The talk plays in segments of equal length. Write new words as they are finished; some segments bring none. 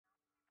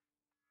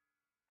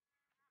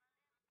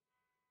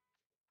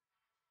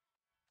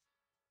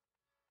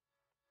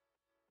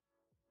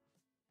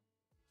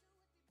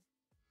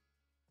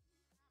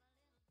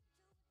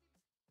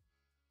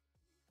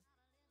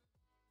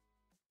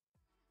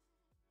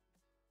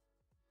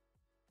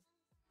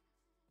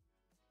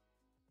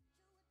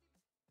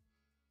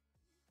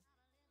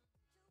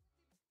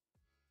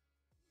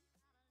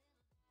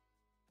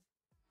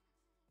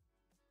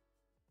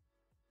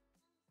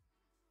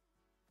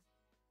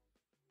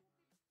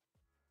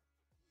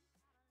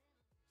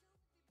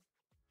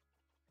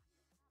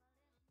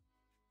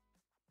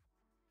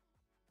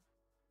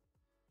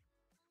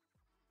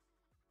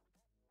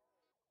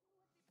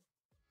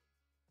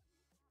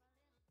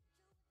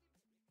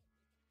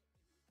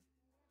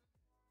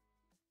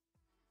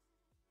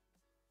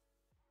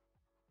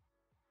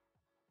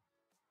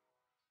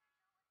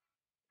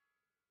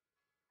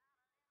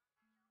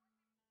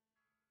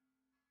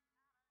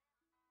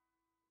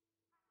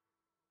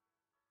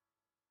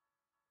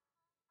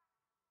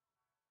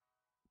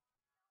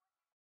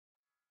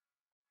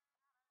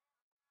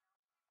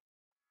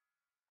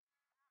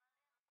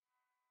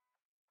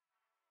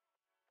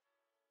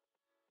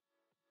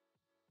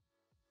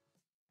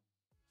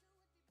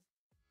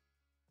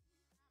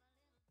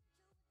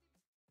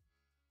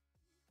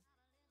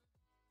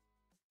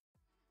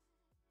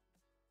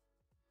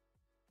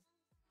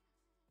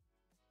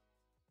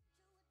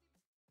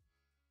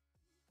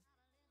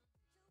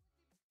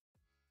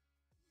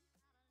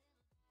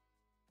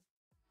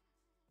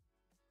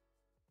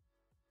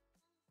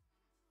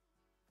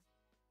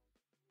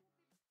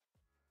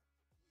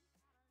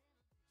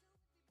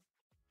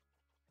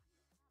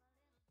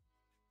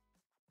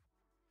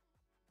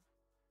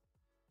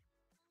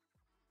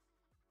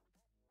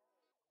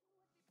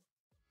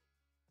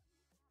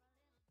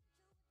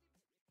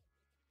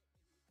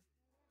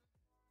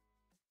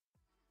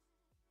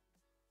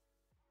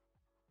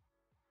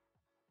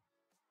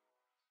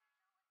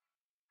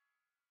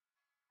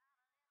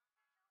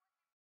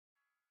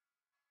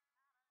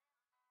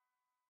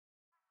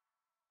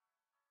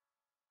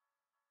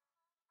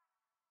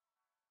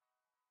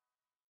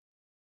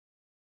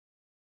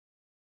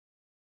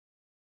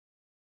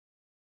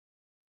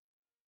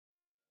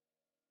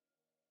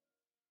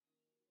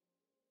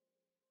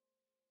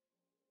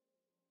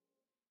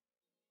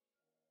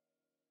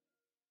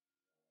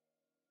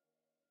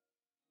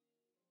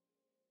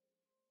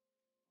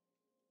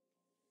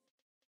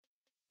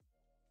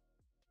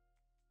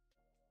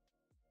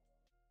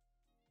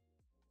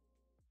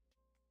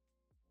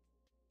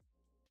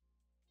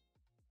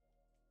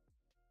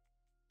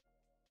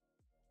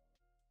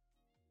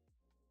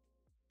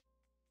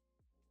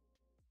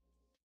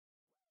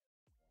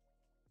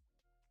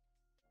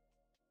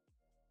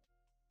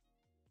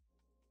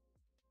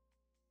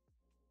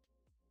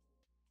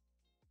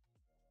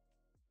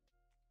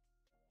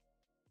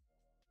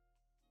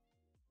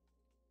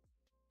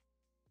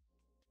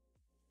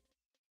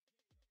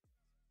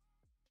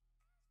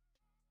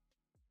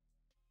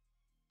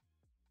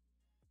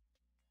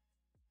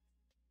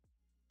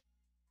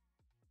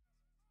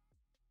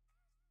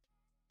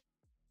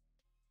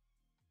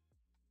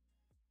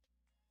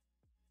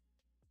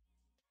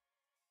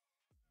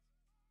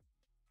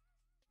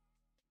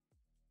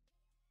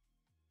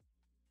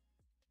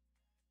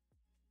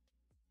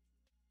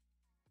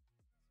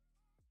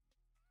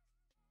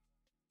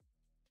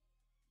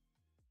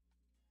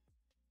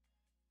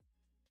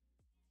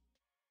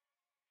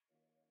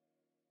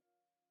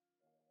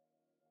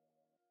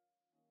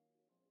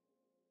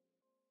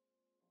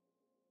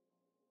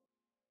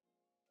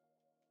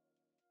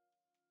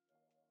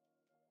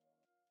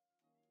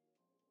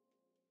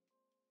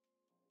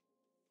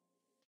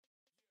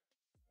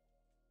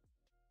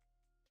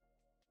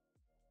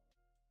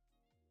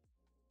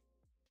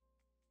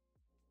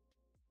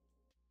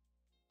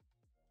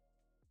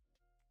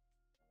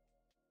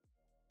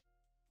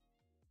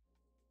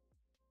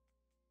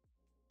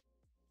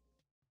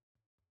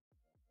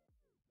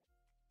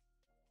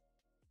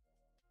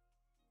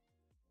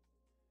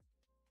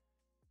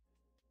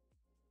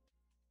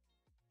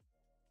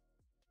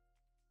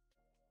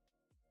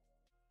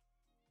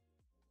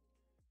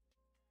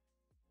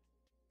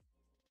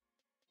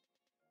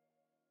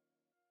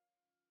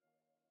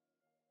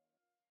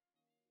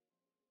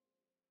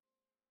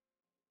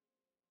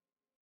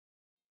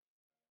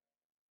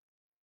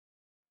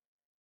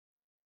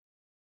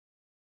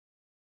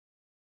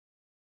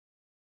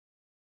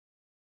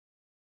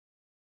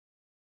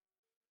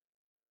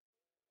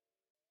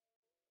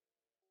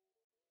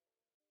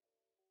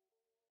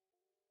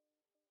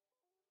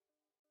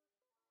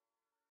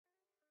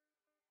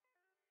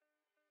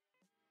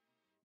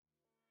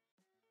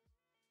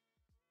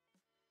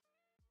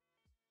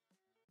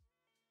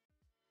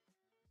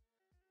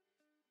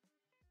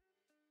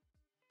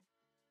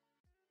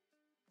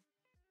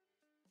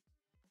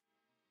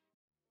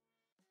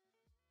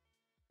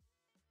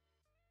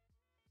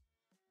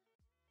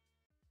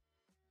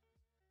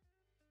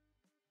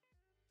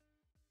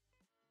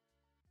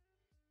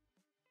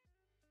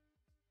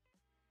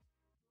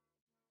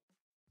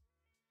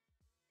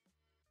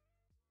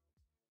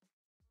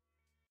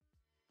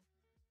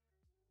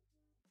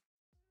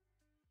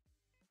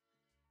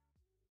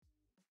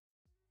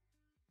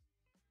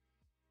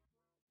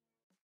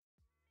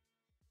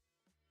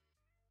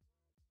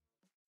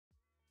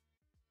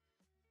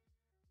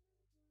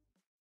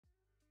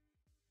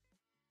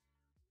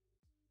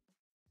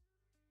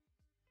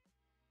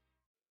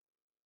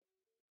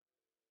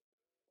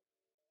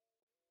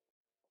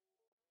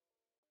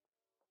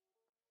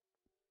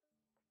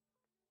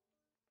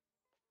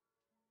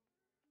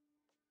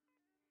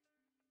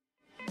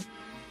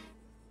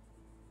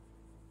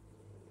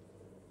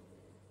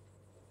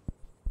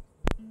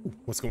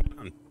What's going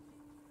on?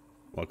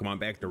 Welcome on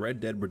back to Red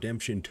Dead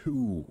Redemption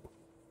 2.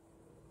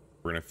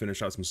 We're gonna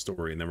finish out some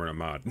story and then we're gonna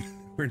mod.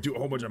 We're gonna do a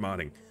whole bunch of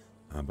modding.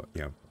 But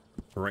yeah,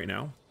 for right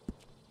now,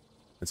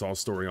 it's all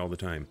story all the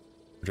time,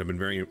 which I've been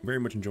very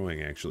much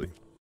enjoying actually.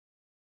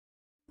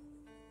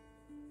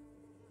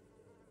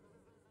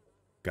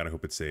 Gotta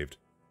hope it's saved.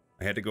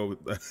 I had to go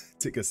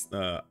take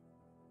a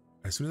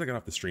as soon as I got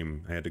off the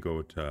stream, I had to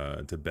go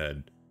to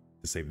bed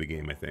to save the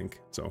game, I think.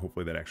 So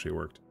hopefully that actually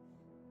worked.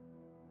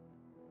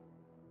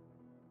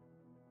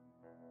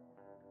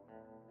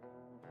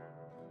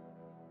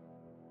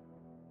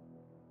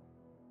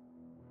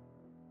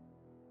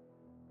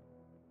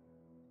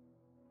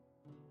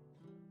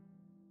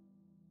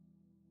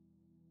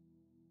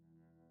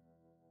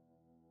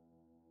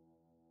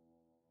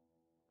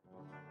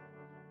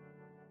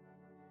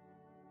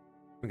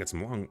 We got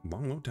some long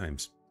load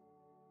times.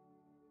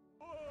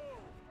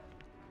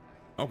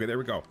 Okay, there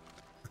we go.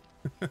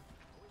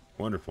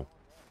 Wonderful.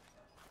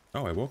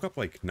 Oh, I woke up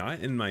like not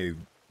in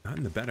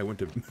the bed I went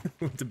to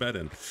went to bed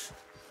in.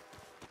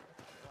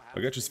 I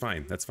guess it's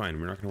fine. That's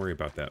fine. We're not gonna worry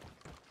about that.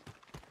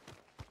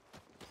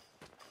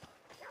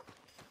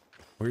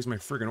 Oh, here's my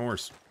friggin'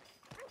 horse.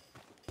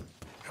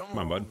 Come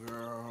on, bud.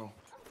 Girl.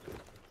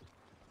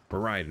 We're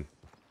riding.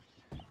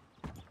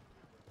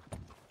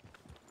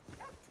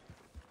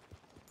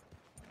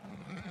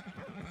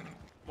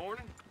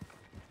 Morning.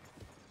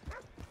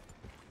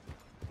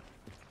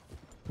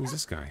 Who's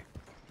this guy?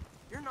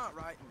 You're not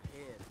right in the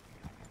head.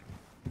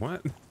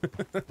 What?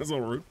 That's a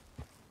little rude.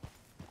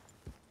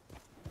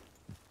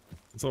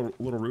 It's a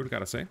little rude,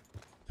 gotta say.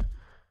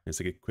 Let's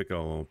take a quick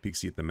little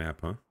peek-see at the map,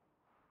 huh?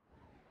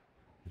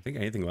 I think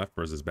anything left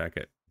for us is back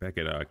at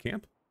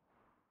camp.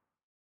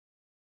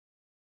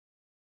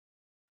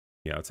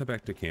 Yeah, let's head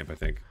back to camp, I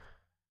think.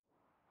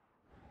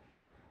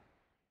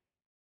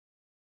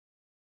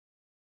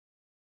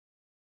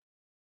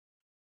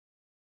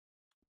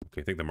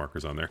 Okay, I think the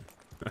marker's on there.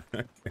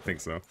 I think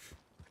so.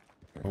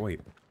 Oh,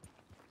 wait.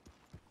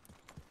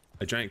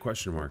 A giant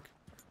question mark.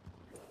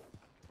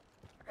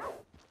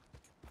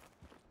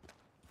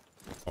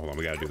 Hold on,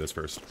 we gotta do this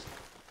first.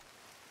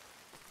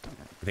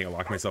 I think I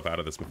locked myself out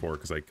of this before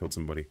because I killed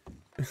somebody.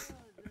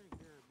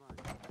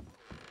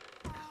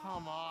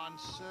 Come on,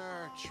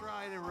 sir.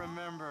 Try to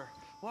remember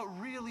what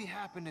really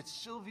happened at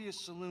Sylvia's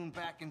Saloon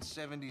back in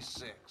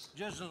 '76.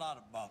 Just a lot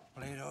of bunk,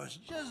 Plato. It's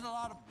just a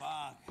lot of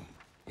bunk.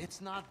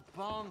 It's not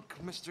bunk,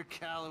 Mr.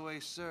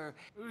 Calloway, sir.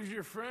 Who's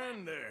your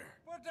friend there?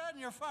 Put that in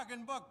your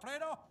fucking book,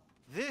 Plato.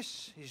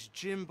 This is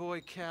Jim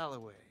Boy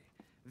Calloway.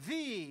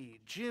 The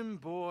Jim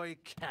Boy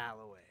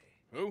Calloway.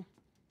 Who?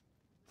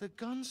 The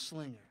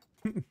gunslinger.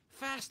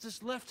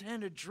 Fastest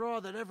left-handed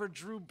draw that ever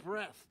drew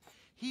breath.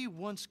 He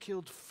once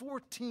killed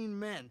 14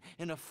 men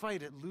in a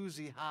fight at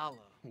Lucy Hollow.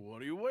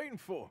 What are you waiting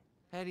for?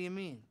 How do you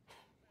mean?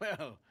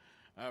 Well,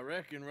 I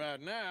reckon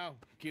right now,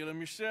 kill him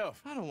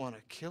yourself. I don't want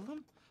to kill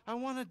him. I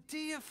want to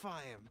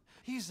deify him.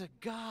 He's a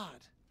god.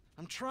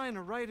 I'm trying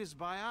to write his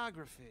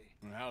biography.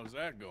 And how's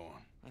that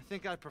going? I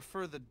think I'd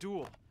prefer the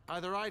duel.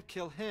 Either I'd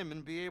kill him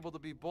and be able to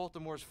be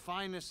Baltimore's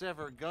finest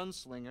ever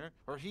gunslinger,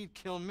 or he'd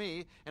kill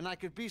me and I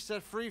could be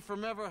set free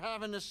from ever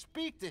having to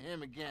speak to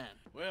him again.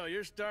 Well,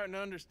 you're starting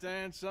to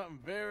understand something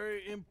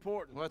very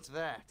important. What's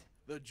that?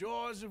 The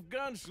joys of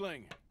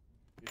gunslinging.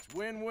 It's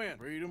win-win,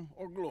 freedom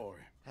or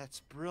glory. That's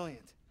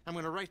brilliant. I'm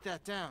gonna write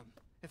that down,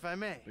 if I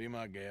may. Be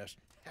my guest.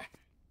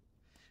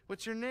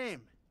 What's your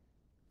name?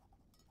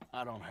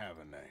 I don't have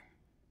a name.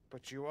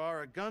 But you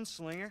are a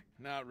gunslinger.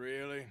 Not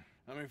really.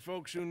 I mean,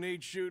 folks who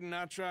need shooting,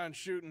 I try and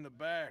shoot in the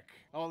back.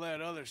 All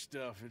that other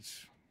stuff,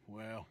 it's,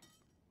 well,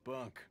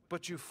 bunk.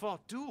 But you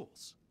fought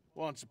duels.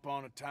 Once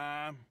upon a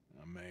time,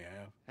 I may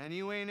have. And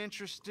you ain't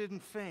interested in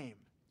fame.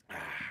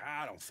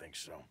 I don't think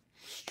so.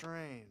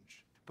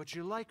 Strange. But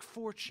you like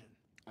fortune.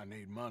 I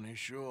need money,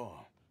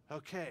 sure.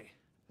 Okay,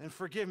 then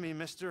forgive me,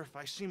 mister, if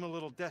I seem a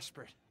little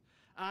desperate.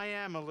 I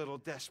am a little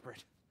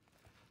desperate.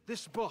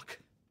 This book,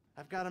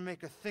 I've got to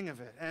make a thing of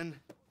it, and,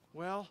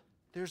 well,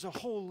 there's a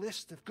whole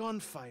list of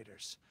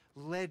gunfighters.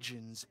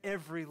 Legends,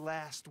 every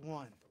last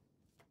one.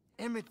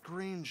 Emmett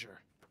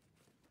Granger.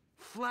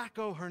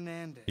 Flaco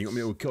Hernandez. You want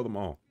me to kill them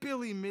all?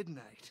 Billy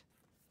Midnight.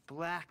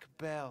 Black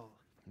Bell.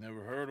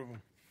 Never heard of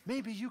him.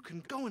 Maybe you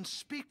can go and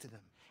speak to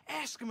them.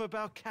 Ask them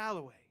about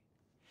Calloway.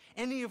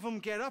 Any of them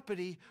get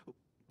uppity,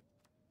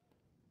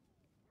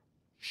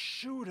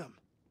 shoot them.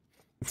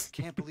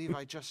 Can't believe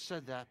I just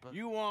said that, but...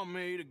 You want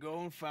me to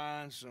go and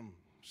find some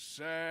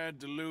sad,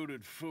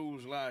 deluded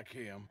fools like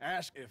him,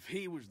 ask if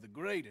he was the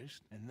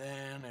greatest, and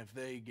then if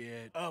they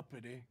get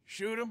uppity,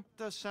 shoot him?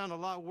 Does sound a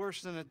lot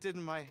worse than it did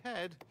in my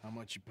head. How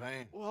much you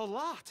paying? Well, a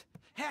lot.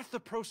 Half the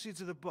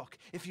proceeds of the book,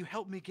 if you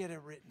help me get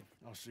it written.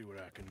 I'll see what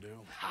I can do.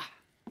 Ha!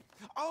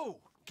 Oh,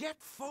 get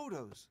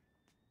photos.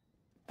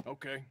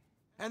 Okay.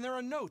 And there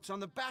are notes on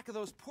the back of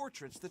those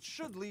portraits that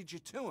should lead you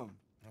to him.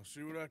 I'll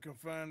see what I can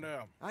find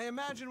out. I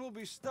imagine we'll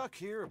be stuck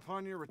here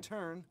upon your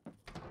return.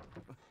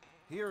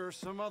 Here are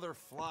some other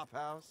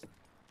flophouse.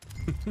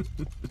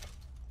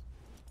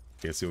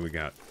 Yeah, see what we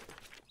got.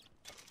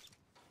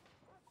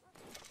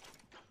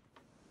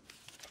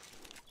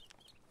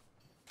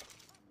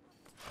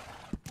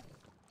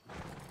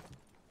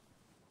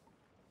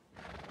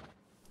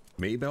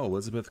 Maybelle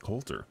Elizabeth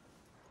Coulter.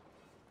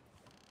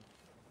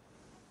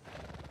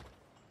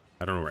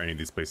 I don't know where any of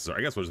these places are.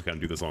 I guess we'll just kind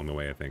of do this along the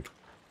way, I think.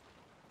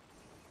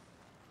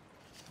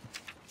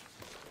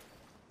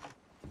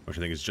 Which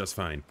I think is just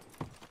fine.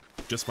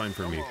 Just fine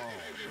for me.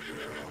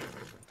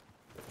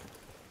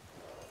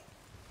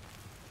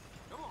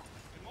 Come on.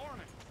 Good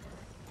morning.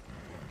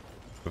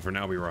 But for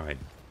now, we ride.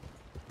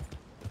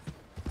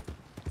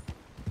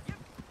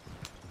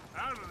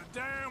 Out of the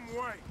damn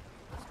way.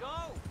 Let's go.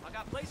 I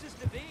got places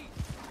to be.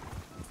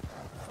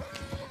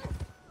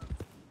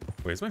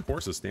 Wait, is my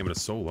horse's stamina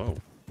so low?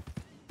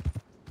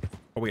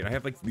 Oh wait, I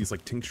have like these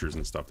like tinctures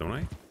and stuff, don't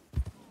I?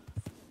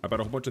 I bought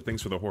a whole bunch of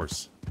things for the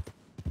horse.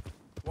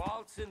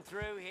 Waltzing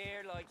through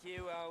here like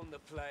you own the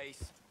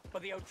place.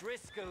 But the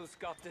O'Driscolls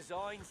got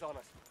designs on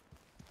it.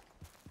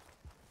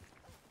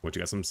 What, you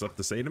got some stuff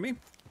to say to me?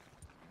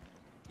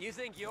 You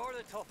think you're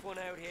the tough one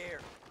out here?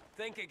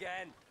 Think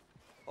again.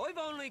 I've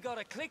only got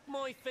to click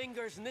my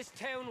fingers and this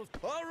town will...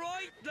 All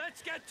right,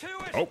 let's get to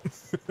it!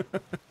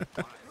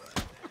 Oh.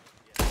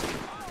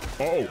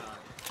 Oh.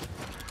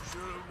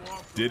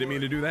 Didn't mean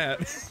to do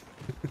that.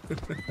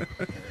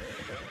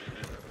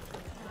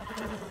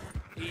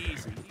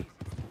 Easy.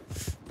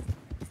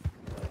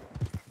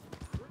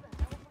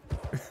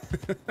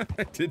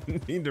 I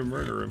didn't mean to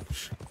murder him.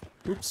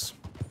 Oops.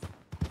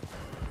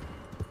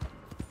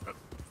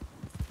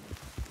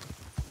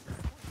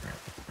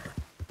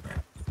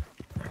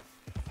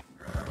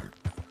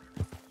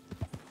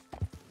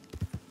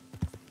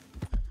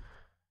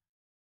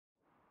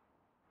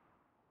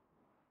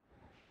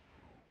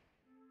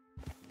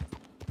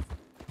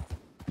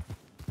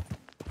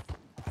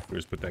 We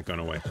just put that gun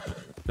away.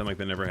 Sound like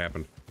that never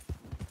happened.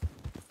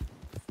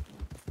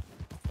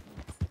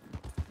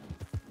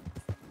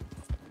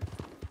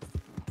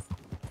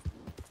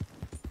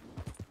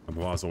 My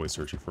boss always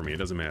searching for me. It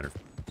doesn't matter.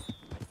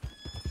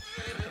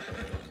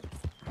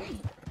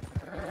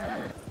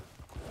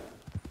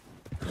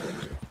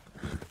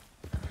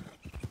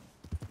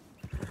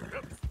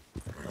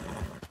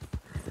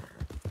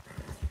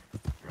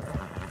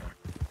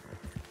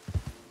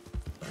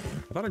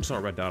 I thought I just saw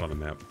a red dot on the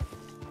map.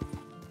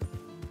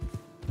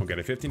 Okay,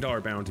 a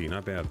 $15 bounty,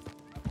 not bad.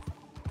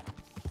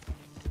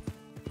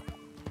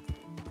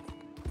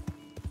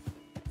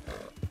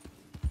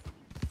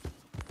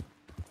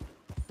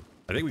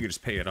 I think we could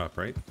just pay it up,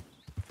 right?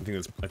 I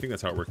think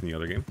that's how it worked in the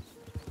other game.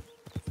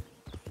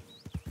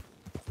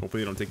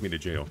 Hopefully they don't take me to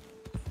jail.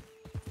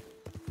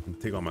 And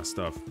take all my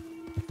stuff.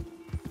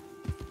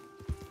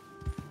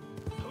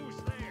 Who's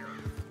there?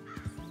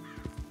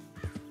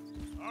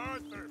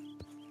 Arthur.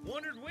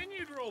 Wondered when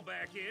you'd roll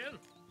back in.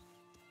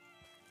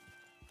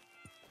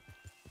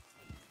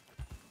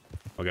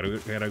 I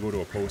gotta go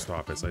to a post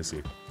office, I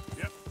see.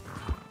 Yep.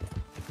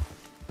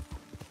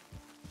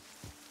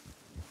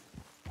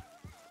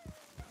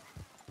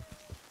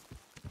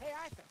 Hey,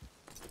 Arthur.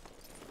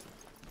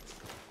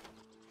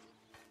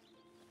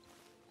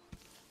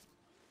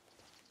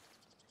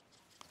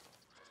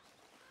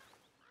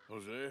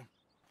 Jose,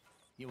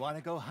 You want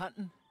to go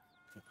hunting?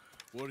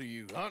 what are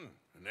you hunting?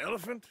 An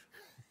elephant?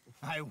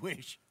 I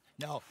wish.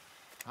 No,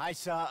 I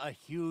saw a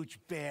huge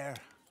bear.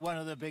 One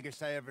of the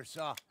biggest I ever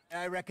saw.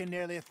 I reckon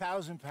nearly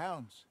 1,000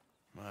 pounds.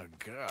 My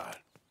God.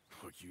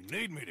 Look, you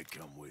need me to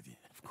come with you.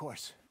 Of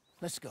course.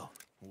 Let's go.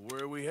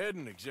 Where are we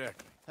heading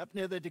exactly? Up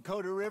near the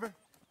Dakota River.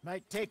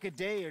 Might take a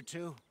day or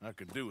two. I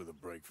could do with a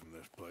break from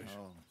this place.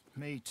 Oh,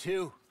 me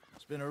too.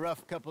 It's been a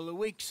rough couple of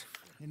weeks.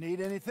 You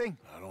need anything?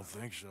 I don't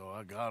think so.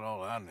 I got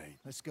all I need.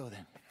 Let's go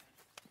then.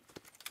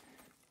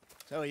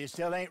 So you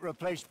still ain't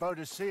replaced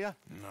Boadicea?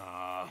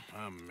 Nah,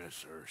 I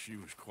miss her. She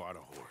was quite a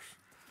horse.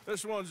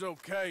 This one's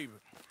okay,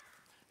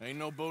 but ain't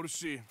no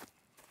Boadicea.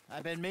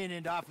 I've been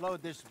meaning to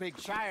offload this big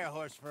Shire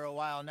horse for a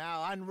while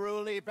now.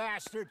 Unruly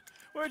bastard.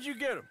 Where'd you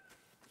get him?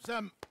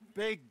 Some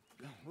big,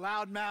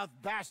 loudmouth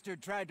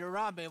bastard tried to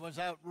rob me and was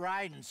out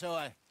riding, so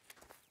I...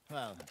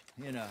 Well,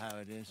 you know how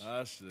it is.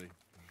 I see.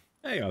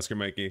 Hey, Oscar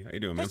Mikey. How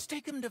you doing, man? Let's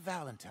take him to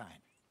Valentine.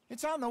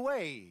 It's on the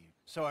way,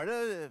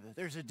 sorta.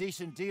 There's a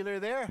decent dealer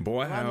there.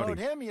 Boy, If you unload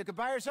howdy. him, you could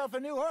buy yourself a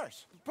new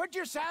horse. Put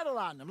your saddle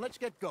on them. Let's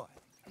get going.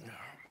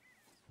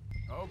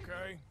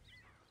 Okay.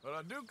 But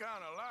I do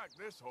kind of like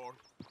this horse.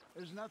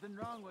 There's nothing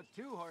wrong with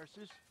two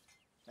horses.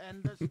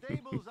 And the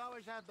stables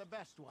always have the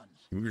best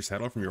ones. Move your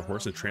saddle from your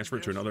horse and transfer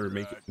it to another and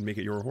make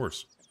it your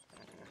horse.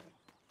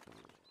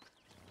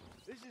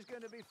 This is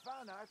gonna be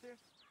fun, Arthur.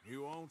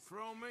 You won't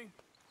throw me?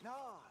 No,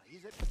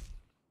 he's a...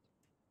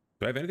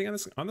 Do I have anything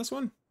on this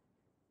one?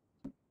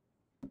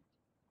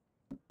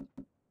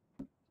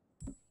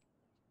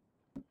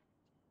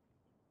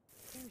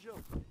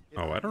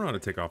 Oh, I don't know how to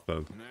take off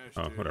the...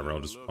 Oh, whatever,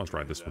 I'll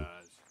try this one.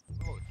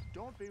 Oh,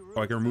 don't be rude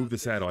Oh, I can remove about the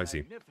this saddle, I see.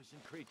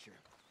 magnificent creature.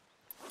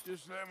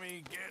 Just let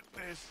me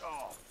get this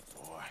off,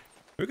 boy.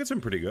 We got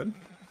some pretty good.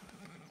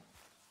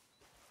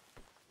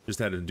 Just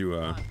had to do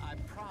I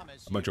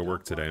promise a bunch you of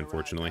work don't today, wanna ride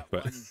unfortunately, that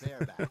but one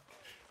bareback.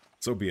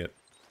 so be it.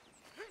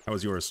 How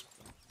was yours?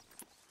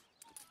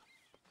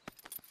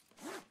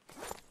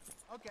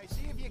 Okay,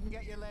 see if you can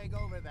get your leg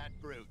over that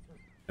brute.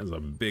 That was a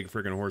big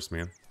freaking horse,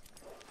 man.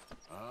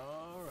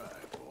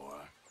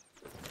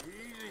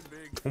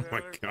 Oh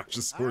my gosh,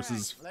 this horse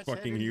is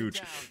fucking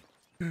huge.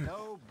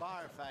 No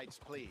bar fights,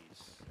 please.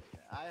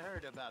 I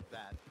heard about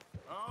that.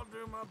 I'll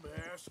do my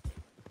best.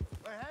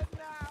 We're heading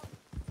out.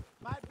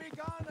 Might be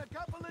gone a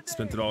couple of days.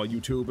 Spent it all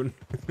YouTubing.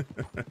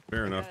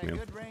 Fair enough, man.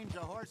 Good range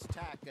of horse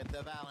tack at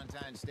the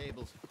Valentine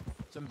stables.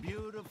 Some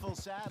beautiful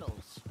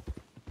saddles.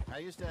 I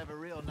used to have a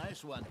real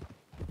nice one.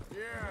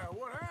 Yeah,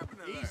 what happened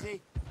to that?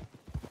 Easy.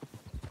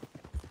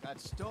 Got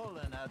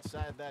stolen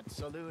outside that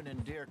saloon in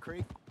Deer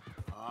Creek.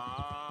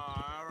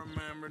 Ah, I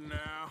remember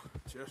now.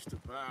 Just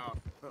about.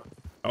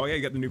 Oh yeah,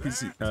 you got the new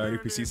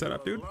PC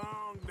setup, dude.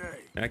 Long day.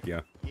 Heck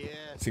yeah. Yeah.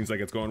 Seems like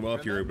it's going well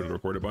if you're able to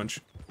record a bunch.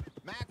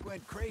 Mac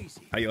went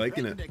crazy. How you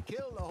liking it? To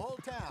kill the whole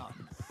town.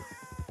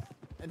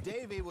 And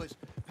Davey was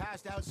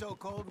passed out so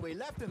cold we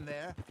left him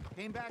there.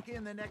 Came back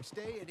in the next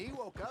day and he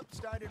woke up,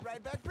 started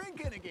right back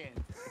drinking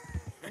again.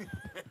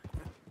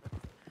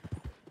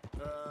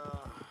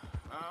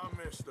 I'll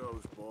miss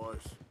those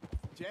boys.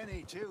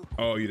 Jenny too.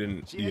 Oh, you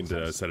didn't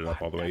set it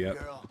up all the way yet.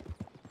 Girl.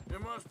 It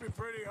must be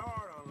pretty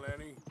hard on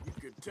Lenny. You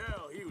could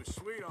tell he was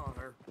sweet on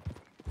her.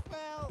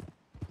 Well,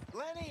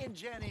 Lenny and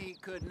Jenny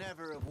could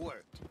never have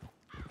worked.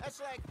 That's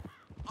like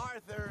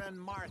Arthur and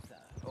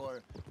Martha,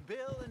 or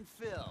Bill and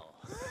Phil.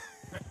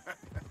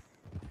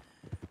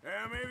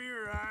 Yeah, maybe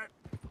you're right.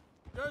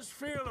 Does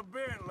feel a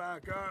bit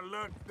like our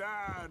luck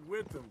died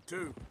with them,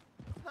 too.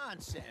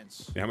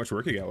 Nonsense. Yeah, how much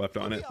work you got left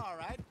on We'll it? be all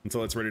right.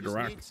 Until it's ready to Just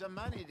rock. need some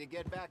money to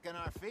get back on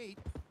our feet.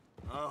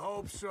 I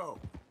hope so.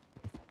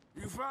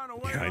 You found a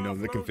way Yeah, I know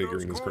to the offload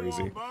configuring those is crazy.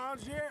 Cornwall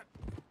bonds yet?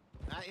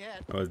 Not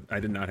yet. I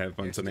did not have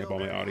fun They're setting up still all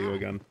my very audio high.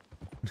 again.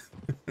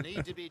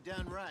 Need to be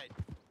done right.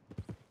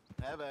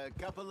 I have a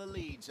couple of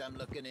leads I'm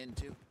looking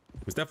into.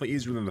 It was definitely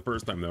easier than the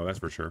first time, though, that's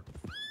for sure.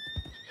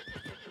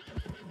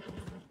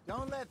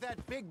 Don't let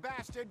that big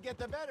bastard get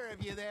the better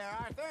of you there,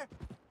 Arthur.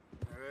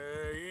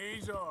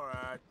 He's all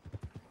right.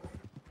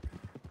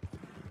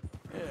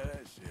 Yeah,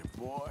 that's it,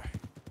 boy.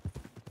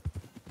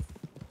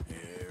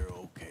 You're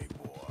okay,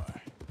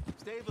 boy.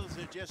 Stables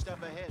are just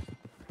up ahead.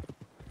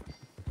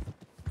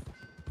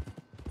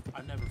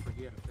 I never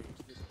forget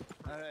things.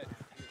 All right.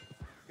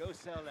 Go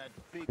sell that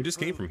big We just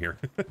came fruit. from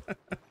here.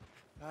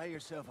 Buy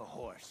yourself a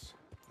horse.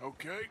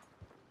 Okay.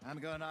 I'm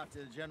going off to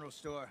the general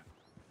store.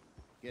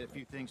 Get a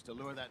few things to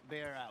lure that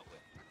bear out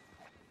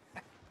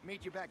with.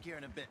 Meet you back here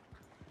in a bit.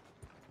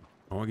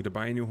 Oh, I get to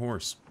buy a new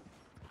horse.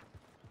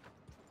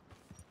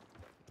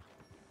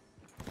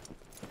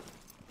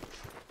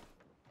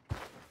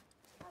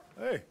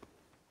 Hey,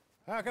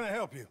 how can I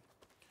help you?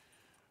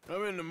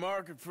 I'm in the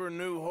market for a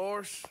new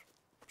horse.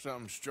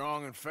 Something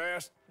strong and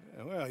fast.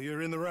 Yeah, well,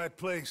 you're in the right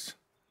place.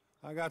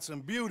 I got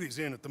some beauties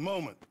in at the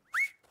moment.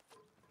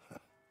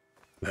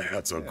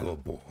 That's a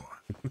good boy.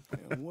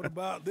 And what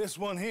about this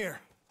one here?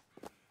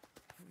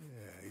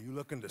 Yeah, you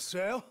looking to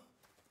sell?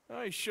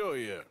 I ain't sure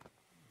yet.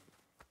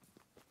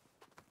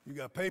 You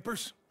got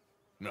papers?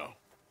 No.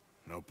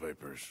 No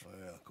papers.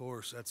 Well, of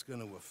course, that's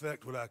gonna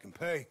affect what I can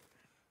pay.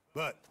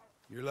 But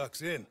your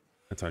luck's in.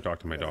 That's how I talk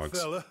to my Got a dogs.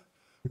 fella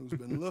who's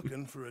been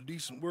looking for a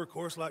decent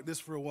workhorse like this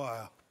for a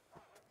while.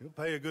 He'll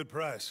pay a good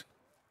price.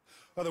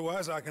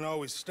 Otherwise, I can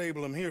always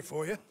stable him here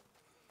for you.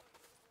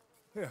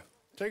 Here,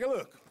 take a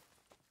look.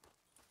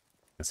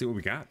 Let's see what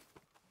we got.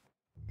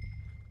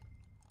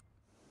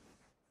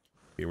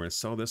 Okay, we're gonna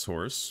sell this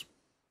horse.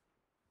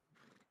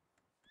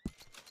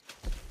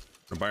 We're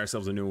gonna buy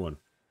ourselves a new one.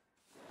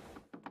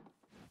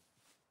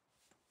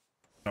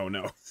 Oh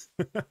no.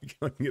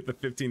 Gonna get the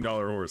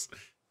 $15 horse.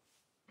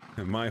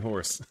 My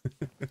horse.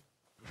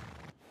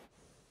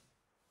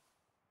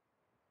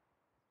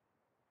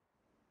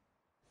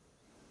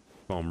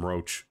 Call him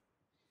Roach.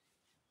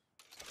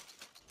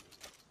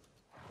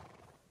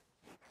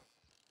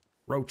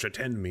 Roach,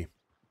 attend me.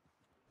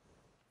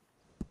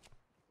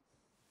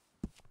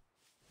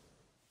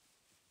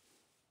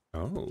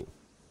 Oh.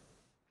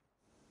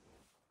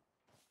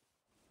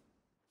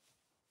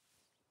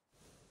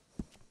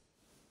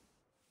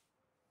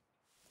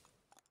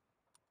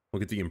 We'll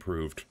get the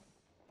improved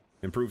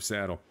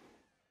saddle.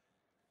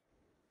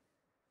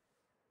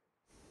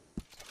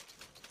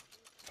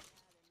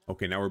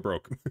 Okay, now we're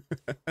broke.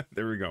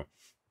 There we go.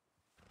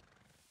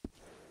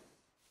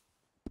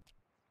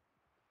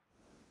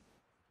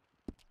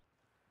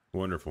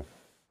 Wonderful.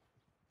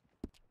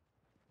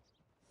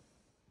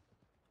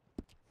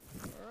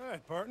 All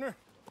right, partner.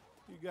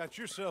 You got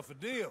yourself a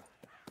deal.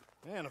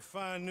 And a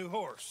fine new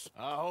horse.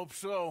 I hope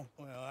so.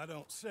 Well, I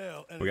don't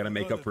sell We gotta anything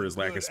make up other for his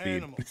than lack of good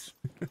speed. animals.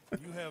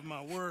 You have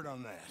my word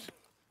on that.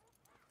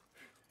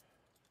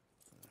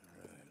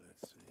 All right,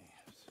 let's see.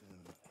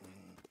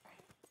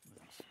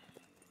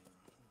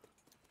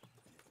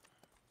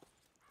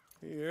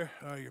 17. Here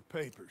are your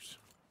papers.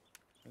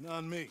 And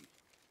on me,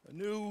 a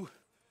new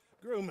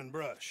grooming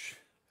brush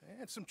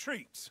and some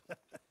treats.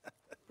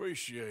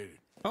 Appreciate it.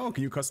 Oh,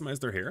 can you customize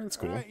their hair? That's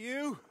cool. All right,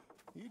 you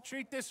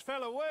treat this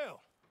fella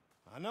well.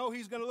 I know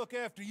he's gonna look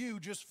after you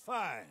just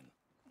fine.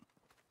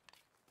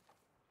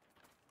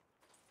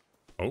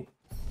 Oh,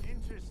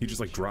 he just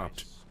like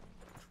dropped.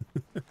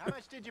 How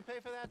much did you pay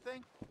for that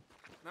thing?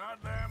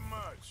 Not that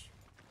much.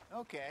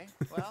 Okay,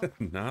 well,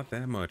 Not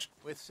that much.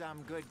 with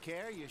some good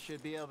care, you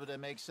should be able to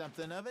make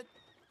something of it.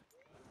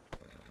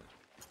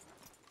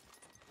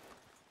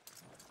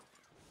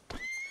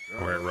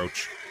 All right,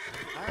 Roach.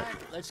 All right,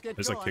 let's get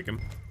Just going. like kick him.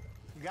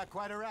 We got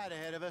quite a ride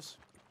ahead of us.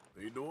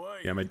 Lead the way.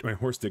 Yeah, my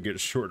horse did get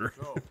shorter.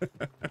 So,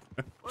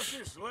 what's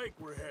this lake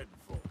we're heading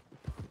for?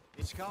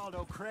 It's called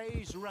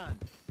O'Creagh's Run,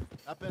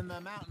 up in the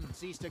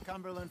mountains east of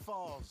Cumberland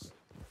Falls.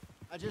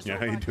 I just Yeah, hope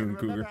how you I can doing,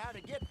 remember Cougar? how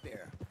to get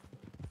there.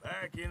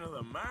 Back into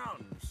the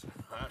mountains.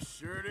 I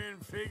sure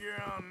didn't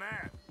figure on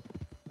that.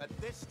 But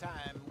this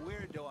time,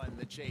 we're doing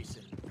the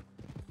chasing.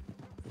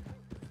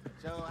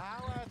 So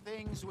how are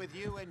things with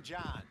you and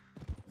John?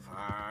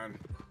 Fine.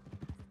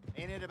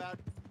 Ain't it about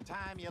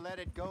time you let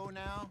it go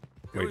now?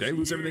 Wait, did I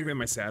lose everything in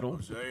my saddle?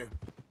 Hosea.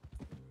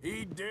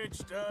 He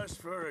ditched us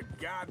for a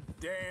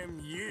goddamn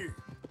year.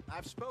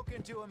 I've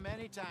spoken to him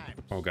many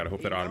times. Oh god, I hope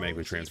He that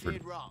automatically knows transferred. He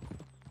did wrong.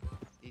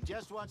 He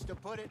just wants to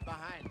put it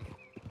behind him.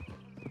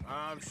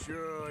 I'm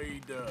sure he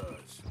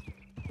does.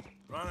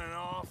 Running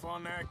off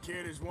on that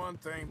kid is one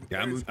thing, but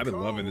Yeah, I've been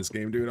loving this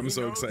game, dude. I'm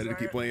so excited to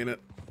keep playing it.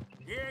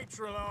 He ain't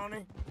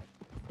Trelawney.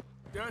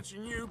 Dutch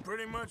and you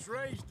pretty much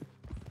raised him.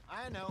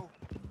 I know,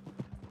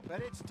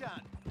 but it's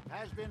done.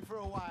 Has been for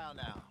a while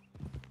now.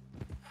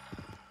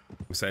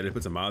 I'm excited to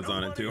put some mods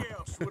on it too. Nobody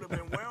else would have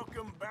been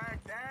welcomed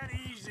back that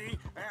easy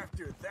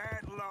after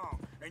that long,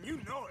 and you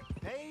know it.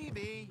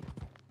 Maybe,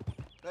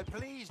 but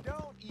please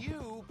don't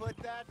you put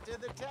that to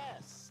the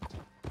test.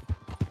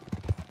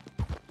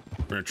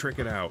 We're gonna trick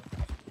it out.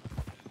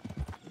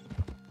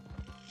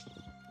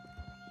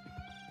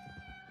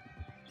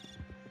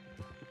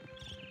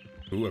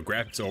 Ooh, a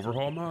graphics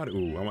overhaul mod?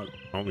 Ooh, I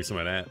want me some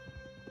of that.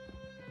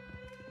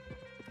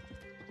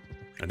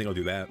 I think I'll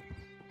do that.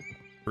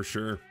 For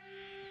sure.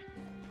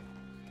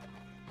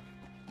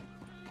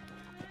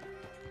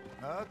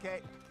 Okay,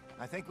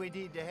 I think we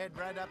need to head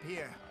right up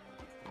here.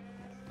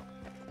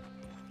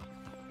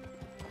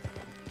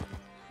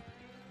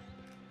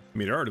 I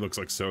mean, it already looks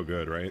like so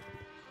good, right?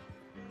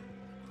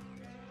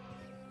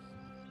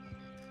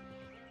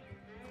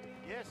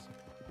 Yes,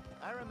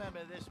 I remember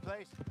this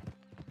place.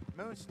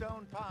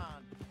 Moonstone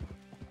Pond.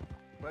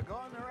 We're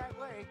going the right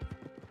way.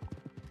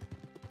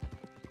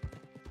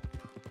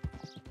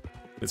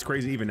 It's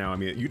crazy even now. I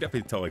mean, you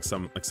definitely tell like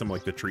some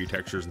like the tree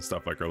textures and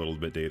stuff like are a little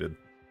bit dated.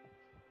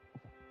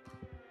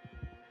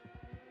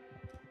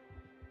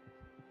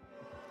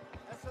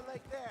 That's the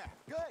lake there.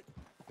 Good.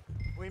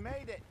 We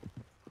made it.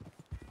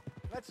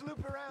 Let's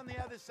loop around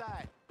the other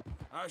side.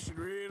 I should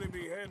really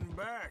be heading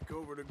back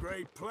over to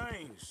Great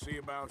Plains, see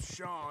about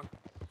Sean.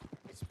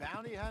 It's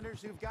bounty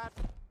hunters who've got...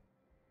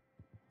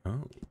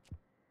 Oh.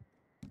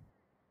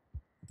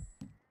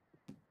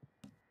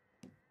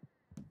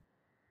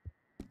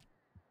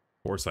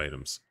 Horse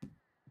items.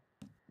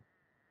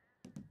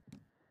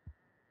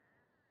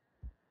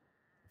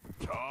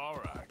 All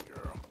right,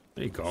 girl.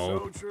 There you go.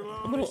 So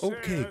Trelawney A little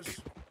oat cake.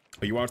 says,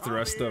 Oh, you watched the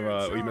rest of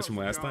what you missed from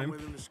last time?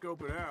 With him to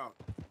scope it out.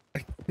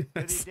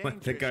 I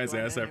slapped that guy's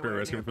ass after I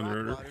rescued him from the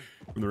river.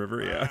 From the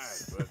river, yeah.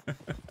 Right, but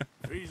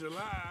if he's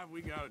alive,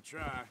 we gotta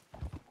try.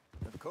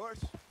 Of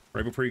course.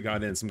 Right before he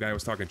got in, some guy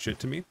was talking shit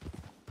to me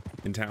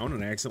in town,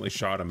 and I accidentally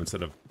shot him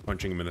instead of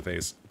punching him in the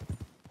face.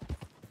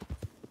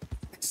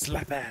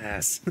 Slap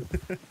ass.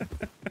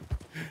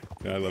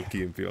 I love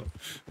Key and Peele.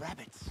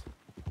 Rabbits.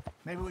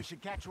 Maybe we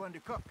should catch one to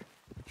cook.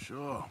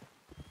 Sure.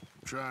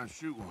 Try and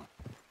shoot one.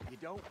 You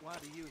don't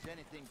want to use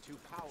anything too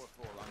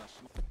powerful on a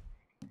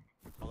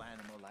small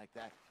animal like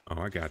that.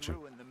 Oh, I gotcha.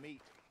 Ruin the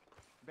meat.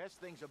 Best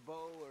thing's a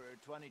bow or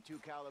a 22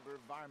 caliber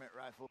varmint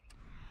rifle.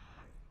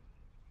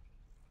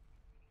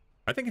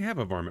 I think I have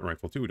a varmint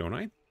rifle too, don't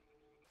I?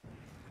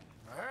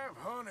 I have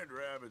hunted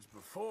rabbits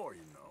before,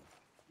 you know.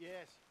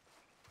 Yes.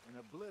 And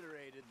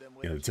obliterated them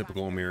with Yeah, a the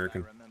typical shotgun, if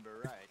American. I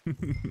remember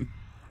right.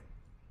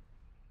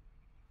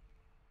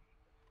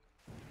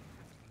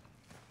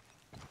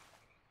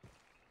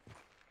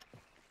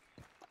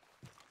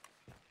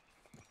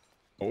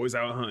 Always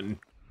out hunting.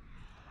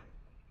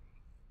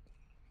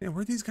 Yeah,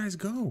 where'd these guys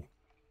go?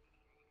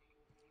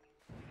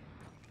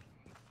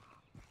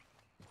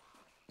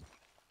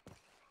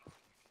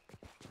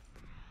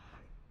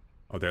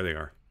 Oh, there they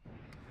are.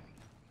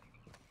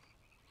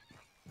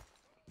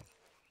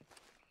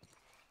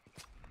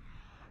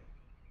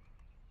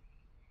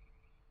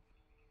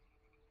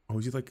 Oh,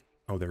 is he like...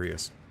 Oh, there he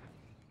is.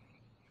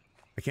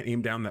 I can't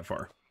aim down that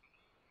far.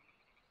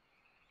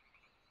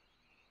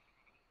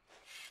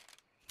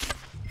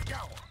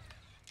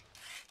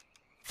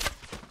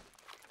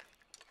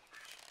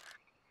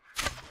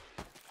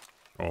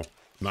 Oh,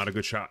 not a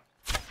good shot.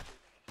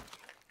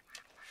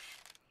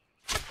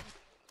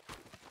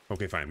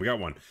 Okay, fine. We got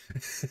one.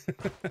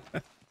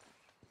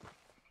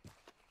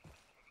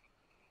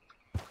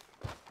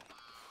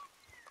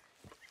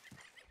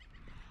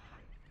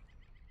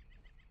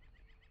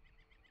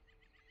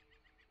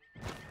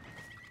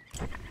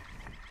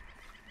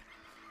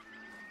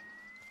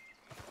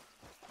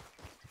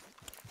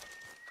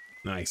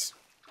 Nice.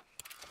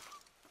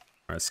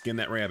 All right, skin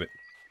that rabbit.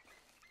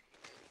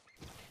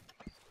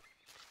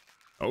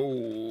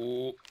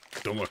 Oh,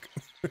 Don't look.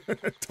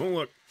 Don't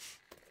look.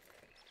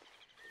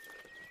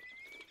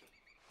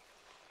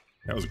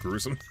 That was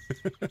gruesome.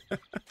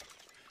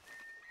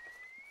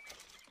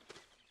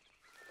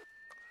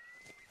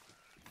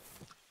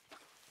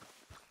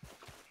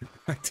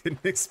 I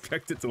didn't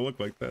expect it to look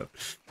like that.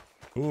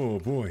 Oh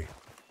boy.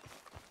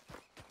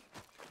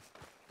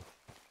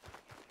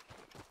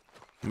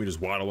 Let me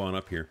just waddle on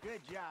up here.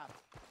 Good job.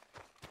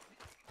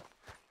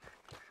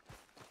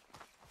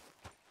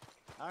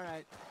 All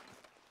right.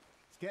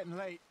 It's getting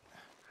late.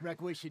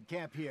 Reckon we should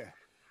camp here.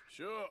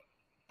 Sure.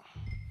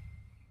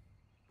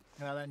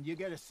 Well, then you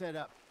get us set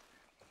up.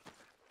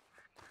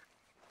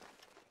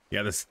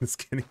 Yeah, this is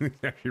getting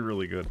actually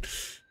really good.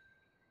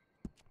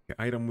 Okay,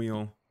 item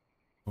wheel.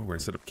 Oh, we're gonna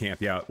set up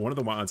camp. Yeah, one of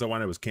the ones I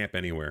wanted was camp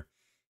anywhere.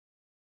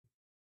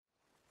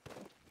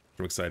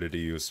 I'm excited to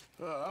use.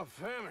 I'm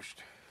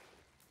famished.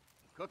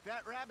 Cook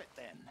that rabbit,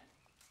 then.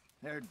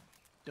 They're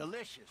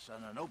delicious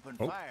on an open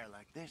Oh. fire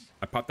like this.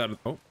 I popped out of.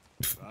 Oh.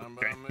 Fine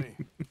by me.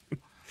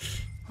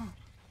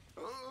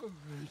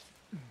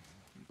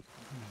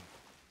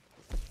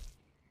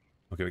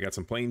 Okay, we got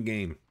some plain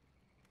game.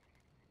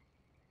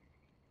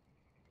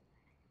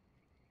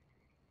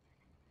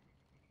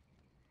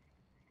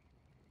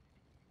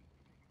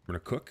 We're gonna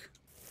cook.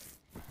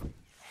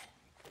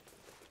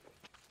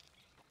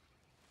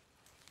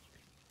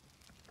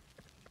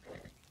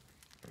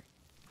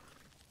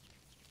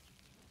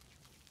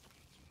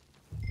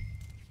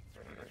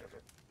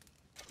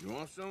 You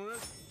want some of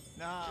this?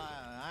 No,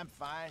 I'm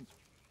fine.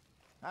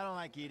 I don't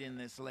like eating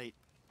this late.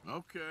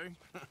 Okay.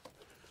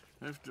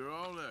 After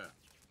all that.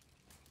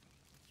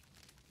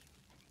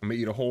 I'm gonna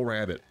eat a whole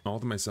rabbit all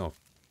to myself.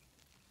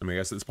 I mean, I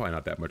guess it's probably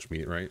not that much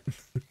meat, right?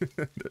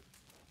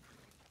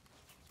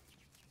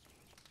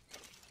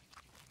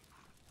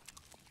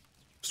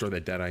 Store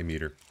that dead-eye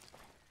meter.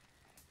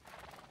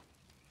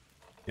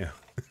 Yeah.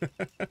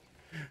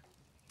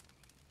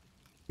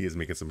 He is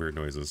making some weird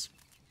noises.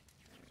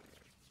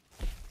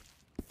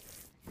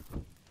 I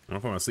don't know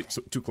if I want to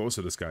sleep too close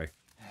to this guy.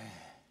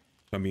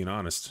 If I'm being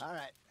honest. All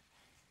right.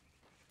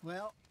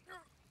 Well,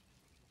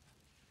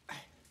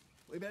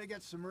 we better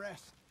get some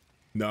rest.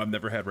 No, I've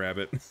never had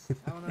rabbit.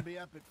 I want to be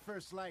up at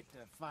first light to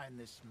find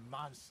this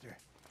monster.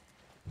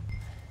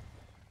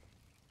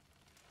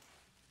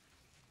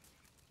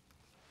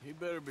 He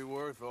better be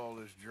worth all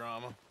this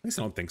drama. At least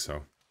I don't think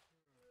so.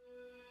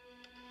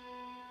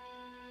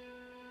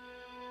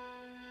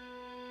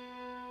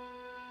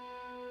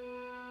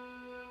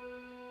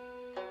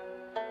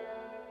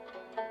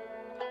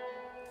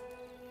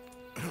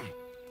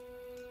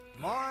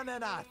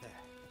 Morning, Arthur.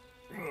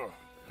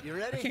 You I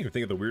ready? can't even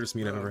think of the weirdest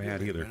meat I've ever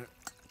had either.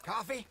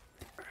 Coffee?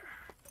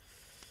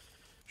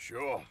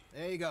 Sure.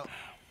 There you go.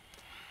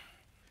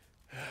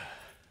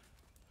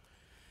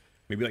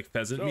 Maybe like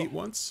pheasant So- meat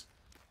once?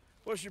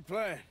 What's your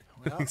plan?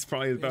 Well, It's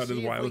probably about we'll as see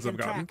if wild we as I've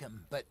can gotten. track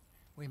 'em, but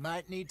we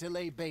might need to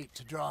lay bait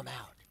to draw them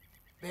out.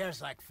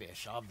 Bears like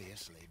fish,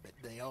 obviously, but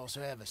they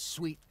also have a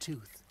sweet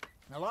tooth.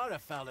 A lot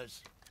of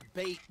fellas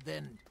bait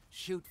then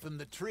shoot from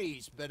the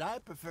trees, but I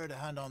prefer to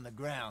hunt on the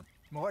ground.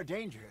 More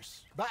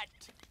dangerous,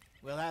 but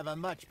we'll have a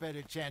much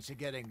better chance of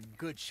getting a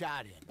good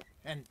shot in.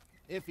 And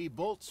if he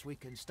bolts, we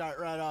can start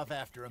right off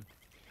after him.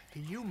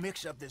 Can you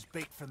mix up this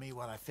bait for me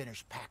while I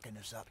finish packing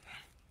this up?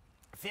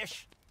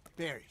 Fish,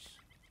 berries.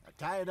 Now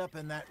tie it up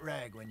in that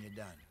rag when you're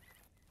done.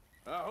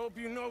 I hope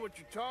you know what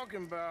you're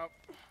talking about.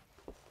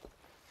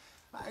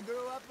 I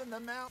grew up in the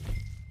mountains.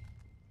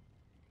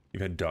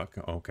 You've had duck?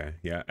 Oh, okay.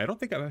 Yeah, I don't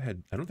think I've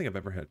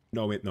ever had.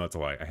 No, wait, no, it's a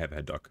lie. I have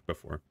had duck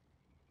before.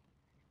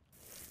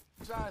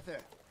 Arthur,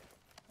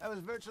 I was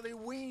virtually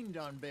weaned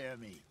on bear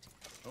meat.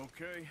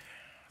 Okay.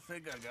 I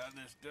think I got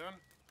this done.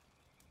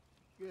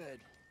 Good.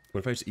 What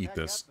if I just eat Pack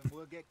this? up and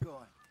we'll get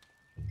going.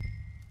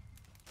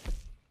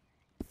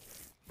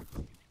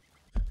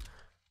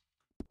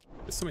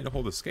 There's somebody to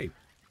hold escape.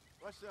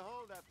 What's the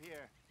hold up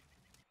here?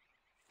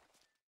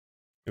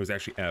 It was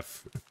actually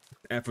F.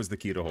 F was the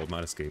key to hold,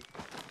 not escape.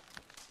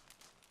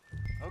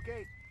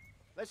 Okay,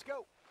 let's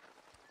go.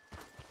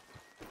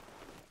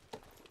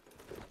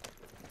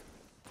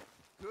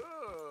 Good,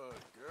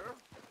 girl.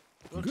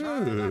 We'll try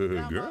it up Good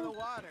down by girl. the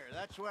water.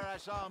 That's where I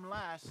saw him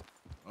last.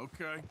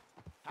 Okay.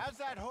 How's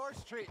that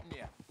horse treating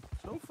you?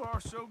 So far,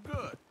 so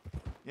good.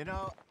 You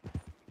know,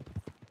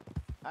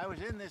 I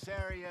was in this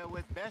area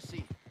with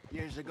Bessie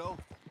years ago.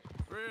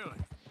 Really?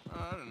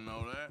 Oh, I didn't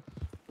know that.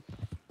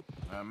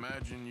 I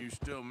imagine you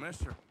still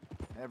miss her.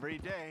 Every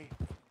day.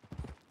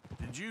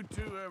 Did you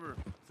two ever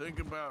think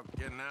about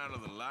getting out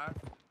of the life?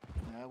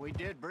 We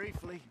did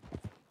briefly.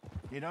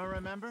 You don't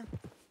remember?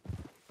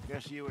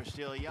 Guess you were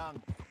still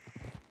young.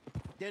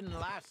 Didn't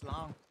last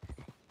long.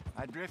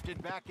 I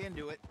drifted back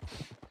into it.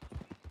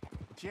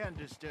 She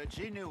understood.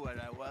 She knew what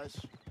I was.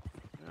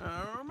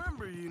 I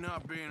remember you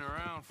not being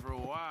around for a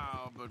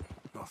while, but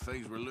well,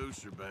 things were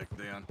looser back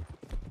then.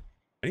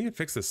 I need to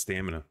fix the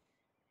stamina.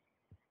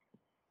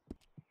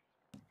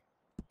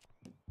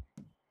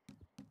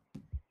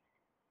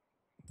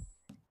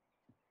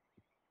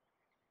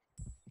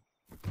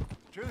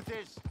 Truth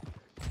is,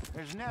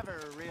 there's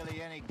never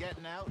really any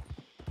getting out.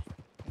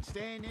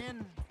 Staying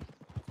in,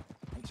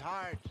 it's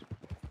hard.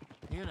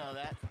 You know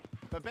that.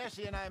 But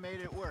Bessie and I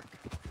made it work.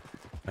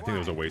 I think it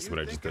was a waste what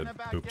I just did.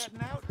 Oops.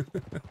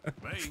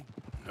 Me?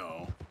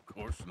 No, of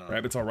course not.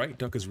 Rabbit's all right.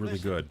 Duck is really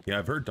good. Yeah,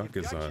 I've heard Duck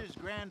is Dutch's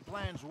grand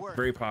plans work,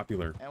 very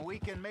popular. and we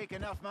can make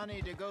enough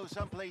money to go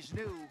someplace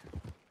new,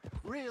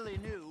 really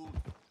new.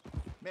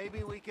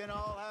 Maybe we can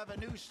all have a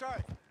new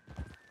start.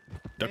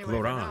 Duck Anyway,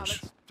 for now,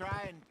 l'orange. let's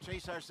try and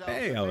chase ourselves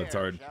Hey, a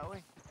Alucard. bear, shall we?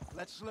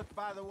 Let's look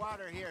by the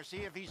water here, see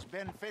if he's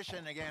been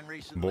fishing again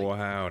recently. Boy,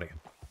 howdy.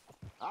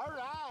 All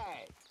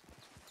right.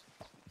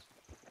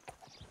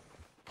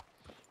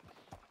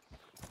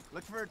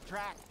 Look for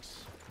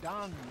tracks,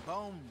 dung,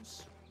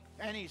 bones,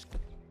 and he's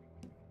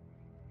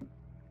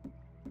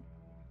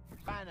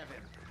fine of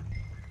him.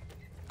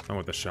 I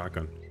want the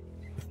shotgun.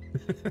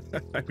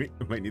 I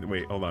might need to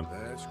wait. Hold on.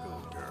 Let's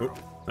go, girl. Oop,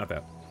 not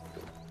that.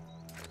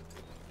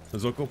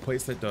 There's a local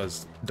place that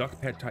does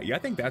duck pad thai. Yeah, I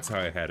think that's how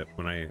I had it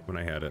when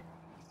I had it.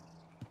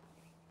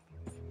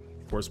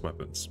 Force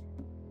weapons.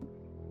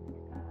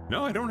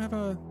 No, I don't have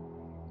a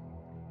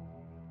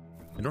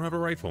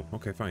rifle.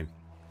 Okay, fine.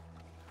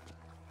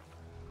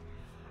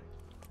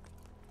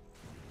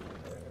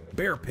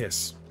 Bear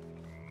piss.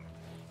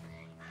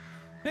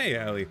 Hey,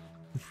 Allie.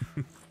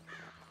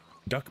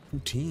 Duck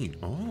poutine.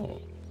 Oh.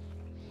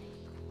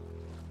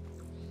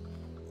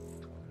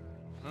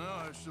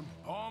 Oh, there's some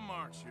paw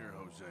marks here,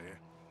 Hosea.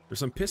 There's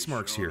some piss They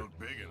marks sure here. look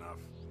big enough.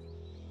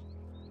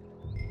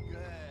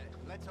 Good.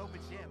 Let's hope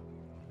it's him.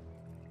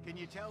 Can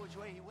you tell which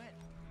way he went?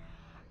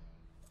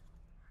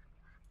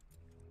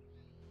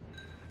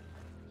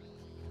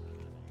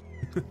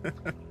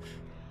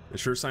 A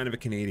sure sign of a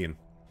Canadian.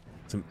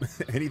 Some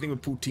anything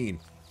with poutine.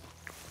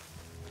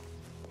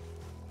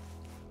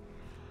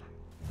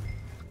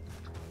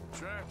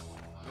 Tracks,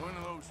 go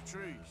into those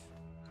trees.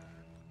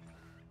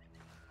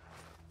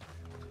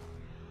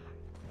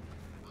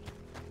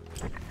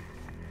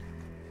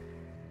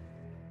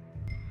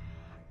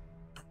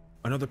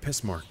 Another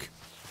piss mark.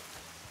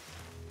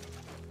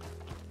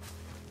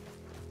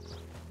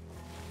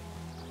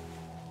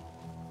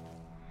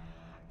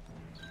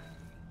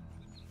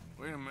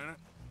 Wait a minute.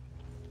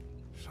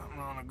 Something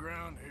on the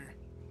ground here.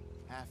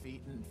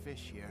 Half-eaten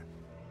fish here.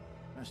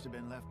 Must have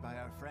been left by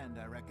our friend,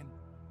 I reckon.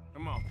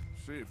 Come on,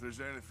 see if there's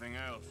anything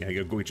else. Yeah,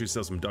 go get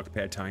yourself some duck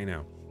pad thai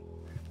now.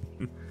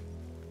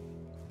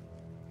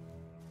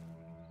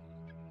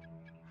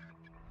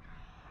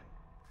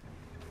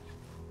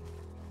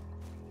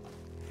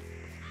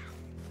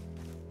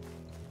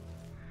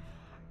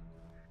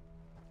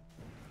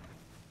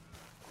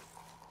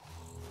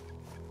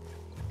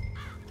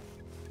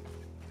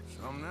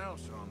 Something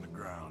else on the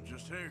ground,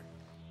 just here.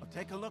 I'll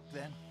take a look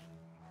then.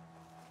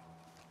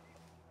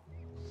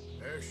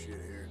 There's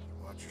shit here.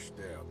 Watch your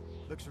step.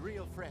 Looks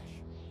real fresh.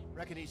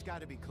 Reckon he's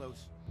got to be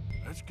close.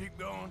 Let's keep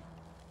going.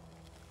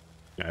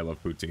 Yeah, I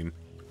love poutine.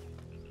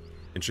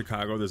 In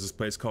Chicago, there's this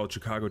place called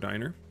Chicago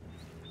Diner.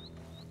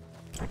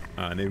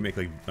 And they make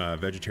like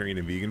vegetarian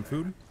and vegan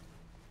food.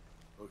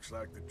 Looks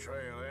like the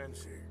trail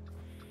ends here.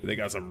 They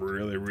got some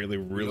really, really,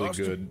 really lost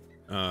good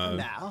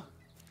Now,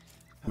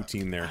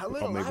 poutine there, a all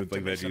little made with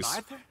like optimism, veggies.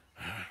 Arthur.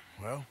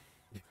 Well,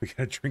 We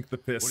gotta drink the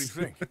piss. what do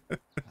you think?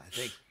 I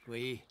think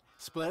we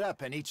split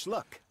up and each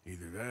look.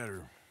 Either that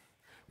or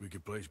we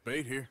could place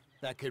bait here.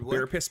 That could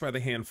Bear work. piss by the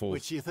handful.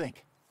 Which do you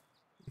think?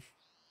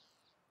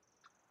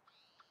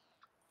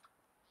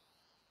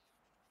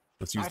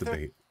 Let's use the Arthur?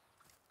 bait.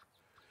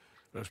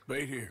 Let's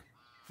bait here.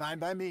 Fine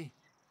by me.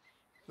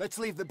 Let's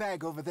leave the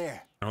bag over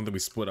there. I don't think we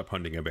split up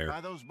hunting a bear.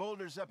 By those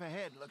boulders up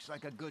ahead, looks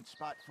like a good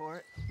spot for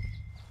it.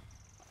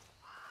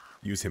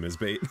 Use him as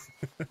bait.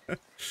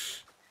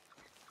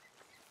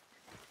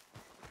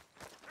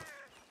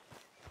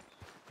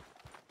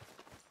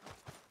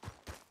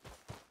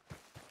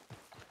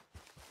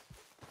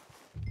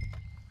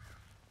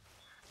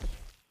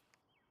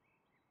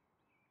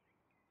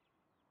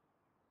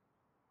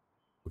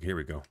 Okay, here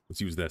we go.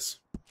 Let's use this.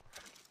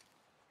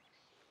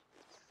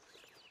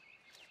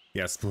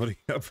 Yeah, splitting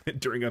up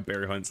during a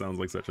bear hunt sounds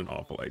like such an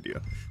awful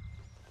idea.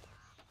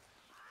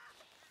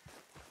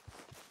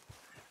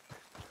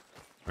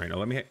 All right, now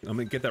let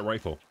me get that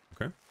rifle.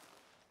 Okay.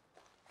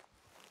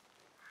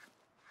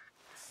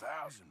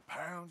 1,000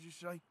 pounds, you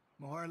say?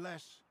 More or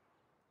less.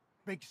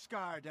 Big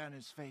scar down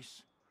his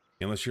face.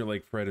 Unless you're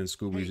like Fred and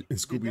Scooby Hey, and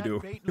Scooby Doo. did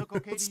that bait look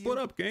okay Let's to split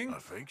you? up, gang. I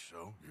think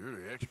so. You're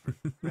the expert.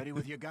 Ready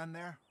with your gun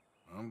there?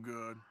 I'm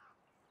good.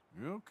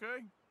 You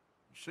okay?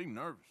 You seem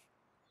nervous.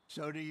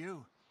 So do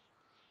you.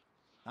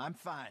 I'm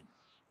fine.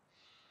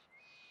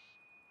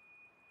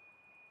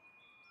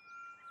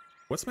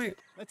 What's my?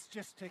 Let's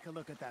just take a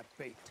look at that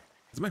bait.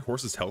 Is my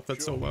horse's health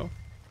that's so Sure. low?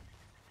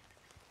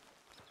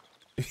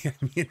 Yeah,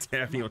 me and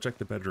Daphne will check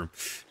the bedroom.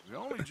 We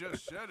only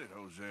just said it,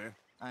 Jose.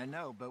 I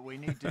know, but we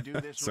need to do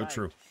this So right.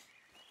 true.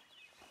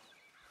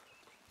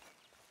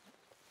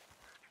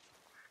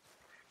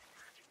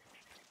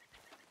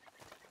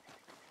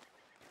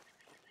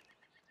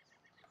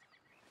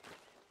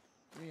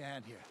 Give me a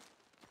hand here.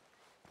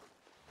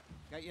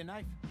 Got your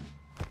knife?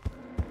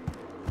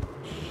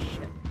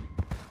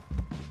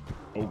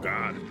 Oh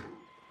God.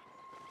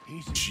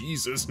 Easy.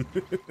 Jesus.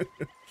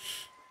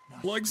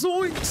 Like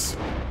zoinks.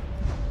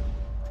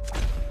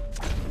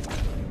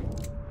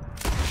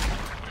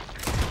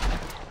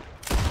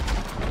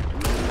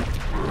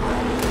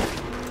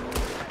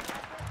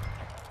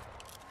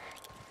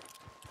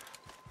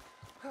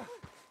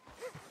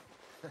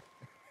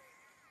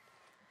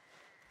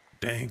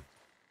 Dang.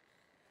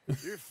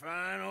 You're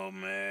fine, old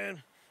man.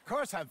 Of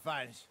course I'm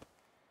fine.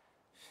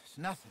 It's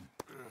nothing.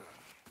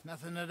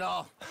 Nothing at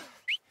all.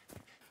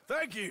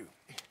 Thank you,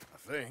 I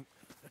think.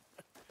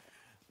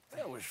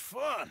 That was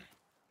fun.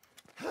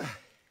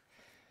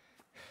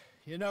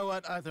 You know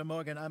what, Arthur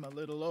Morgan? I'm a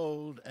little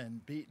old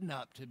and beaten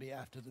up to be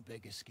after the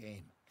biggest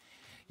game.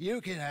 You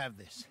can have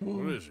this.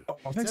 What is it?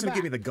 Oh, thanks for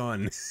giving me the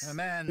gun. A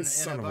man in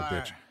Son a of a bar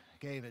bitch.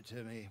 gave it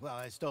to me. Well,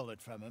 I stole it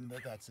from him,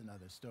 but that's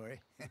another story.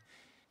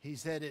 He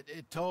said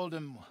it told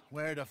him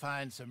where to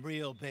find some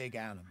real big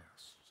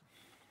animals.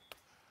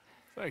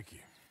 Thank you.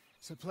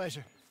 It's a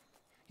pleasure.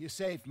 You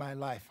saved my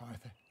life,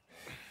 Arthur.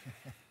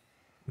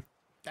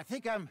 I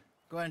think I'm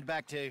going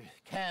back to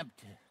camp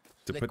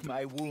to lick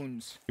my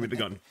wounds. Give me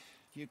the gun.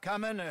 You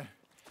coming, or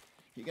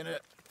you gonna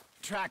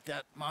track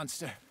that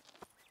monster?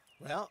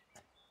 Well,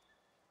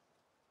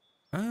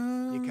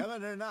 you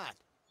coming or not?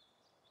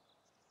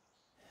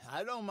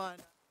 I don't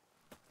mind.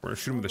 We're gonna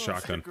shoot him with a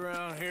shotgun. Stick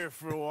around here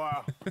for a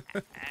while.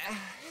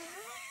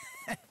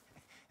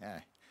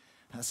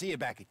 I'll see you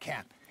back at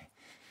camp.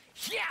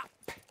 Yeah.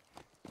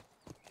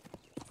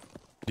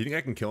 Do you think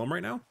I can kill him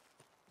right now?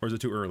 Or is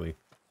it too early?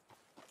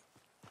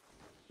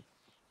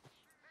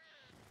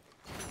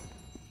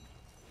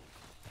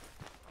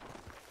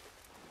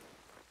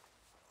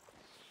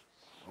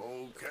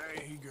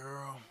 Okay,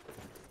 girl.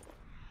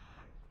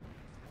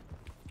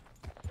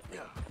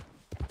 Yeah.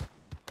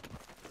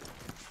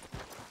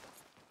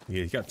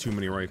 Yeah, he got too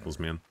many rifles,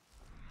 man.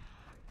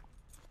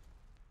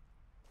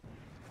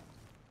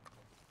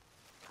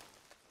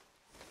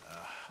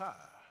 Aha.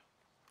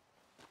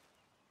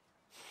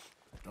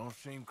 Don't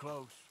seem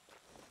close.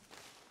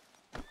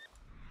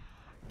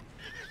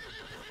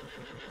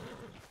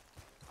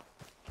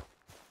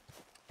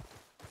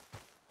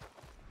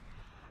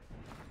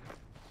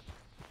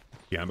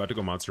 Yeah, I'm about to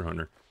go Monster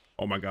Hunter.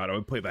 Oh my God, I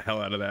would play the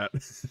hell out of that.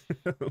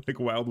 Like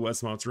Wild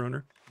West Monster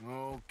Hunter.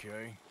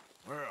 Okay.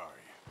 Where are you?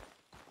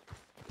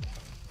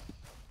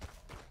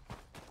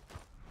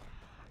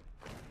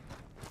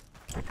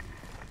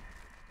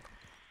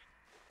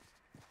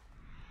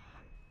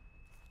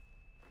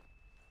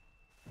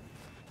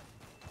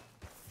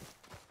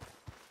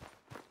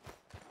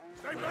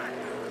 Stay back!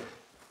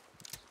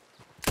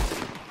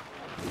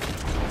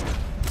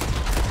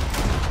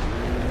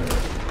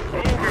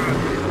 Oh God!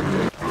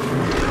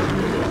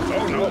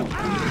 Oh no!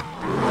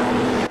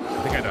 I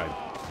think I died.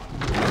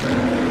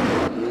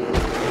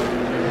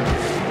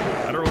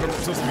 I don't know what I'm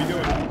supposed to be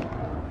doing.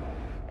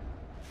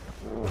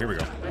 Here we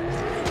go.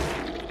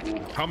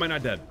 How am I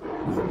not dead?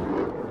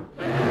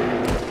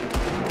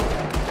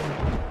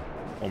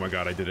 Oh my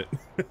God, I did it.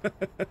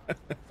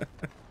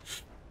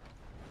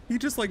 He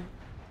just like,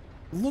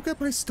 look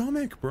at my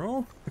stomach,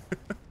 bro.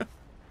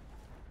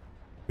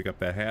 Pick up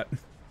that hat.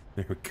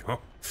 There we go.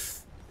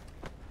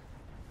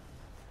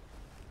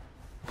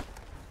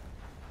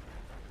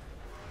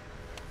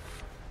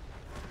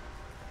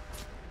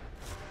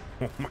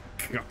 Oh my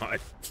God.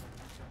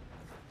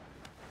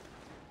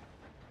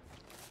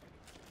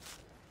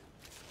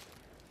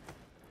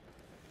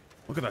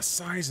 Look at the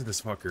size of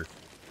this fucker.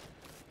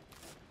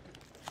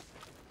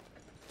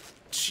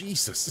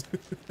 Jesus.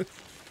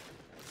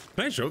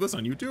 Can I show this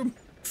on YouTube?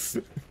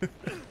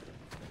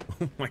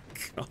 Oh my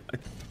God.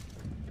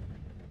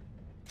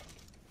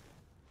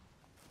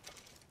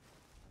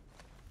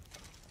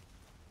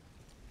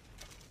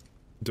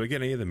 Do I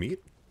get any of the meat?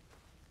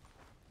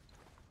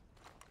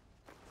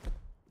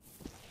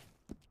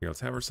 Here,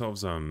 let's have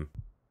ourselves a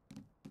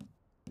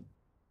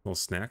little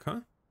snack, huh?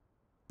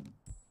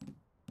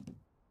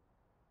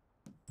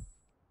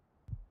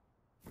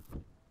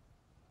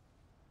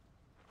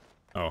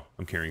 Oh,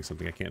 I'm carrying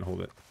something. I can't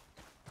hold it.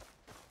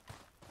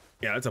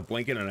 Yeah, that's a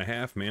blanket and a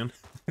half, man.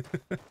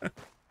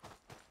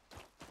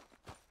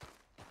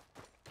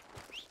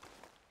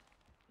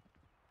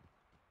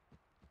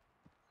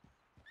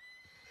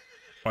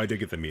 Oh, I did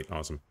get the meat.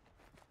 Awesome.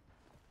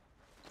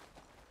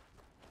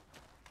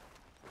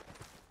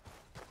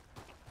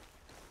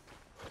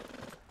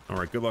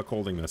 Alright, good luck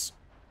holding this.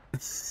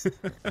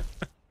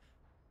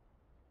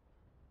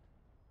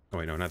 Oh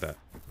wait, no, not that.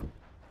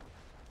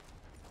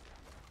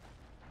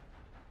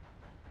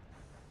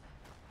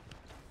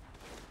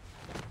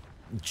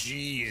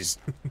 Jeez.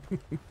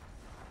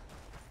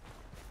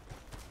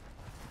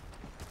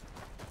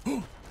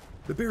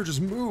 The bear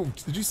just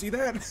moved. Did you see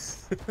that?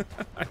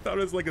 I thought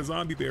it was like a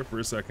zombie bear for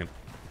a second.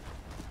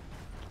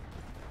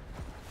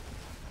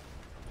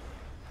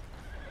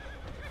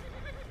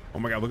 Oh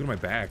my God, look at my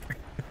back.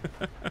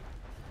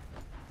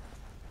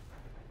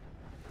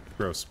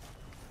 Gross.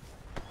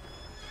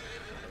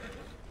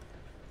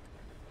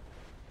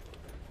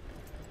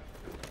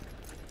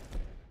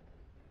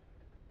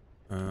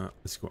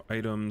 Let's go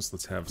items.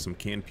 Let's have some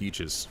canned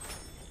peaches.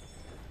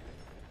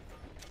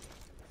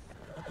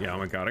 Yeah, oh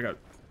my god, I got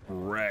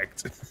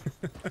wrecked.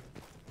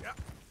 Yeah.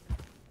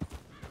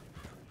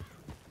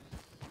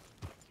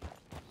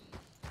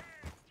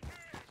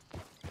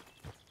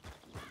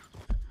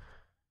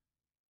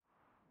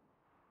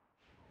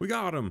 We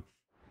got him.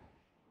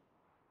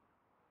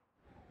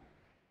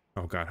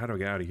 Oh god, how do I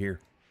get out of here?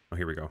 Oh,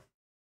 here we go.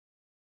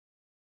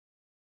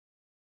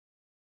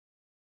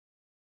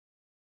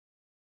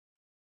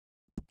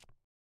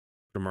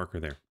 Put a marker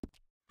there.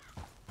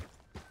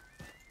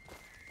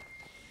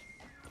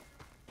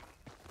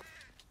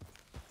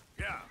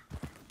 Yeah.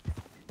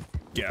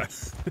 Yeah.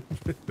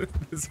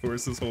 This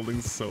horse is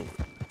holding so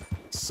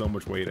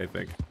much weight, I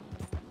think.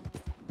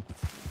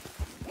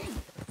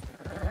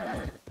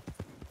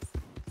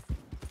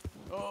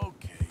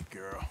 Okay,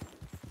 girl.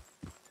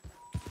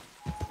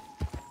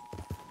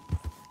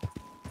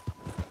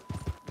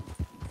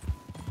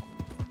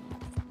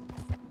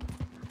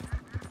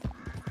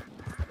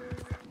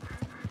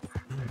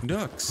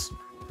 Ducks.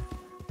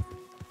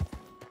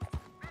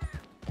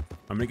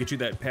 I'm gonna get you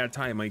that pad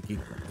thai, Mikey.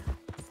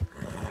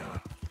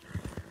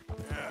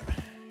 Yeah,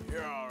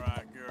 you're all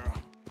right, girl.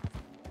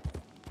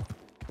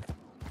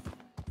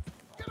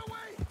 Get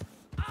away!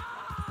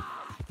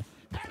 Ah!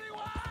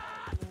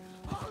 Anyone!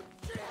 Oh,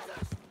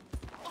 Jesus!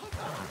 Oh,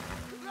 no!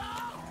 No!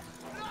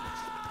 No!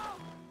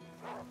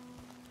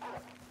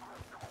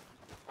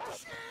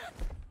 Shit!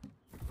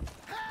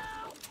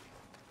 Help!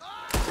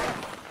 Ah!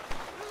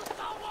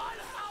 Someone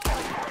help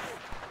me!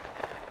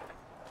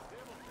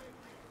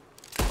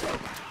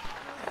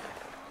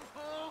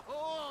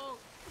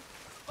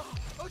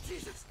 Oh,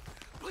 Jesus!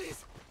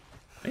 Please!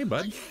 Hey,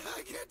 bud.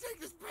 I can't take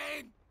this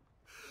pain!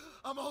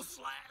 I'm all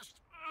slashed.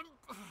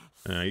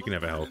 You can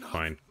have a health.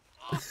 Fine.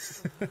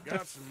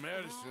 Got some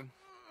medicine.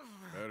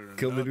 Better than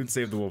Kill the nothing. dude,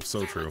 save the wolf. So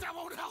Damn true. it, that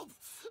won't help.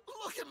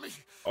 Look at me.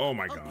 Oh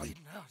my I'm god.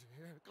 bleeding out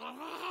here.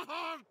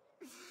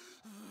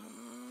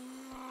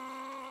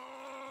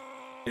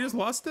 You just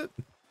lost it?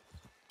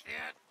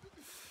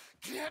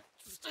 Can't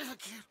stay. I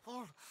can't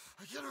hold.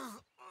 I can't.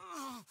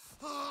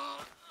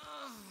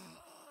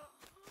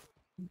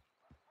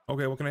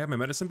 Okay, well, can I have my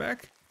medicine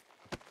back?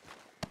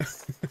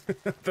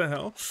 What the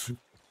hell?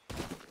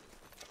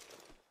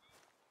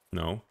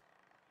 No.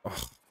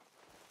 Ugh.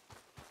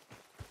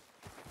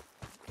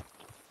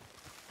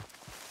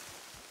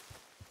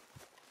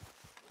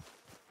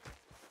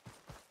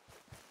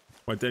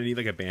 What, did I need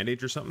like a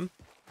bandage or something?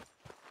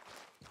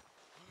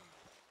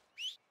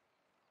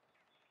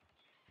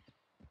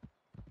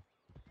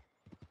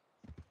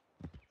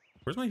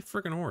 Where's my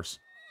freaking horse?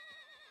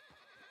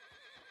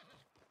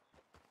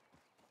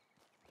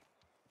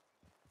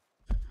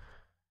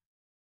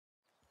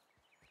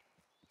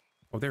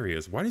 Oh, there he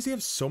is. Why does he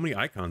have so many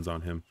icons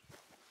on him?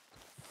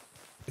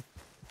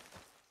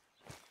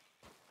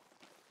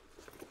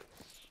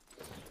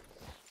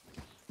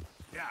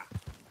 Yeah.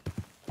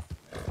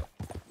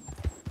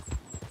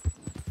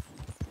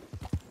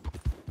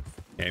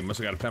 Yeah, he must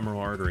have got a femoral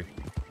artery.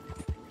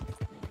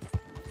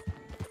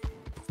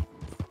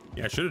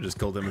 Yeah, I should have just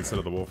killed him instead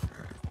of the wolf.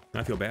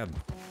 I feel bad.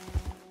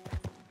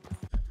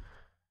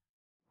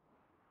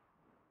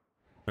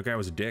 That guy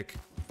was a dick.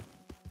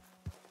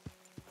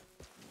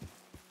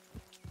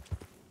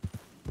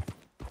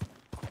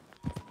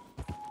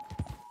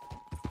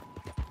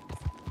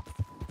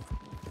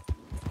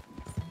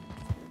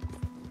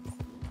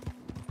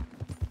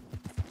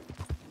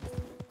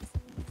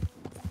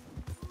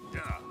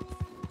 Yeah.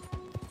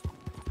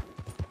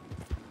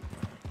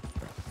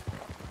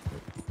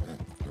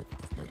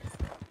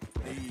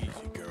 Easy,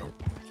 girl.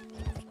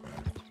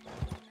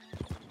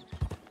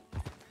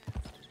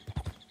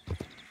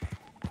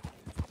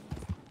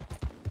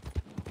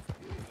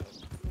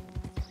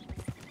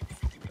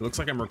 It looks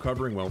like I'm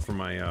recovering well from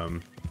my,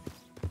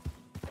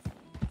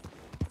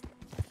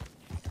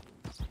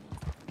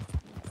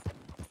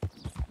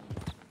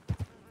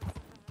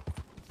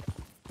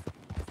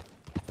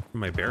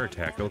 my bear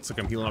attack. It looks like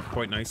I'm healing up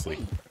quite nicely.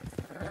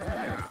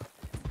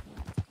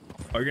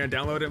 Oh, you're gonna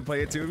download it and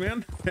play it too,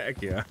 man?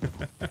 Heck yeah.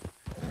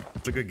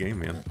 It's a good game,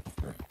 man.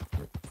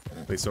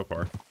 At least so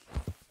far.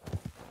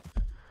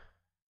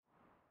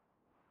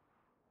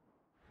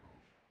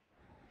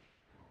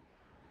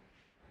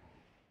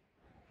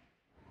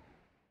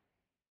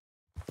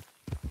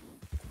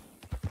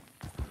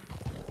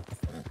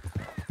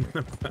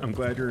 I'm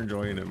glad you're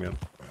enjoying it, man.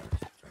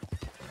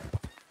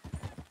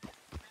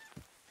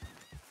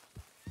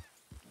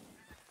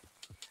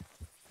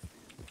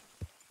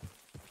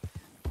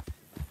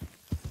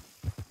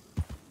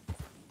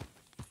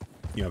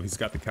 You know, he's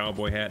got the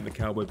cowboy hat and the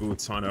cowboy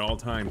boots on at all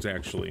times,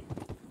 actually.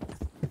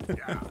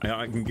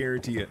 I can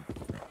guarantee it.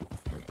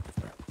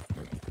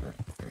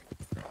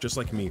 Just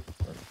like me.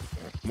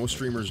 Most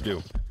streamers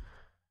do.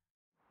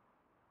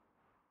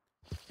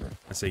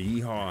 I say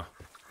yeehaw.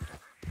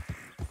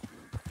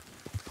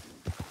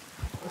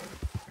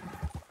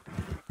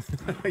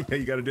 Yeah,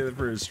 you gotta do it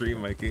for a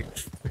stream, Mikey.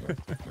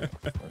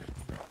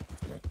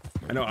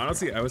 I know,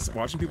 honestly, I was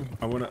watching people,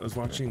 I was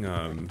watching,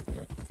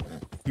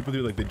 people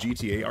do like the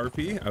GTA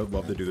RP, I would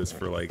love to do this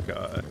for like,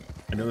 I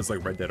know there's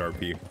like Red Dead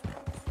RP.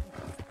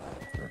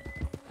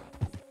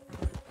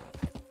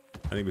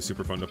 I think it was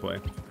super fun to play.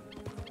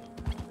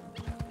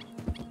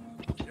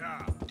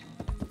 Yeah.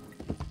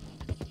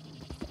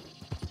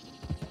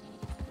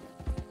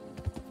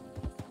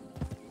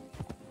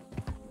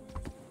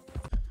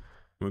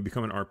 I'm gonna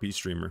become an RP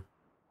streamer.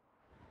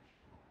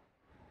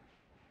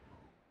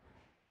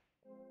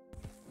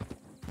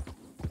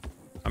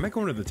 I might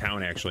go into the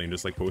town actually and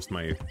just like post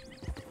my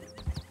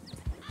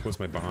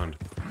bond.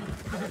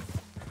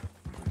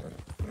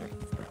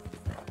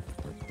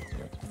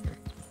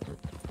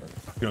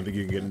 You don't think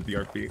you can get into the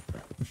RP?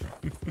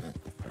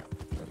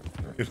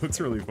 It looks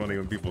really funny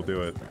when people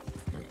do it.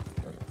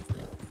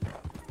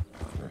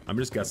 I'm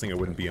just guessing I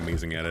wouldn't be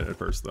amazing at it at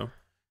first though.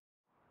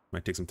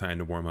 Might take some time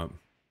to warm up.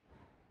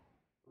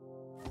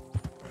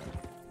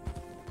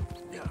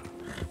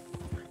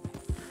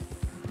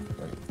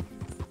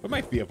 It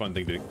might be a fun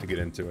thing to get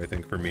into, I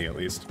think, for me at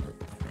least.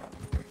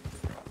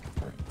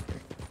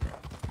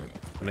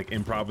 And like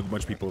improv with a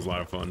bunch of people is a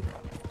lot of fun.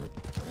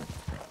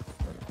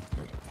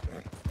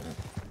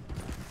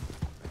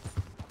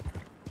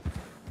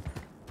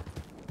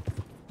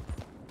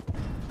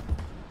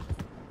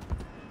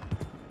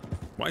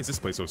 Why is this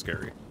place so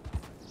scary?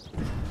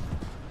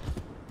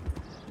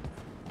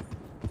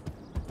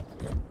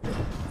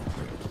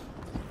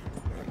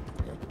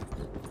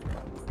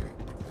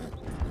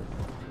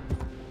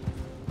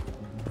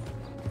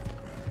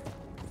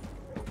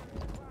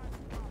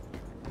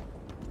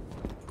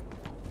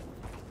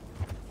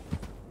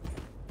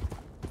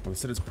 Well, they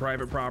said it's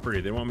private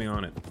property. They want me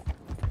on it.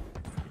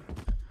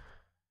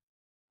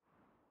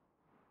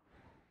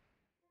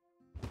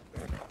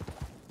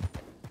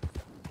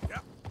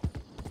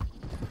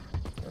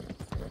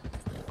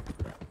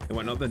 They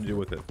want nothing to do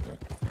with it.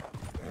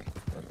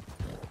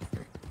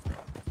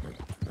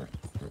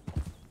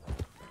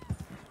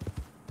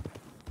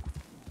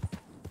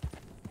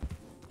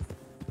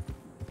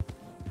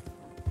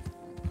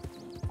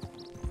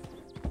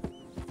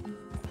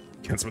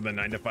 That's where the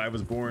 9 to 5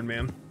 was born,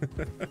 man.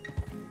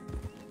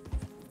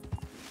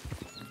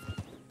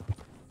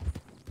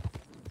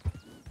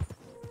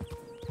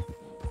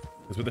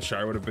 That's what the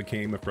Shire would have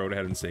became if Frodo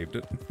hadn't saved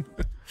it.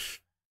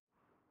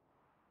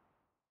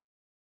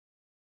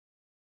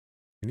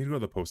 I need to go to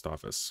the post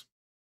office.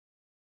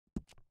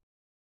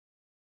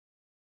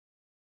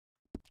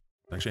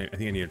 Actually, I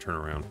think I need to turn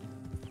around.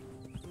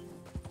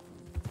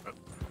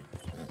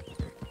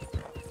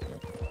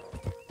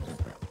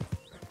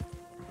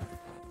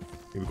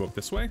 Maybe go up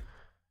this way?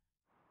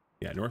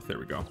 Yeah, north, there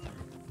we go.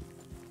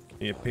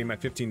 I need to pay my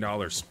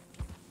 $15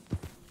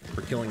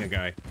 for killing a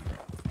guy.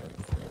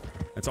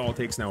 That's all it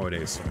takes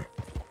nowadays.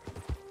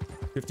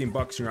 15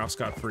 bucks, you're off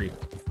scot-free.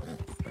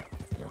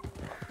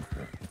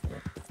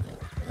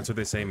 That's what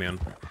they say, man.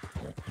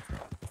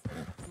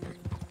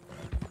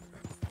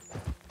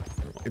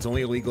 It's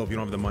only illegal if you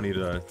don't have the money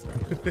to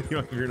if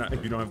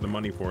you don't have the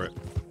money for it.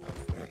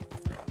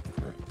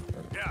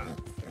 Yeah.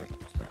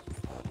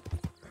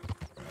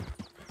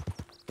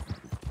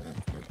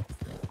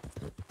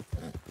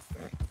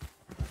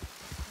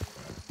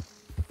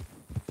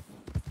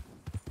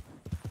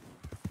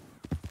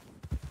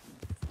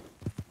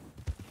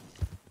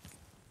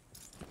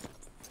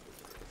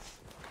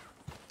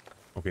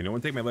 Okay, no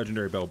one take my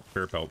legendary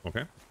bear pelt,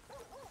 okay?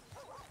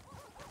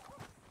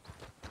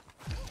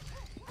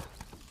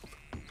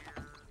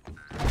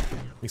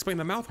 Explain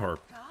the mouth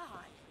harp.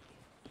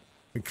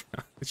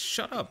 God,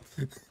 shut up.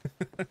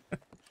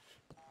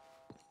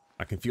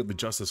 I can feel the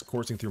justice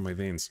coursing through my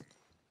veins.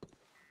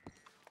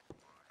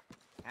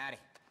 Howdy.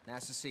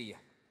 Nice to see you.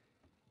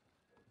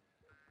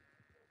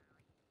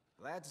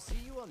 Glad to see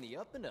you on the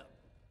up and up.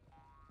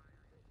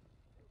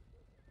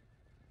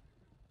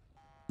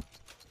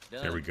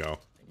 Done. There we go.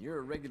 And you're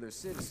a regular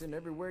citizen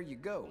everywhere you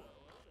go.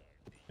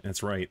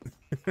 That's right.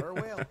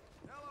 Farewell.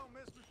 Hello,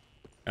 mister.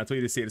 That's what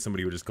you say to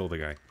somebody who just killed a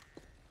guy.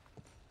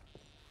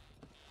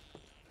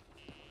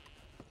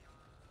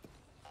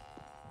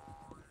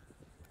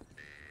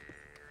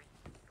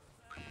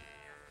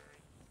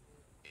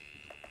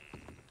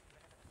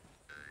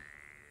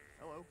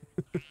 Hello.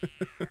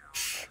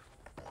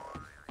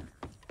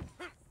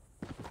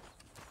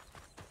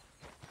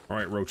 All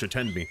right, Roach,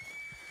 attend me.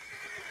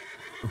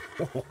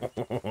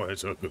 Oh,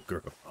 that's a good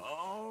girl.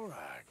 All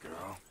right,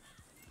 girl.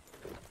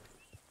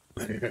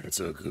 That's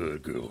a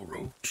good girl,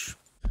 Roach.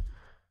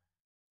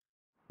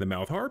 The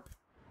mouth harp?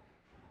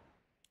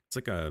 It's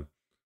like a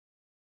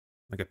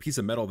piece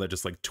of metal that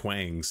just like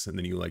twangs, and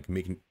then you like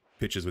make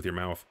pitches with your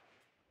mouth.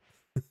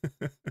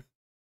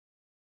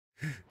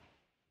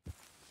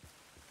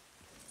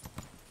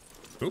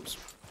 Oops.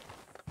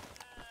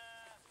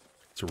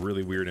 It's a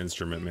really weird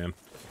instrument, man.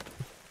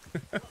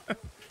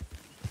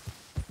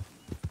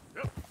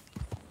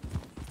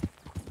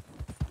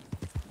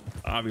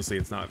 Obviously,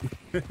 it's not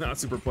not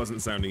super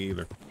pleasant sounding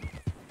either.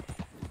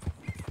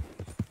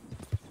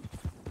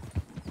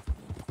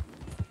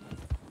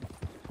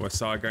 Oh, I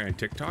saw a guy on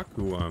TikTok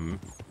who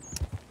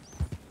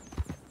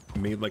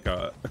made like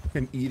a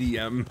an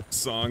EDM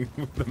song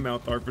with the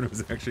mouth harping. It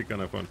was actually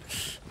kind of fun.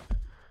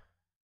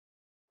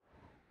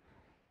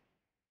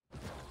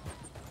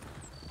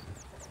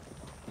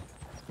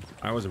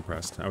 I was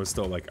impressed. I was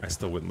still like, I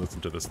still wouldn't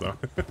listen to this though.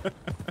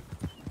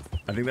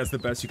 I think that's the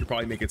best you could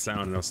probably make it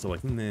sound, and I was still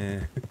like, nah.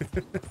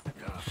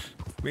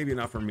 Maybe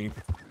not for me.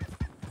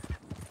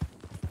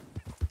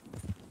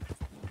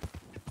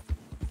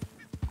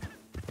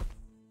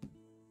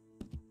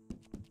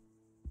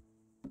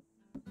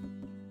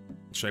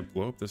 Should I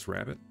blow up this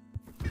rabbit?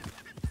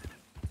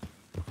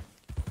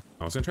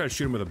 I was gonna try to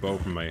shoot him with a bow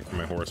from my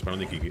horse, but I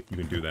don't think you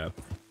can do that.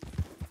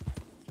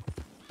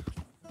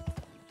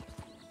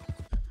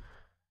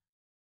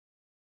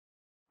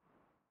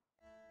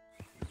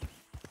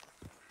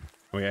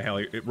 Oh yeah, hell,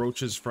 it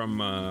roaches from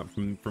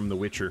The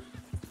Witcher.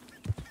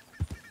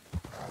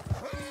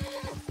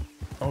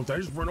 Oh, did I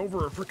just run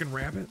over a freaking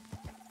rabbit?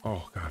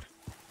 Oh god.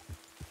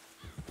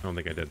 I don't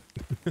think I did.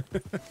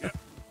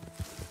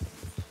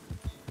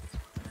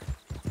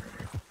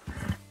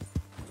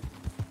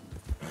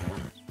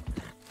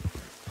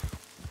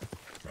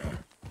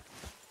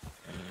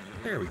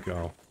 There we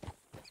go.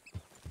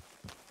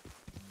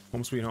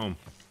 Home sweet home.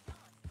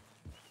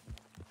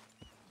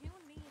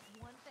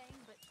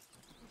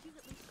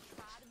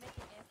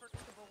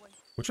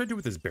 What should I do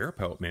with this bear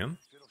pelt, man?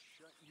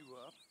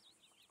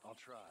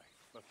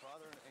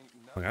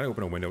 I gotta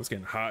open a window. It's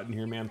getting hot in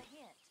here, man.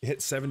 It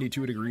hit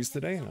 72 degrees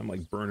today, and I'm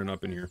like burning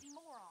up in here.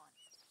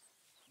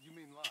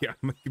 Yeah,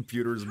 my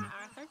computer's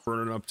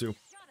burning up too.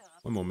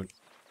 One moment.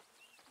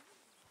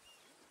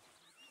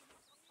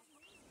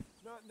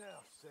 Not now,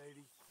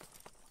 Sadie.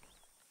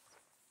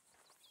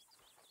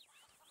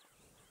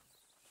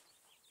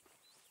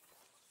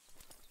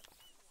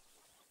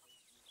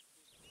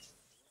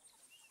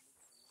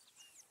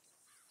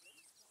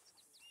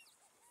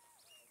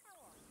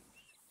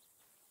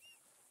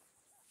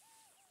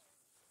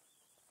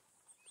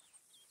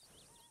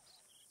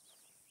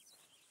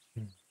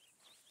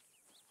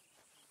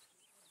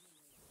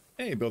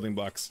 Hey, building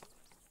blocks.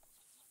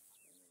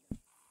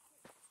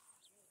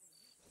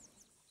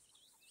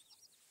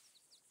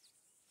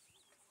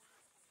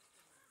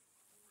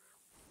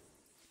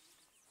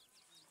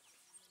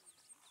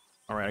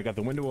 All right, I got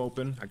the window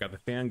open. I got the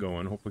fan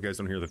going. Hopefully you guys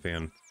don't hear the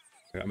fan.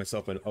 I got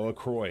myself a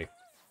LaCroix.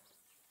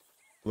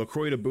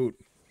 LaCroix to boot.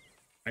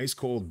 Ice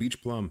cold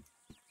beach plum.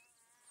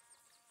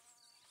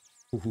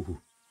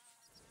 Ooh.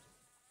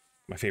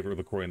 My favorite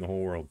LaCroix in the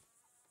whole world.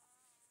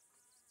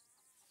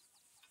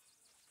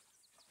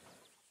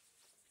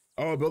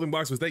 Oh, building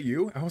blocks, was that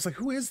you? I was like,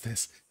 who is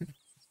this?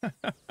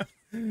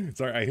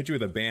 Sorry, I hit you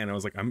with a ban. I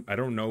was like, I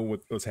don't know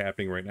what's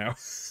happening right now.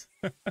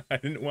 I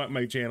didn't want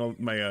my channel,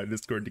 my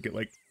Discord to get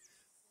like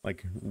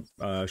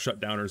shut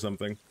down or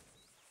something.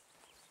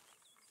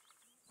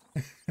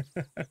 I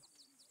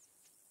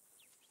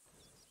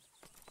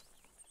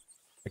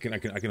can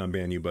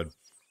unban you, bud.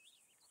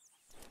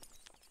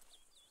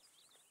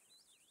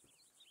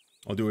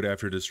 I'll do it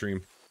after the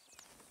stream.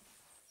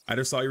 I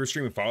just saw you were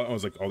streaming Fallout. I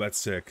was like, oh, that's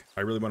sick.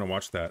 I really want to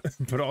watch that.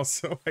 But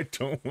also, I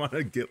don't want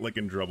to get like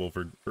in trouble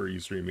for you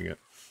streaming it.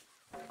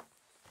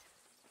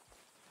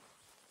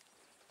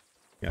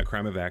 Yeah,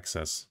 crime of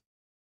access.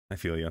 I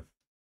feel ya.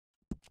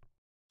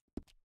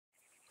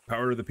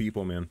 Power to the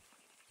people, man.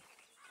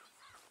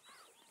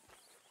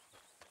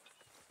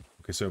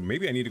 Okay, so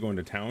maybe I need to go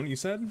into town, you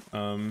said?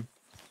 I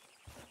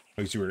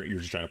guess you were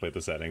just trying to play the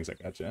settings. I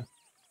gotcha.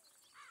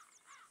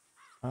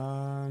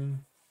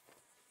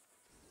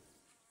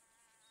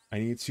 I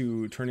need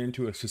to turn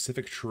into a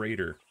specific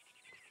trader.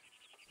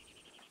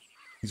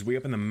 He's way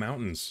up in the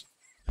mountains.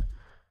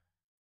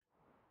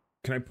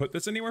 Can I put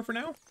this anywhere for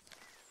now?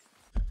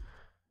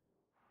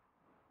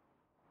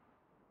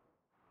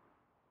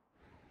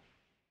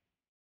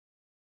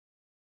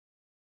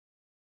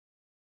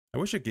 I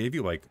wish it gave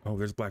you like, oh,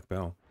 there's Black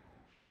Bell.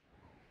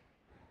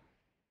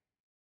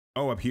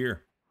 Oh, up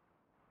here.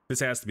 This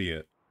has to be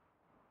it.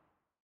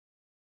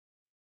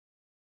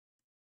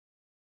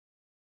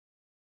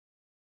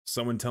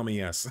 Someone tell me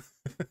yes.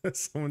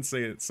 Someone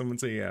say it. Someone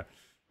say yeah.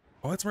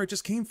 Oh, that's where I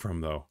just came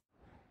from, though.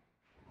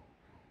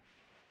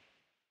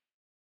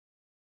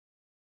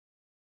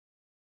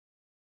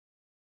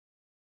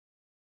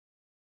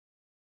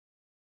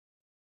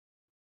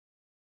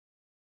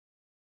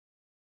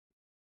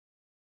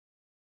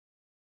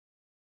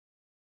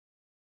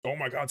 Oh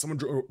my god, someone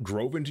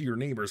drove into your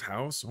neighbor's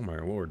house? Oh my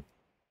lord.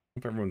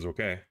 Hope everyone's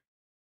okay.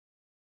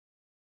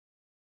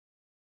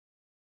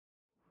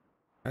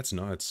 That's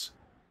nuts.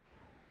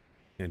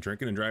 Yeah,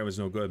 drinking and driving is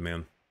no good,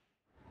 man.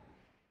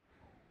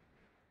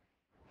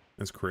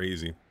 That's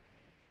crazy.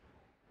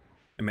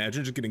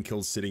 Imagine just getting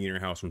killed sitting in your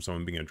house from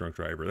someone being a drunk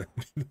driver.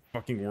 That's the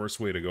fucking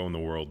worst way to go in the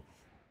world.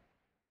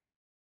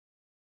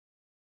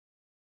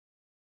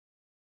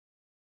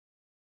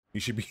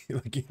 You should be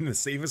like in the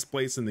safest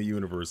place in the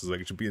universe. Is like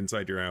it should be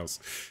inside your house.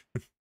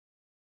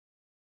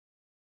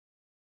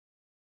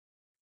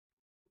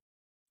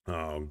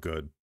 Oh,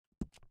 good.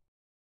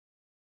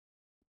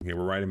 Okay,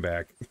 we're riding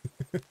back.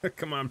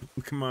 Come on,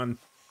 come on,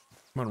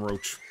 come on,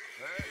 Roach.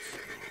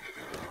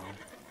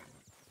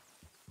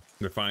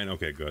 They're fine?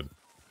 Okay, good.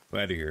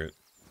 Glad to hear it.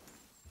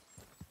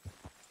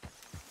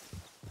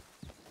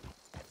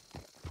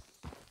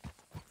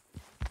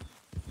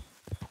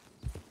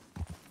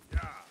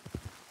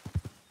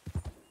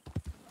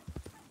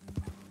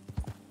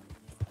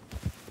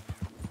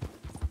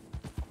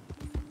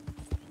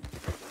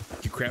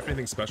 Did you craft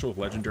anything special with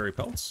legendary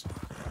pelts?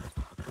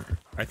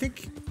 I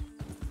think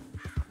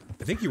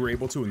you were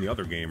able to in the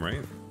other game, right?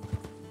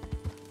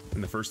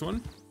 In the first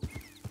one?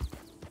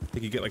 I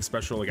think you get like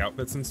special like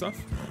outfits and stuff.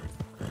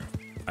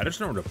 I just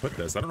don't know where to put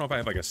this. I don't know if I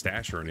have like a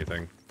stash or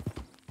anything.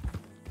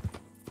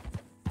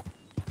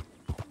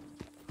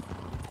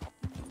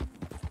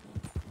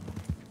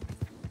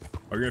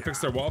 Are you gonna fix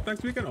their wall up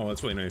next weekend? Oh,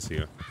 that's really nice of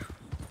you.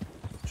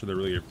 Sure, they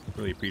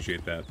really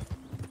appreciate that.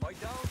 I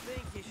don't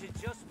think you should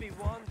just be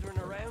wandering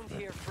around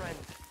here, friend.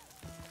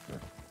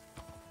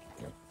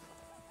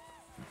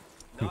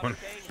 Not a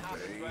thing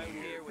happens around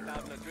here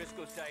without an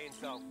O'Driscoll saying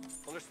so.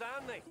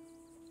 Understand me?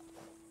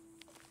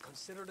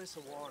 Consider this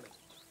a warning.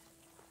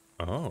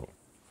 Oh.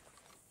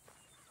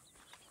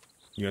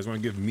 You guys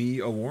want to give me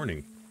a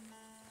warning?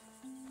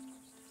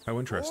 How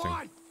interesting.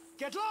 Boy,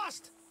 get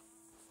lost!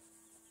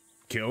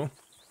 Kill?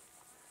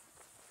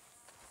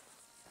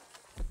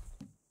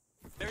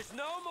 There's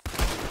no more.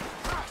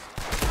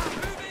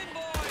 Move in,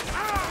 boys!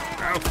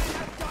 Ow!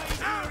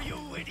 Here,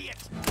 you idiot!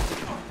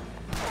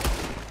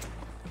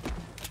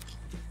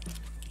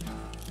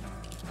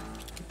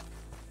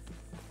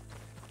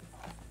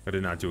 I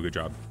did not do a good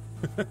job.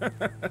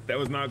 That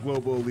was not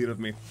global elite of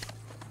me.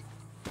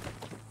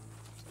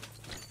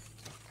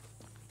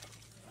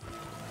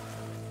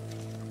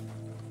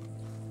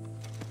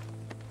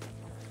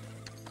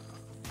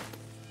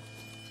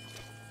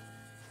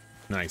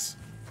 Nice.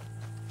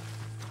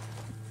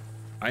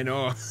 I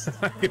know.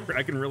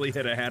 I can really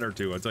hit a hat or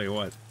two, I'll tell you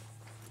what.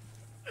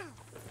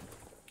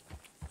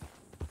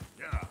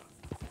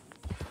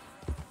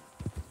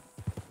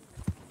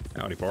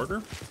 Howdy,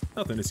 partner.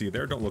 Nothing to see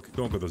there. Don't look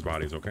at those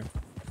bodies, okay?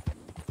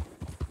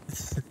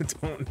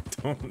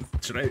 don't.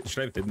 Should I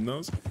have hidden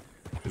those?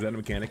 Is that a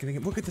mechanic?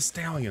 Look at the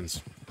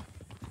stallions.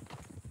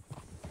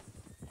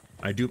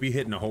 I do be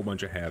hitting a whole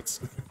bunch of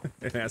hats.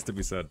 It has to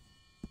be said.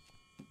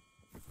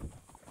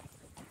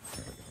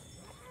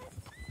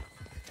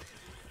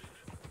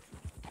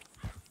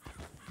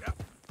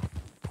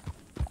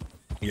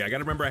 Yeah, I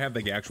gotta remember I have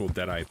the actual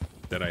Deadeye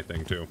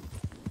thing too.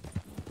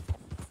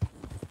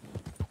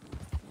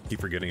 Keep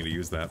forgetting to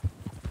use that.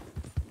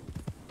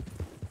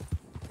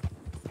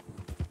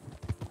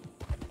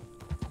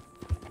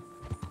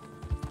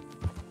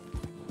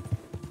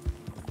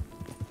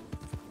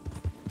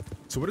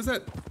 So what is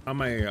that on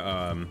my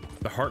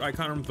the heart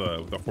icon,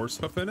 the horse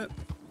hoof in it?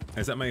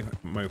 Is that my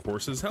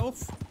horse's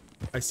health?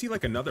 I see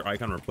like another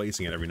icon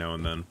replacing it every now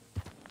and then.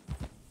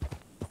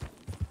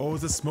 Oh,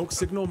 is the smoke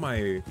signal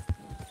my...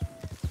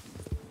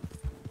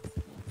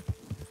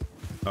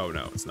 Oh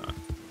no, it's not.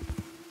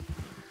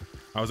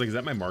 I was like, is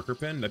that my marker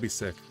pin? That'd be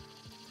sick.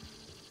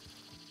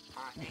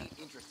 I ain't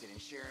interested in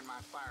sharing my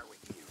fire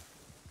with you.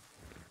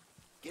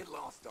 Get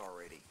lost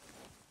already.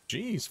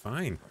 Jeez,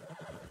 fine.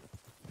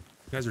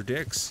 You guys are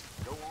dicks.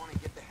 Go on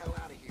and get the hell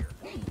out of here.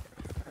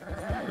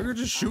 You're gonna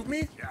just shoot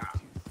me? Yeah.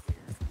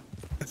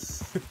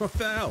 What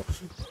the hell?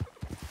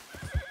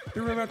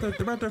 They're about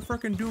to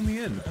frickin' do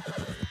me in.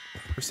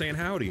 For saying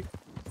howdy.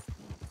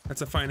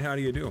 That's a fine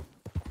howdy you do.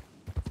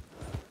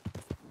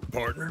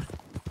 Partner.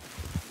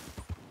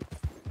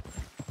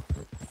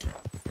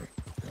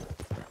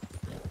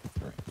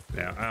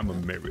 Yeah, I'm a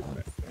married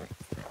man.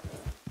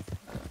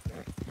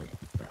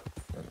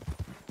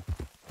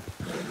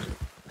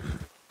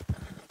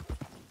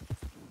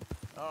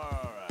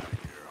 All right,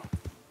 girl.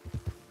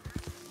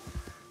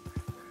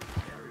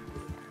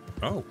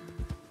 Oh.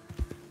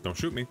 Don't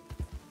shoot me.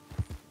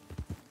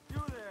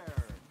 You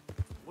there.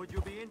 Would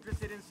you be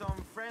interested in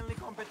some friendly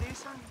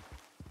competition?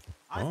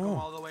 I've come Oh.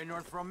 all the way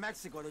north from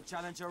Mexico to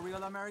challenge a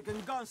real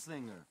American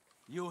gunslinger.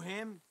 You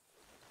him?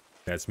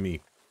 That's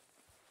me.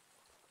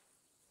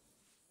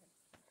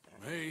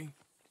 Me?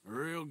 A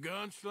real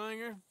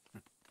gunslinger?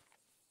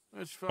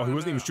 Let's find Oh, he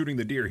wasn't even out. shooting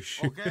the deer. He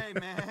shoot- Okay,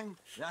 man.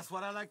 That's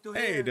what I like to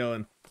hear. Hey,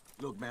 Dylan.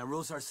 Look, man,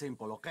 rules are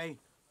simple, okay?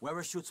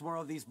 Whoever shoots more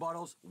of these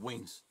bottles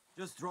wins.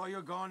 Just draw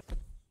your gun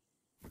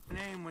and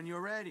aim when you're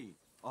ready.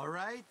 All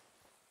right?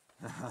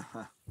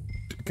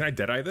 Can I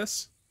deadeye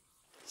this?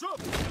 Shoot!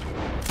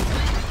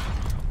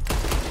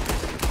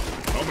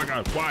 Oh my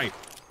god, why?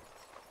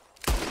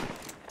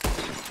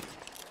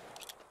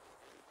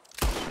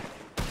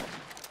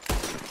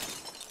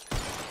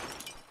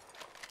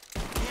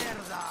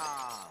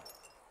 Mierda!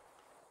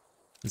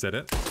 Is that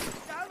it?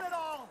 Damn it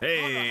all!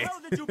 Hey. How the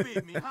hell did you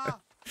beat me, huh?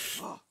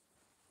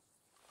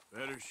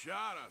 Better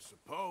shot, I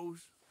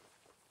suppose.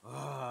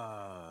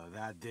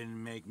 That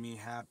didn't make me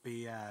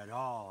happy at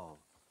all.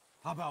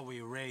 How about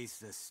we raise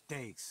the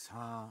stakes,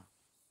 huh?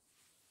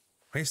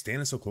 Why are you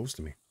standing so close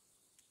to me?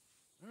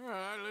 All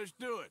right, let's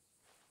do it.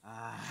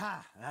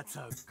 Aha, that's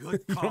a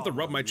good You call. don't have to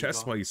rub my amigo.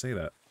 chest while you say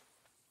that.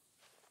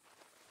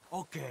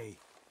 Okay,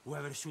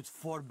 whoever shoots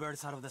 4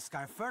 birds out of the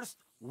sky first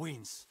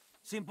wins.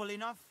 Simple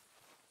enough?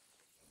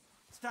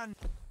 stand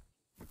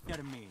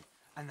near me,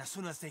 and as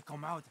soon as they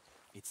come out,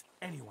 it's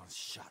anyone's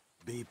shot.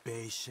 Be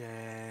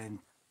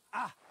patient.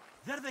 Ah,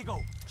 there they go.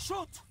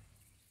 Shoot!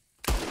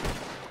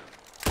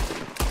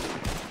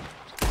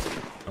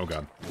 Oh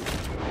god.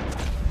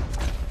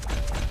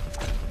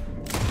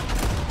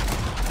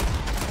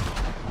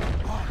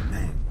 Oh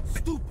man,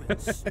 stupid.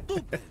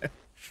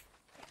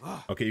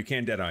 Okay, you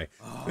can deadeye.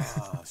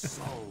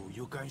 So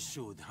you can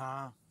shoot,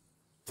 huh?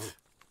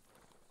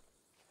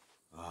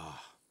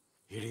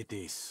 Here it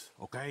is,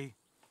 okay?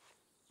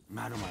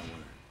 Man of my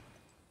word.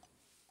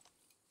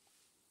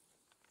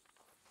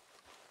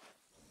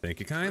 Thank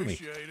you kindly.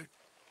 Appreciate it.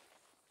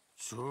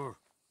 Sure.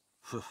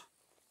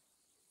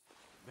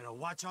 Better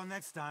watch out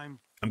next time.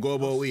 I'm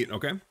global elite,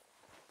 okay?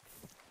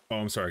 Oh,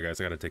 I'm sorry,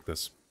 guys. I gotta take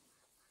this.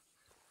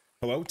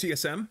 Hello,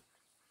 TSM?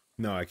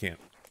 No, I can't.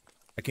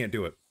 I can't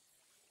do it.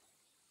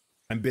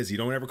 I'm busy.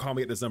 Don't ever call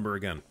me at this number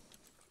again.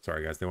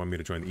 Sorry, guys. They want me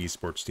to join the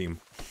esports team.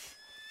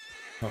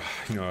 Oh,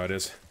 you know how it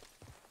is.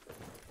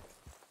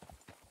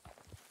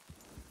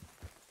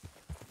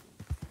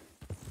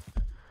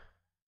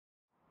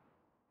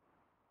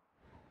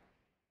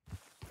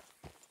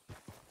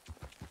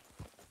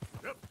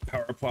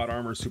 Power plot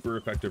armor super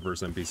effective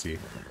versus NPC.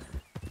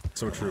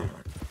 So true.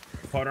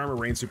 Plot armor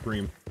reigns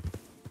supreme.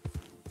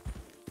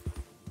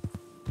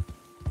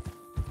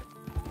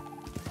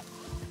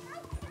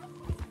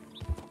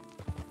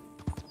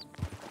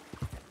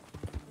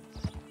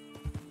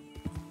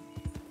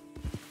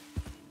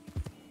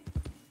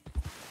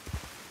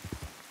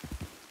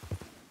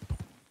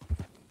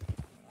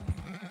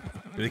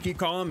 They keep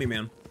calling me,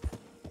 man.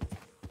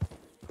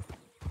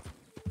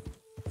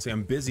 Say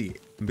I'm busy.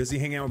 I'm busy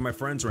hanging out with my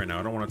friends right now.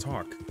 I don't want to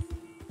talk.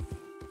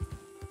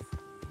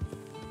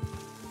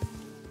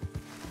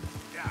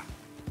 Yeah.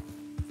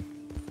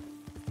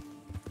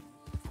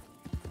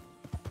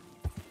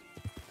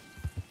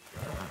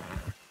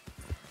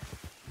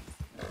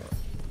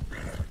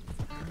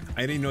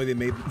 I didn't know they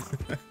made...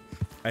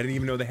 I didn't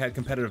even know they had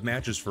competitive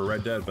matches for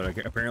Red Dead, but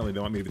apparently they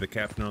want me to be the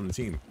captain on the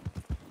team.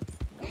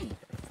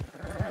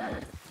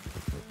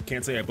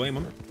 Can't say I blame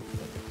them.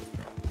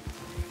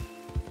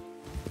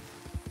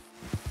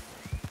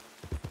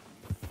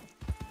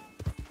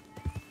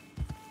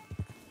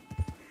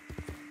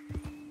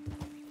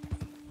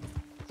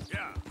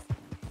 Yeah.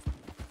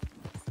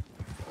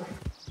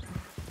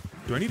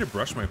 Do I need to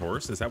brush my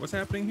horse? Is that what's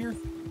happening here?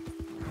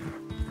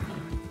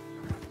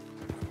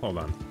 Hold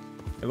on.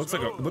 It looks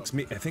like a, it looks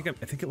me. I think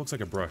it looks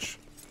like a brush.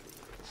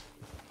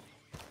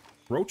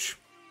 Roach,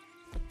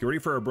 get ready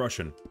for a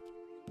brushing.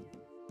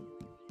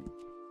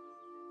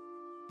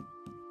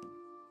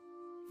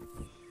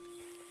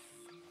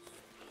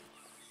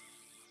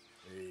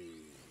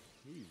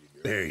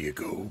 There you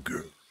go,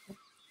 girl.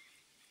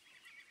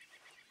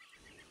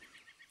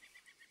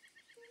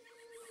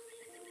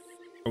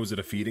 Oh, is it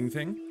a feeding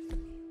thing?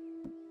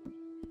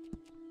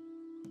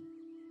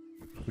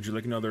 Would you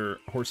like another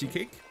horsey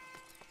cake?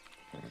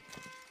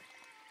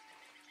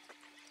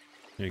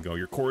 There you go.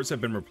 Your cores have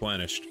been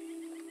replenished.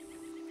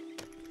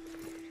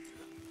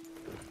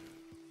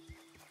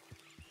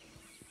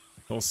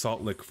 A little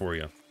salt lick for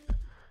you.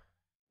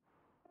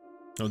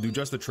 It'll do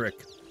just the trick.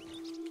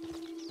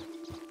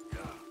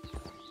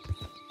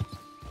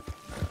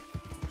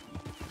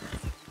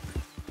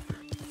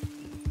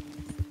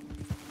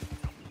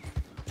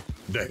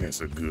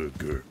 That's a good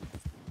girl.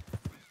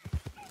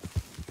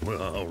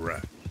 Well, all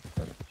right.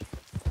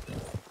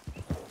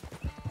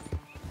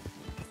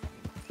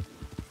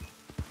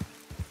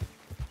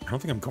 I don't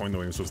think I'm going the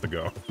way I'm supposed to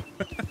go.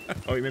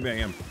 Oh, maybe I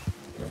am.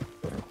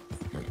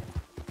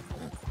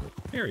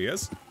 Here he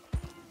is.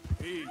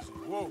 Easy.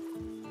 Whoa.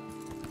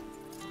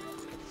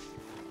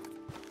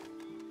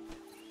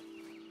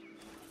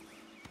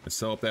 Let's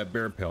sell up that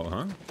bear pelt,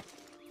 huh?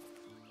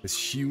 This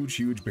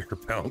huge bear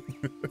pelt.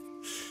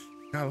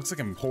 God, it looks like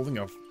I'm holding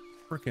a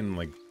freaking,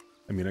 like,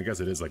 I mean, I guess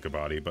it is like a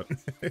body, but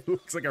it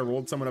looks like I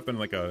rolled someone up in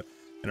like a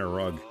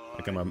rug,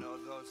 like I'm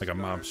like a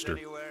mobster.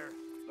 Anywhere.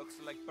 Looks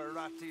like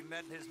Barati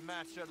met his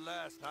match at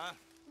last, huh?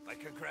 My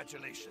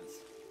congratulations.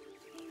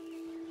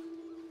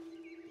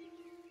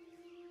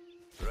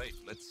 Right,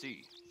 let's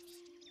see.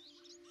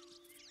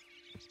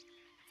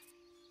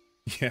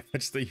 Yeah,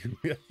 just a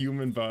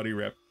human body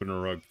wrapped in a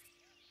rug.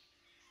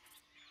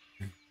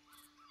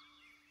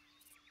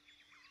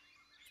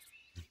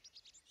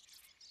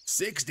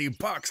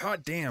 $60,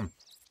 hot damn.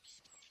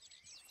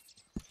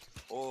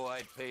 Oh,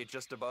 I'd pay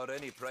just about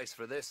any price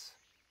for this.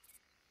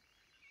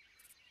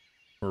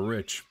 We're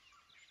rich.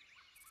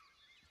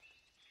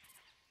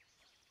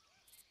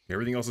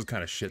 Everything else is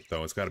kind of shit,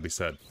 though. It's got to be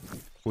said.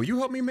 Will you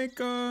help me make,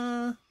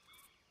 The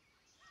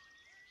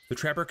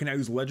trapper can now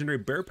use legendary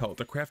bear pelt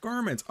to craft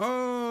garments.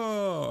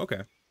 Oh,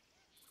 okay.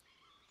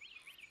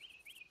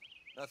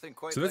 Nothing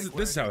quite So like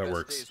this is how wearing that your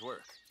works. best day's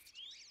work.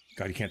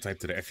 God, you can't type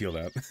today. I feel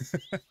that.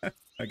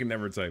 I can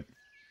never type.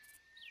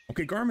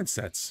 Okay, garment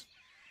sets.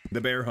 The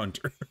bear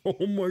hunter.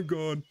 Oh my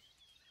god.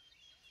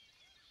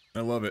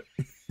 I love it.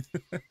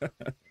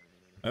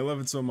 I love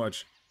it so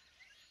much.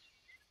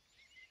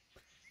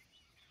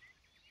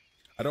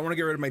 I don't want to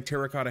get rid of my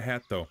terracotta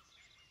hat though.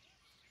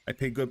 I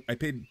paid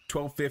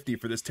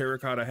 $12.50 for this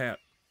terracotta hat.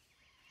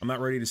 I'm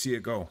not ready to see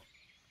it go.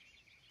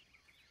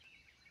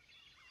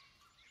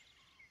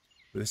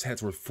 But this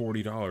hat's worth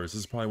 $40. This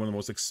is probably one of the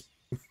most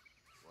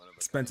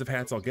expensive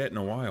hats I'll get in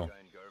a while.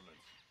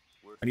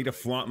 I need to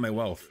flaunt my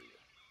wealth.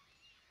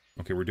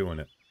 Okay, we're doing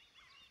it.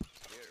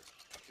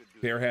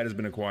 Bear hat has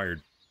been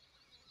acquired.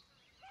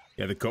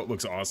 Yeah, the coat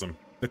looks awesome.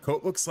 The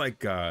coat looks like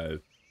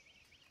the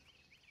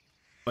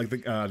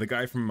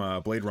guy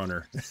from Blade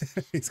Runner.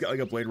 He's got like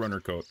a Blade Runner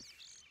coat.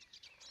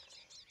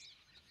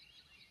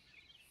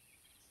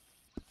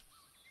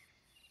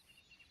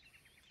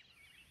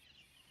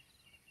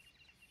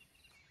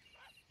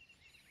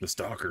 The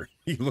stalker.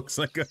 He looks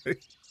like a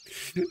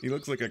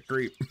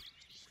creep.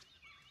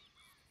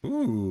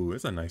 Ooh,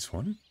 that's a nice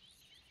one.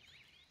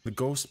 The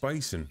ghost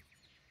bison.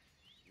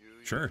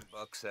 Sure.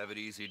 Bucks have it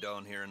easy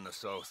down here in the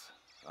south.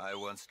 I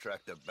once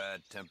tracked a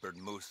bad-tempered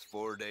moose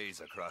 4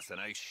 days across an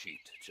ice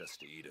sheet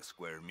just to eat a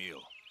square meal.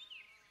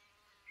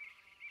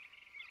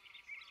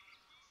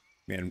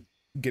 Man,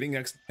 getting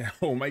next...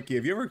 Oh, Mikey,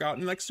 have you ever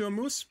gotten next to a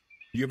moose?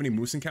 Do you have any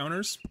moose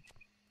encounters?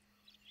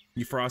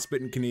 You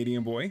frostbitten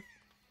Canadian boy?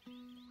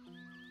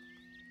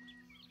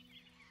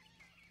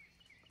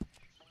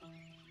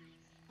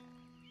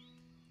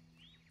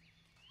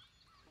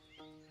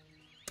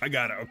 I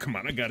gotta... Oh, come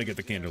on, I gotta get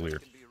the candelier.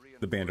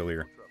 The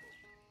bandolier.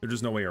 There's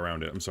just no way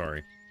around it, I'm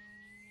sorry.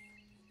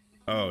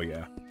 Oh,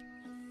 yeah.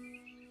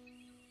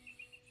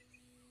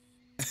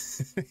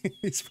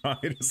 He's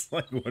probably just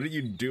like, what are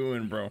you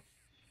doing, bro?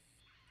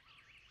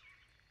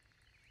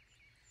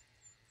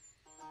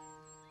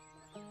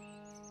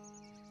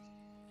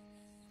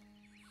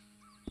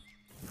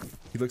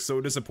 He looks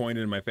so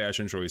disappointed in my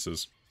fashion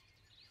choices.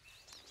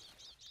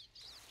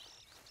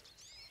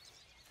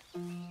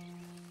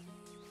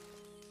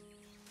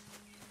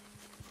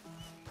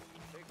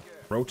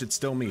 Roach, it's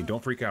still me.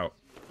 Don't freak out.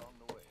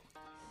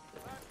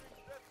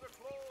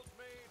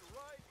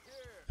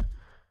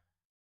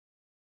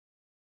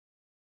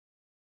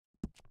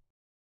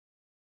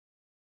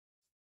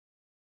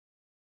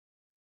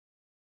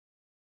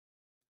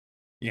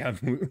 Yeah,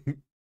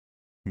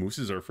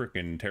 mooses are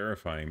freaking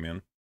terrifying,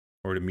 man.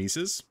 Or the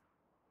Mises?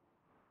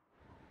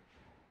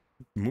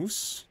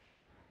 Moose?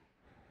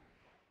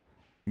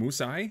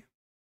 Moose-eye?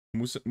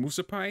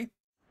 Moose-a-pie?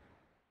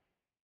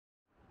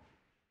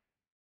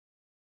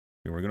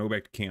 Okay, we're gonna go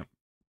back to camp.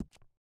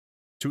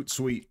 Toot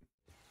sweet.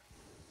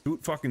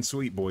 Toot fucking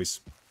sweet,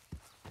 boys.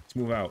 Let's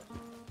move out.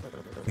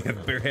 Yeah,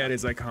 bear hat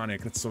is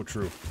iconic. That's so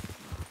true.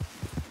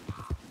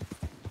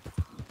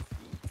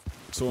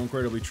 So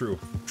incredibly true.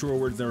 Truer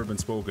words never been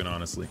spoken,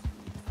 honestly.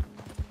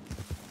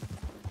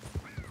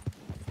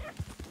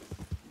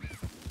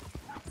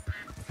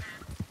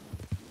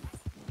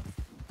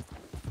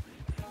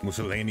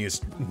 Miscellaneous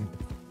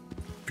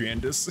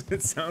Brandis.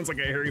 It sounds like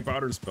a Harry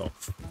Potter spell.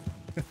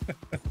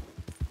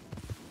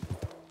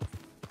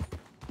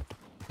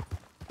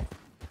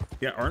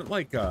 Yeah, aren't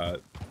like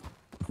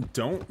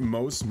don't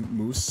most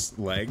moose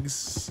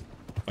legs,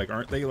 like,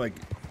 aren't they like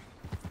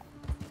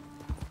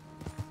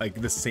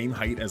the same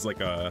height as like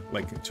a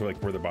to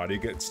like where the body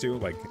gets to,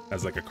 like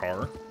as like a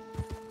car?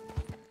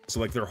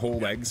 So like their whole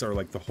legs are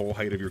like the whole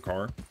height of your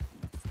car.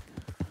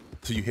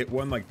 So you hit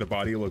one, like the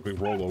body will like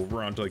roll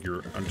over onto like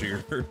your onto your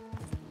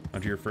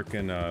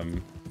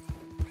frickin'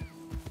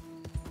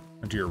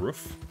 onto your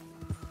roof.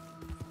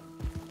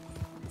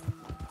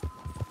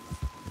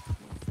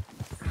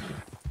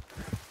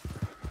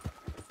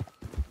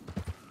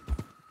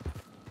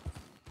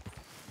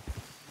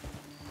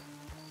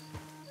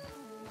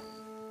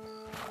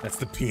 That's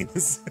the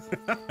penis.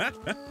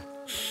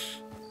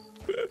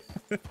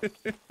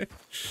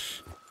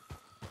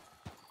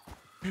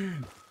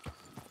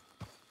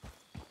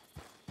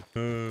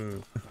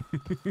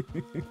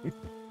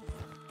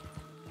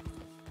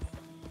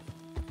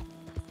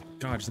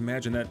 God, just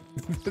imagine that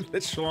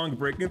that schlong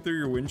breaking through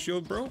your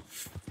windshield, bro.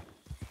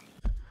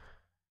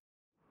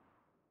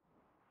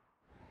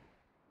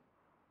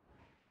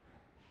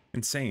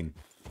 Insane.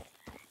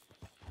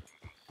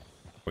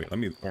 Wait, let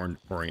me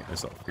orient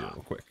myself here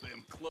real quick.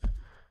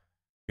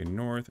 Okay,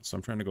 north, so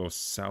I'm trying to go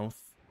southwest,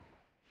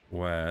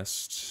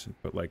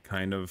 but like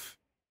kind of.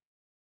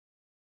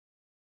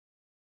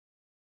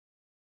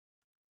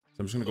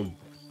 So I'm just gonna go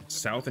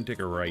south and take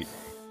a right.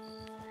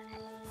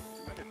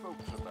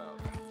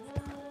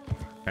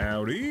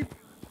 Howdy.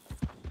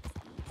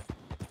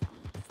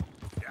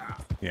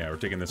 Yeah, we're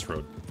taking this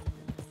road.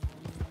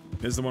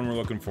 This is the one we're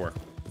looking for.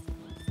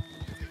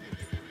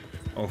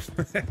 Oh,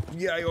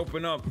 yeah, I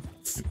open up.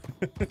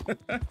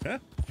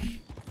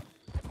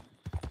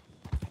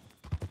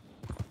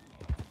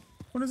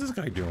 What is this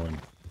guy doing?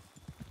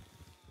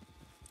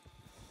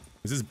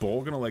 Is this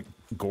bull gonna, like,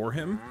 gore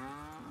him?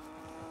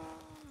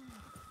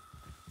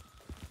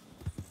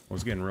 Oh,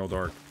 it's getting real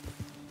dark.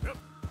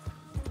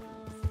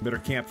 Better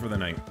camp for the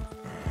night.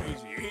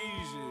 Easy, easy.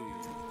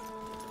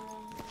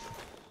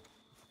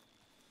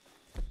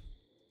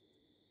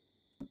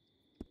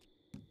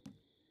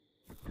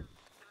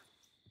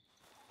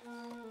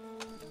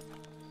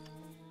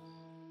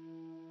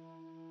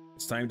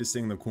 time to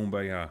sing the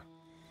Kumbaya.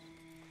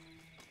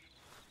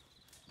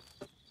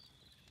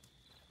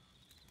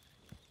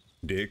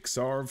 Dicks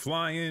are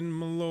flying,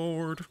 my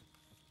lord.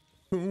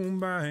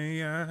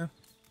 Kumbaya.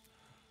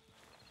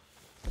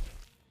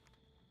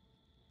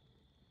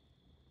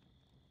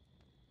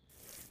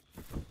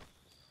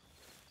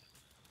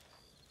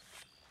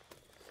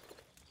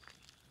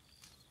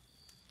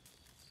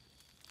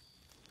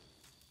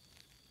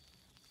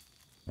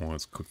 Well,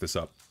 let's cook this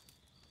up.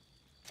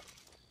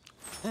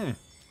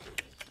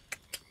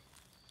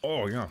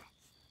 Oh, yeah.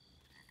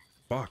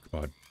 Fuck,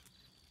 bud.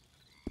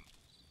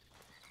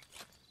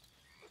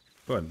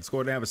 Good, let's go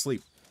ahead and have a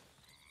sleep.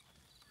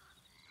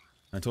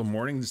 Until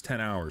morning is 10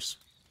 hours.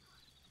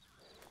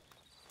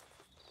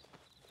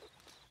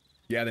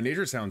 Yeah, the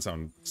nature sounds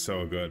sound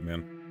so good,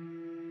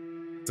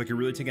 man. It's like you're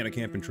really taking a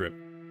camping trip.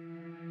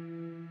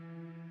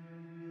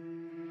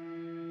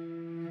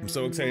 I'm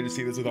so excited to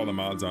see this with all the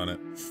mods on it.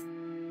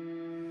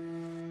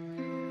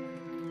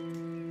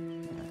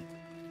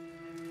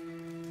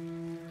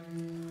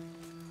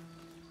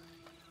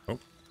 Oh.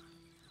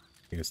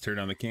 Let's tear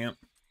down the camp.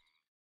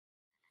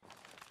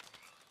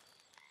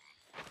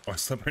 Oh, I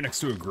slept right next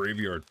to a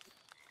graveyard.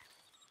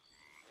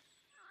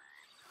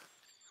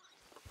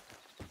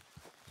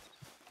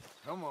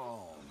 Come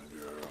on,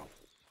 girl.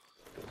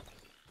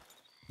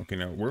 Okay,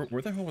 now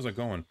where the hell was I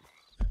going?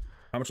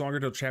 How much longer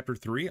till chapter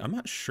 3? I'm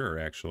not sure,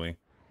 actually.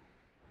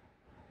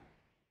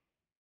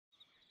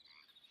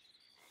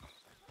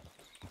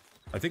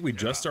 I think we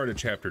just started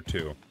chapter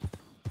 2.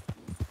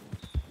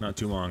 Not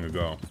too long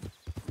ago.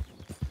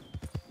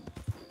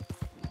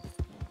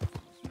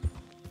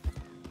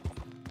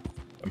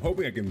 I'm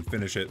hoping I can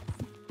finish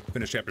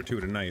chapter 2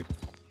 tonight.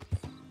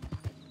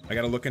 I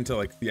gotta look into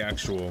like the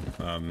actual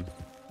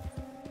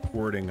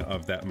wording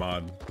of that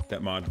mod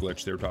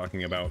glitch they were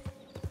talking about.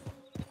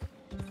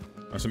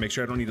 So make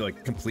sure I don't need to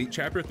like complete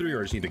chapter 3, or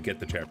I just need to get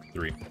to chapter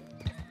 3.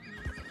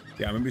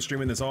 Yeah, I'm gonna be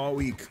streaming this all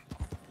week.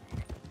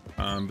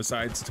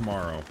 Besides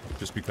tomorrow,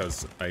 just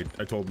because I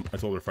told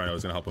her friend I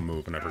was gonna help him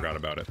move, and I forgot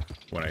about it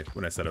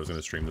when I said I was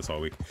gonna stream this all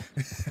week.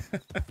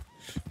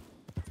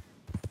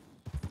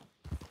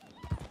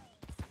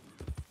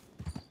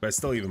 But I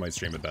still even might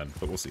stream it then,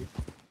 but we'll see.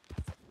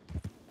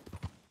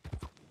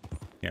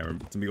 Yeah,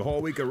 it's gonna be a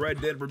whole week of Red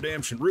Dead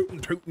Redemption, rootin'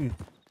 tootin',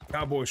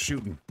 cowboy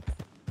shooting,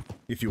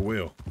 if you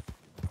will.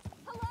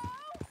 Hello?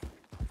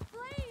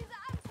 Please,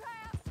 I'm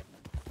trapped.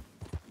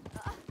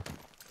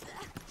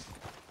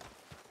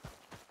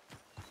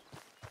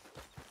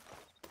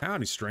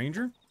 Howdy,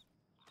 stranger.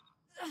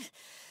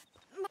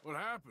 What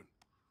happened?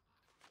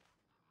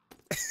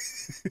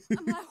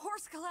 My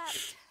horse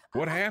collapsed.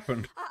 What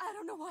happened? I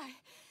don't know why.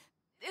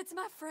 It's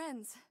my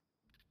friends.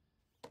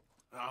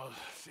 I'll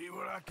see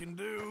what I can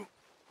do.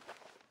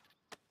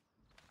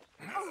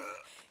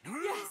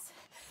 Yes.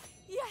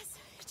 Yes.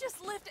 Just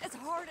lift as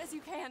hard as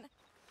you can.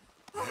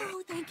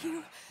 Oh, thank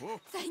you.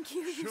 Thank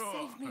you. You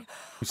saved me.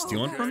 You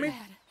stealing from me?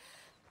 Bad.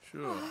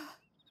 Sure.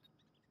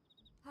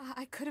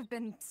 I could have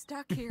been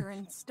stuck here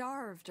and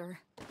starved or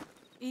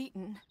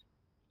eaten.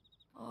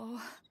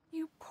 Oh,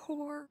 you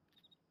poor,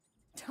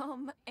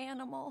 dumb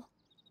animal.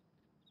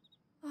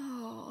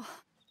 Oh.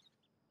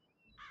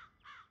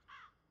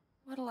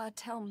 What'll I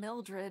tell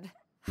Mildred?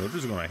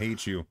 Mildred's gonna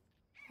hate you.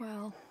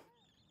 Well,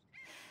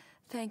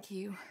 thank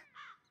you.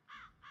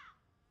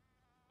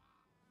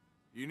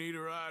 You need a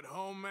ride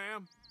home,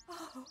 ma'am?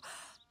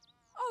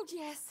 Oh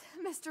yes,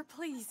 mister,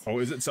 please. Oh,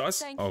 is it sus?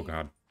 Thank Oh, you.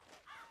 God.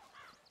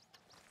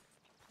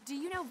 Do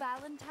you know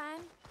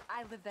Valentine?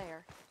 I live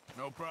there.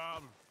 No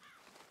problem.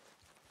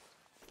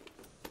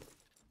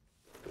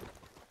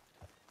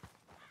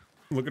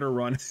 Look at her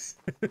run.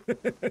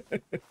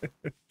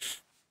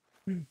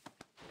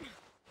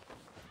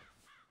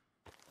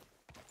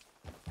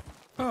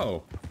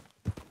 Oh,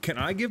 can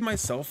I give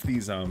myself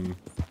these little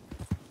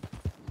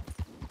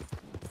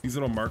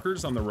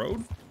markers on the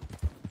road?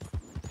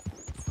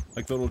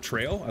 Like the little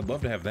trail? I'd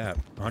love to have that.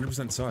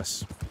 100%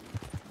 sus.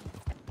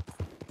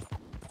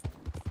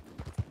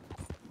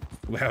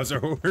 Louse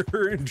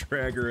over and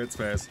drag her, it's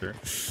faster.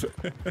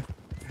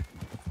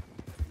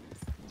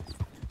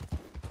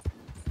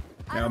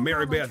 Now,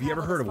 Mary Beth, you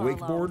ever heard of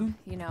wakeboarding?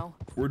 You know,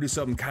 We're do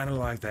something kind of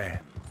like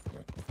that.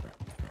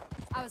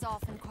 I was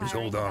often Just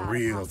inquiring hold on about a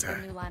real possible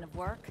tight. new line of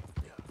work.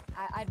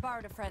 I'd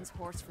borrowed a friend's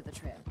horse for the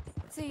trip.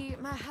 See,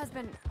 my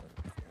husband,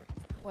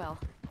 well,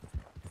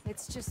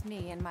 it's just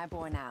me and my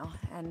boy now,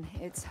 and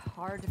it's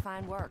hard to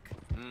find work.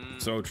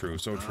 So true,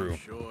 so true. I'm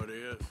sure it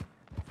is.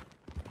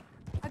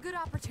 A good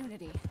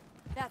opportunity.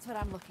 That's what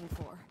I'm looking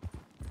for.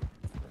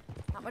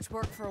 Not much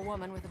work for a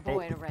woman with a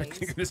boy to I raise.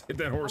 think I just hit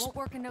that horse. I won't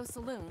work in no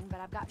saloon,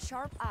 but I've got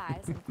sharp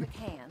eyes and quick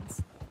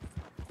hands.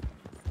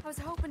 I was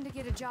hoping to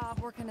get a job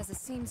working as a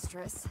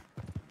seamstress.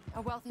 A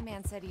wealthy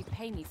man said he'd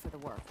pay me for the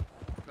work.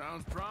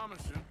 Sounds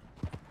promising.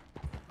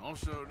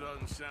 Also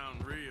doesn't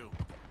sound real.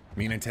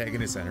 Mean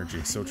antagonist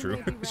energy, so true.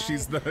 may be right,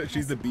 she's the I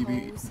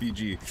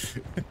BG.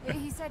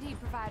 He said he'd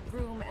provide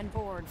room and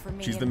board for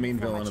me. She's the and main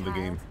for my villain of the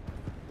game. child.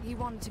 He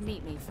wanted to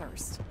meet me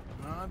first.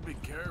 I'd be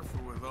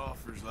careful with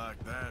offers like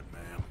that,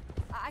 ma'am.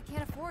 I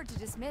can't afford to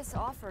dismiss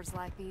offers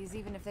like these,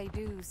 even if they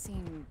do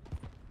seem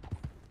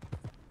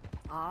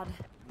odd.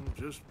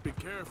 Just be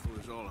careful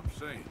is all I'm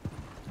saying.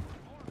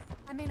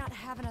 I may not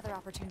have another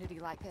opportunity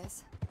like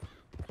this.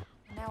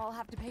 Now I'll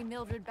have to pay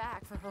Mildred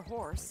back for her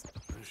horse.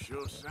 It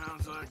sure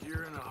sounds like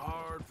you're in a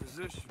hard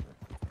position.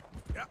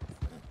 Yeah.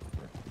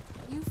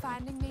 You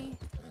finding me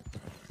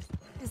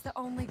is the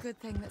only good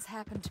thing that's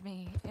happened to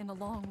me in a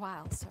long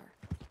while, sir.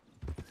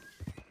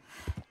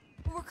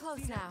 We're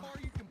close now.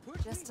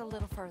 Just a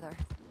little further.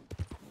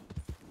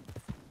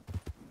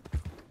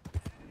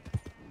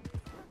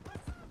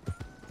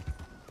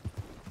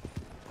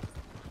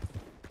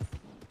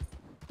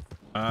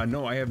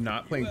 No, I have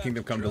not played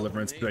Kingdom Come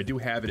Deliverance, but I do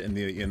have it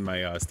in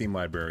my Steam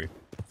library.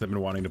 I've been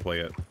wanting to play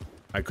it.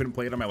 I couldn't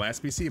play it on my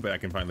last PC, but I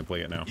can finally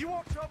play it now. You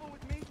want trouble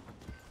with me?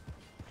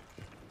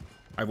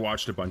 I've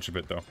watched a bunch of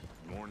it though.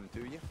 Morning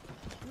to you.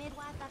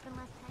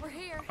 We're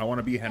here. I want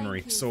to be Henry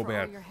Thank you so for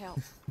bad. all your help.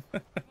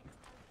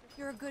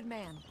 You're a good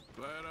man.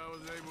 Glad I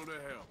was able to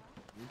help.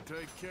 You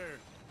take care.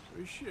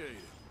 Appreciate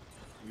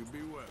it. You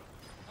be well.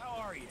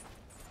 How are you?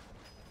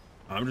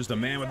 I'm just a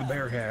man with a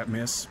bear hat,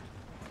 miss.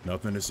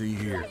 Nothing to see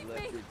here.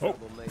 Oh,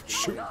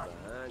 shoot.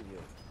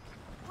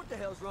 What the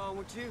hell's wrong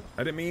with you?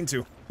 I didn't mean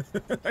to.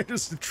 I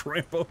just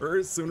trample her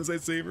as soon as I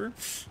save her.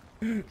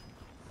 Yeah,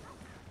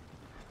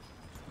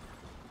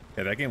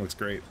 that game looks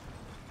great.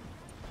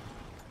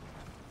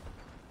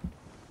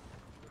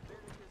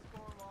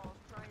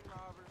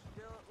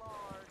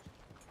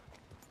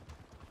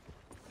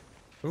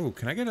 Oh,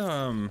 can I get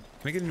a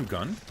new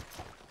gun?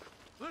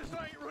 This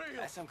ain't real.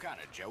 That's some kind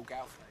of joke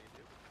outfit.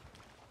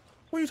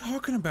 What are you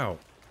talking about?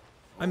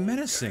 I'm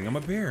menacing. I'm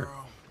a bear.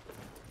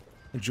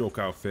 A joke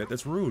outfit.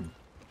 That's rude.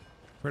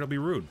 Right, I'll be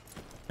rude,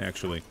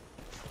 actually.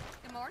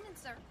 Good morning,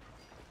 sir.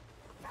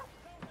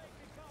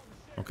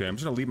 Okay, I'm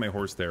just gonna leave my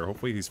horse there.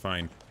 Hopefully he's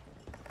fine.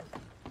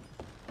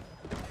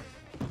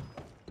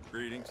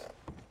 Greetings.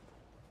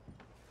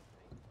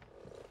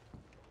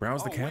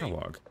 Browse the Oh, wait.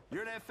 catalog.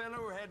 You're that fellow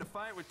who had to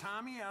fight with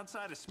Tommy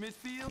outside of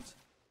Smithfield's?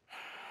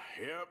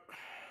 Yep.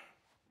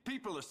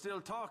 People are still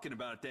talking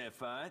about that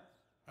fight.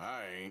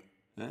 I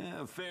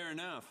ain't. Fair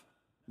enough.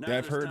 Yeah,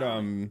 I've heard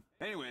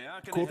Anyway, how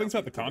can I cool help things you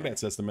about the today? combat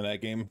system in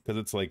that game, because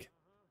it's like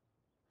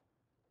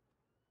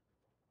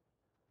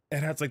it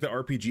has like the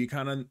RPG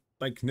kind of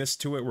like ness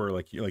to it, where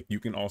like you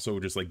can also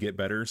just like get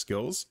better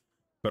skills,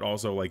 but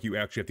also like you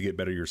actually have to get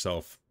better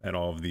yourself at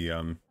all of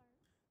the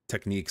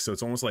techniques. So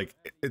it's almost like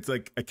it's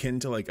like akin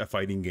to like a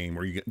fighting game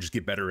where you just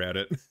get better at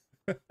it.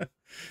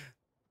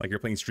 Like you're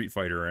playing Street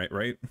Fighter,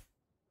 right?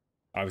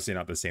 Obviously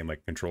not the same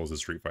like controls as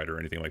Street Fighter or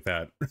anything like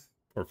that,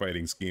 or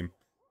fighting scheme.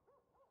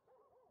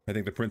 I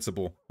think the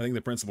principle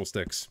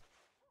sticks.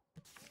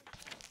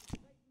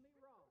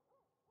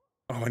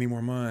 Oh, I need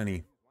more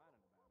money.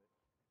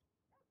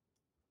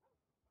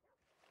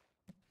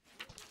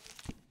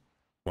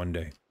 One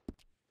day.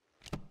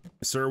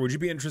 Sir, would you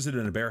be interested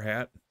in a bear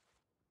hat?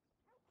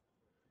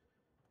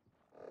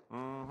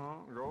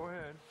 Go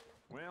ahead.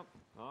 Well,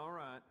 all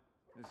right.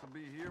 This will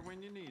be here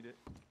when you need it.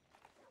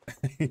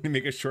 You can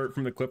make a short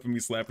from the clip of me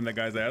slapping that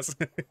guy's ass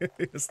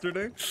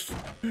yesterday.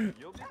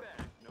 You'll be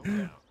back, no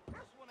doubt.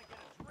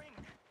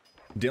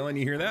 Dylan,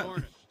 you hear that?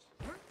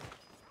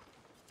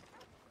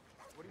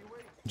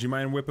 Do you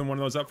mind whipping one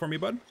of those up for me,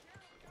 bud?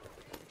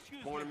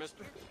 Morning,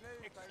 mister.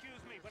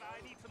 Excuse me, but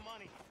I need some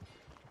money.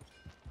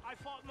 I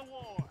fought in the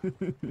war.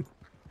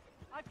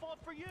 I fought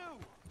for you.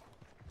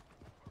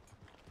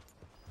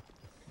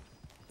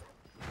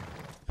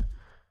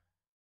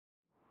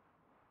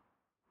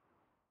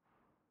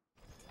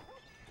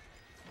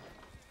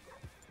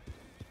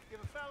 Give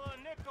a fella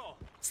a nickel.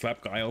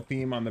 Slap Guile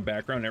theme on the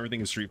background.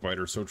 Everything is Street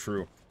Fighter. So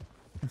true.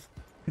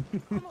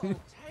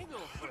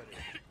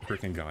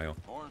 Freaking Guile.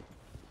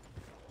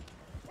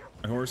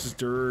 My horse is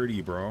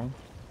dirty, bro.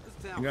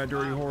 You got a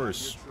dirty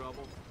horse.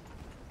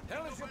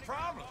 Hell is your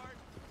problem?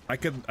 I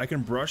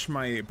can brush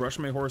my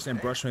horse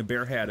and brush my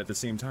bear hat at the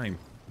same time.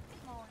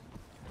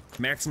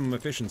 Maximum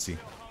efficiency.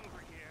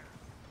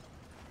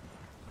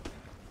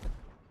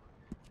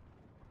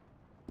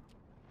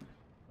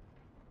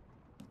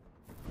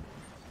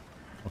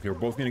 Okay, we're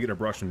both gonna get a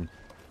brushing.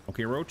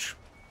 Okay, Roach.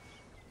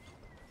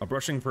 A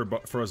brushing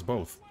for us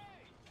both.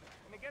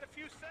 Can I get a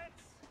few cents?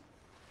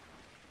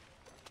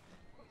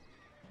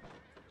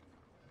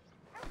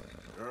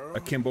 A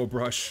Kimbo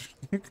brush.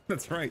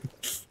 That's right.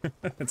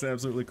 That's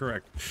absolutely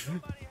correct.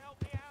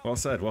 Well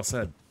said, well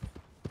said.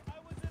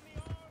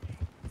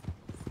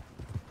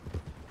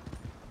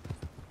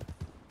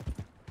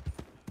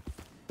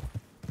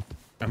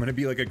 I'm gonna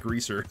be like a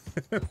greaser,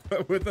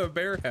 but with a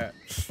bear hat.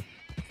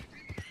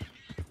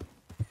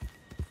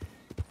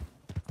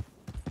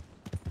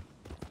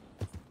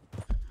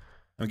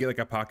 I'm gonna get like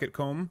a pocket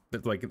comb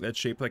that's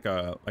shaped like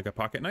a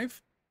pocket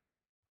knife.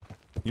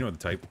 You know the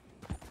type.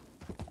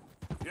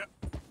 Yep.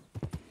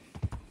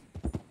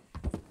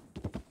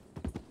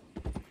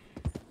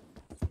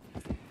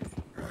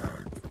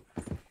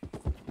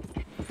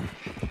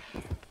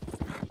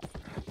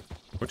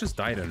 What just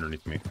died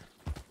underneath me?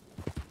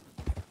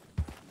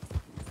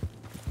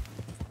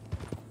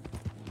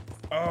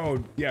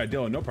 Oh, yeah,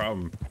 Dylan, no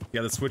problem.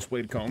 Yeah, the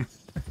switchblade comb.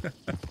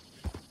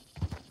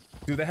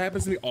 Dude, that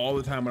happens to me all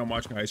the time when I'm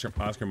watching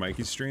Oscar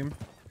Mikey's stream.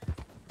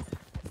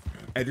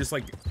 I just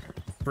like,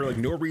 for like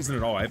no reason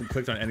at all, I haven't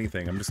clicked on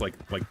anything. I'm just like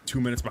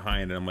 2 minutes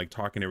behind and I'm like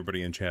talking to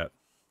everybody in chat.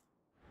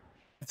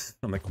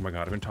 I'm like, oh my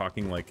god, I've been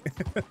talking like,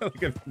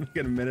 like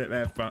a minute and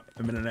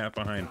a half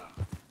behind.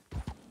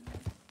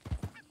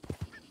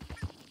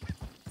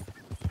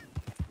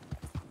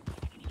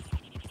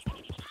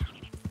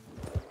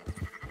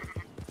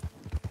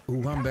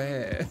 Ooh, I'm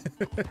bad.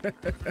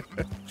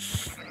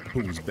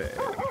 Who's bad?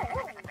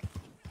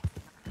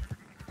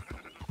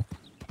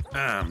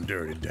 I'm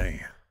Dirty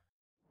Dan.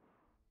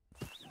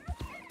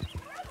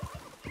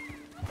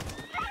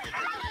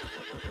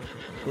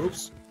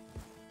 Oops.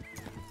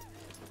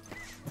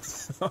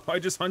 I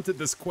just hunted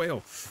this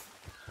quail.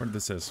 What did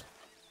this says?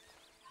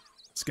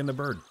 Skin the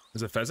bird.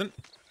 Is it a pheasant?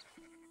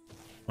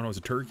 Oh no, it's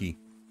a turkey.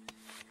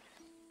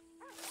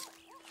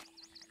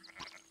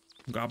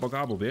 Gobble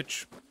gobble,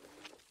 bitch.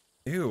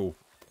 Ew.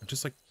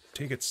 Just like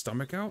take its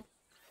stomach out?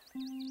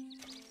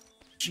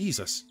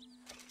 Jesus.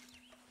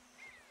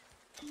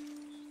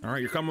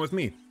 Alright, you're coming with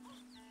me.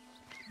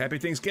 Happy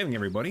Thanksgiving,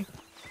 everybody.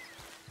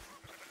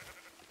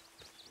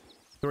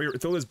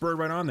 Throw this bird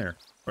right on there.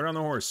 Right on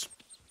the horse.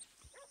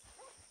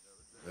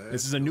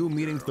 This is a new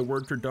meaning to the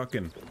word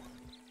turducken.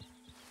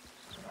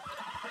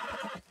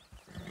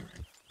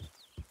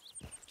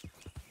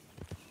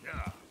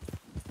 Yeah.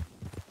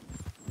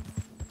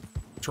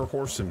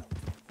 Turhorsen.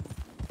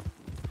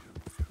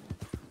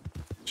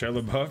 Shia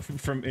LaBeouf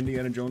from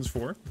Indiana Jones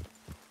 4.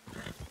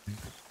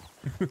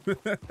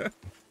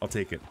 I'll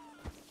take it.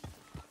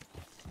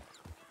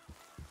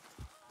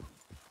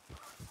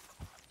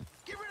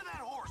 Get rid of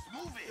that horse.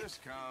 Move it.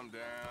 Just calm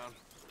down.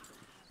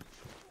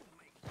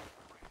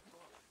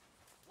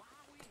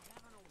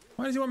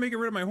 Why does he want me to get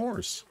rid of my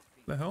horse?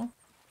 The hell?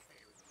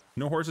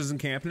 No horses in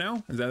camp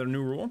now? Is that a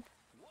new rule?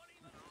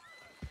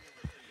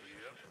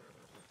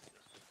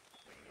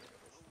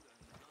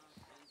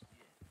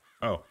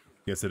 Oh,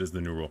 yes, it is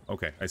the new rule.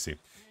 Okay, I see.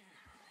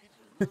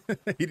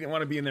 He didn't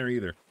want to be in there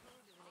either.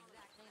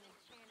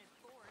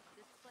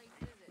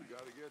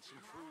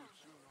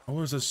 Oh,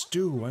 there's a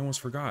stew. I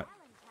almost forgot.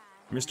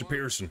 Mr.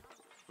 Pearson.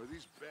 Or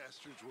these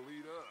bastards will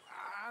eat up.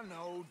 I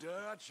know,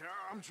 Dutch.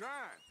 I'm trying.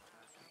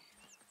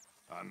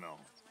 I know.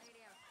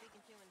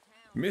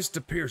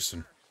 Mr.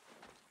 Pearson.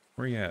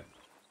 Where you at?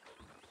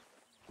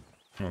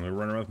 Oh, they're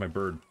running around with my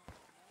bird.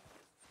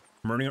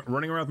 I'm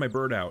running around with my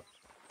bird out.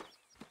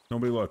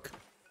 Nobody look.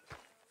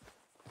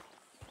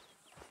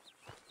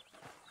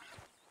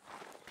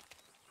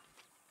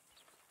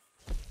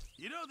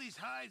 You know, these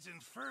hides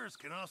and furs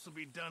can also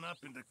be done up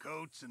into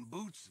coats and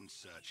boots and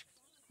such.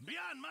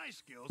 Beyond my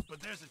skills,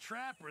 but there's a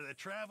trapper that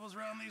travels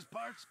around these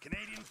parts,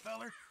 Canadian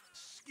feller,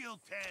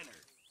 skilled tanner.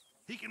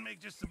 He can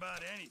make just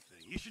about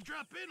anything. You should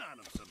drop in on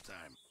him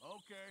sometime.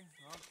 Okay,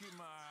 I'll keep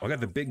my eye. I got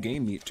the big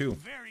game meat too.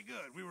 Very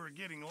good. We were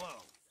getting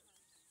low.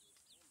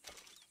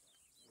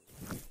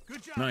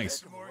 Good job,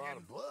 Nice. Mr. Morgan. A lot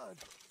of blood.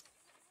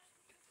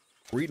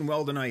 We're eating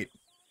well tonight.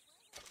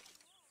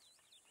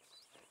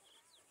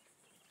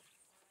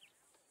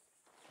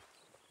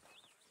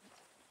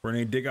 We're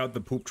gonna dig out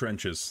the poop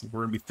trenches.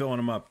 We're gonna be filling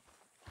them up.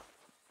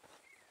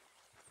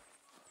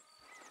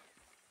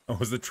 Oh,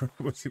 was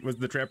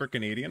the trapper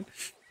Canadian?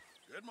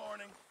 Good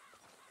morning.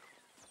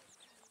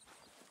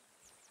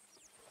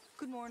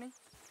 Good morning.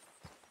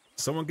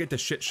 Someone get the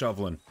shit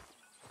shoveling.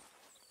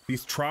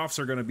 These troughs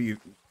are gonna be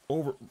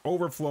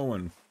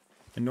overflowing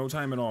in no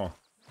time at all.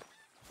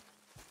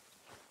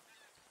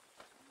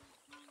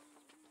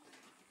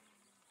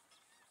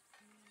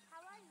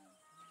 How are you?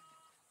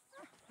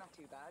 Not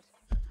too bad.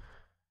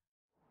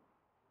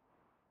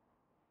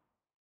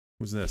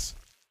 Who's this?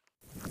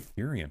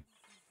 Tyrion.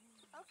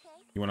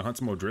 Okay. You want to hunt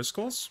some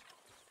O'Driscolls?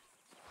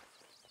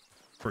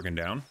 Frickin'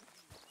 down.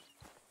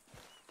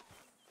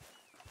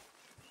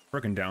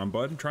 Frickin' down,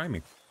 bud. Try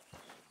me.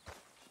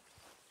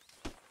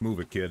 Move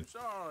it, kid.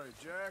 Sorry,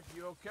 Jack.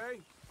 You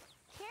okay?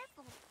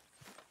 Careful.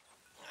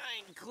 I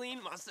ain't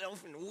cleaned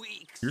myself in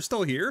weeks. You're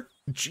still here?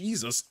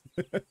 Jesus.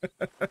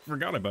 I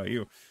forgot about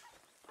you.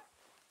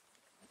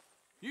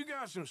 You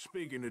got some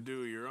speaking to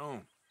do of your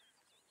own.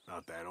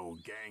 Not that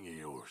old gang of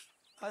yours.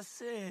 I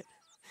said,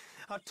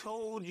 I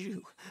told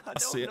you. I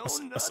don't know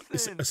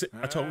nothing.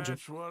 I told you.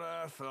 That's what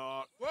I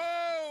thought.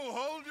 Whoa!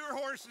 Hold your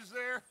horses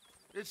there.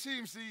 It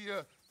seems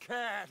the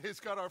cat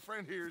has got our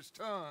friend here's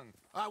tongue.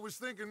 I was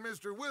thinking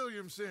Mr.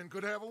 Williamson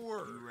could have a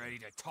word. You ready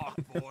to talk,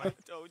 boy? I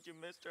told you,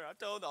 mister. I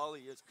told all of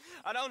you.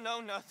 I don't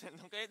know nothing,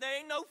 okay? They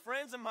ain't no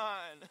friends of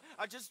mine.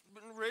 I just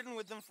been ridden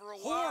with them for a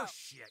while.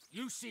 Horseshit.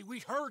 You see, we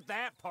heard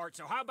that part,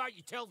 so how about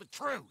you tell the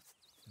truth?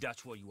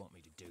 That's what you want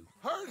me to do.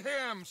 Hurt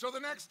him, so the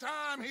next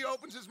time he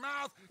opens his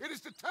mouth, it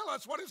is to tell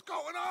us what is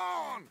going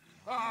on.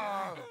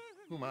 Ah,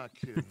 who am I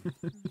kidding?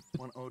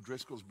 One of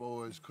O'Driscoll's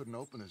boys couldn't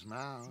open his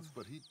mouth,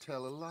 but he'd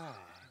tell a lie.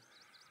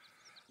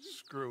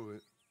 Screw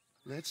it.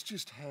 Let's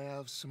just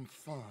have some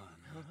fun.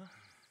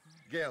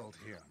 Geld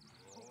him.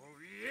 Oh,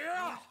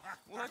 Yeah.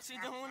 What's he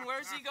doing?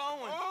 Where's he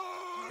going?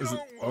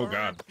 Oh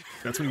God,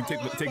 that's when you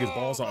take his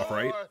balls off,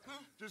 right?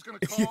 Just gonna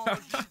cause you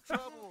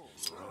trouble.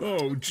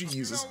 Oh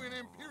Jesus. You know, in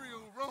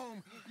Imperial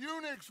Rome,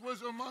 eunuchs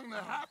was among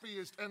the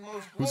happiest and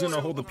most. Who's gonna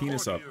hold the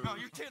penis up? Oh,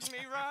 you're kidding me,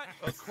 right?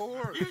 Of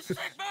course. You sick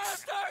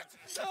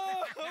bastards!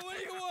 Oh, what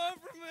do you want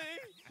from me?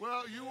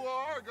 Well, you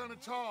are gonna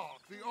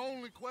talk. The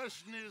only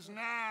question is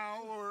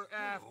now or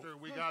after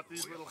we got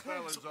these little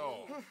fellas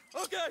off.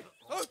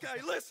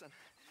 Okay, listen.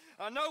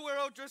 I know where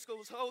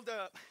O'Driscoll's holed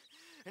up,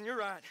 and you're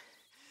right.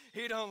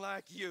 He don't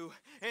like you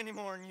any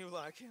more than you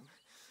like him.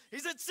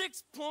 He's at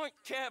 6 Point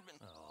Cabin.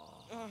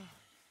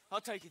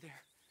 I'll take you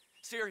there.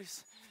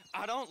 Serious,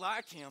 I don't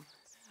like him.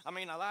 I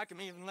mean, I like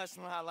him even less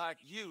than I like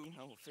you,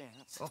 no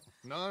offense. Oh,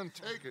 none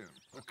taken.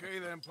 Okay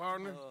then,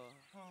 partner.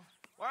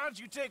 Why don't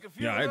you take a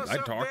few Yeah, of us I'd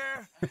up talk.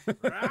 there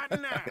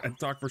right now? I'd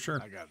talk for sure.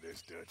 I got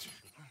this, Dutch.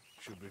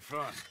 Should be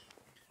fun.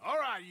 All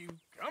right, you.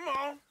 Come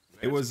on.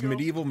 It was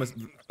medieval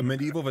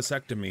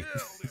vasectomy.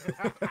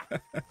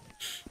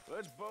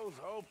 Let's both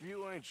hope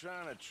you ain't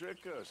trying to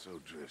trick us,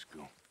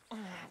 O'Driscoll.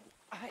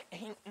 I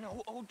ain't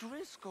no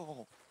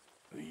O'Driscoll.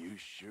 You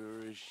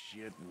sure as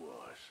shit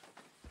was.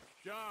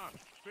 John,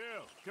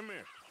 Phil, come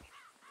here.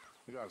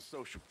 We got a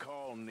social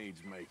call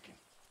needs making.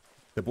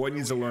 The boy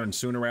needs to learn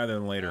sooner rather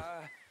than later.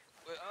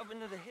 Up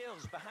into the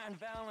hills behind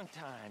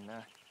Valentine.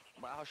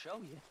 Well, I'll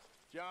show you.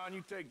 John,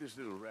 you take this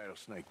little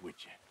rattlesnake with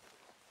you.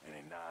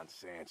 Any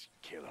nonsense,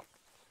 kill him.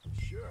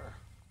 Sure.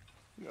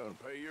 You gotta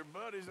pay your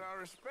buddies our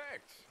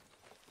respects.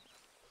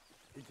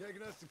 He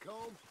taking us to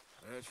Combe?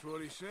 That's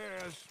what he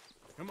says.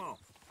 Come on.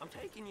 I'm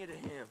taking you to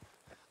him.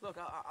 Look,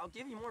 I'll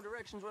give you more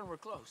directions when we're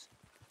close.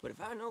 But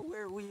if I know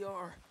where we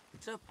are,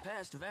 it's up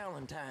past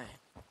Valentine.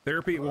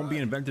 Therapy won't be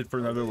invented for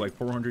another like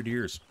 400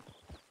 years.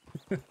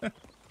 There's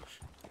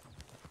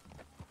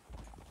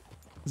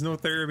no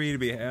therapy to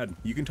be had.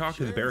 You can talk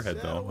to the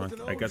bearhead though.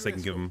 I guess I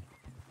can give him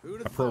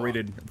a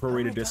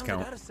prorated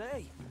discount. I gotta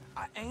say,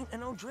 I ain't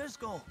an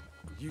O'Driscoll.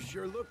 You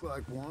sure look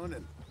like one,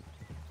 and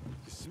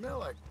you smell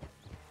like...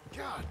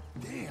 God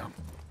damn.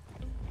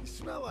 You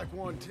smell like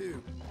one,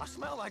 too. I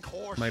smell like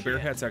horse My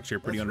shit. bearhead's actually a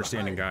pretty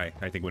understanding guy,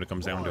 I think, when it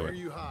comes down to Why it. are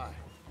you high?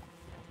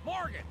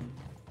 Morgan,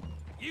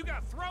 you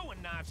got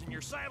throwing knives in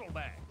your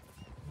saddlebag.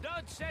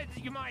 Dud said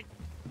that you might...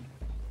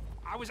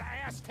 I was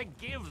asked to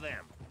give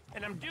them,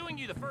 and I'm doing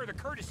you the further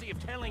courtesy of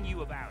telling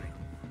you about it.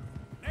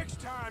 Next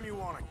time you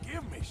want to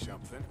give me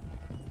something,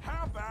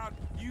 how about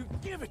you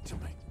give it to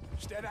me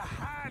instead of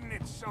hiding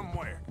it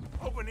somewhere,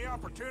 hoping the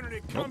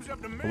opportunity comes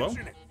up to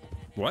mention it.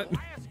 What?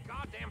 Last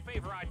goddamn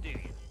favor I do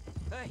you.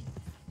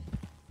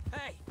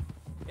 Hey,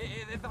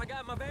 if I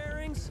got my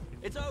bearings,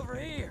 it's over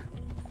here.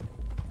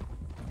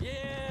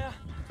 Yeah,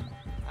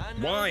 I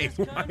know Why? this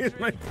Why is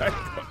my country.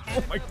 guy...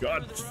 Oh my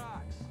god.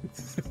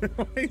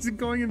 Why is it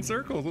going in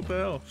circles? What the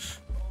hell?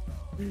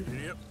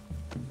 Yep.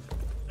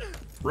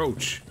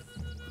 Roach.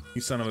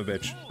 You son of a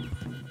bitch.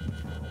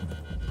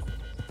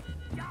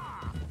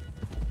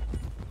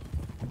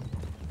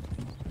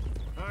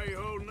 How you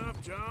holding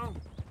up, John?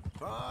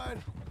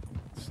 Fine.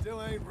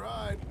 Still ain't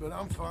right, but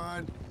I'm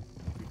fine.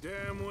 You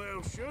damn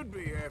well should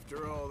be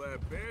after all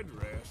that bed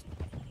rest.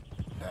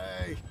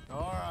 Hey,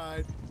 all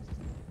right.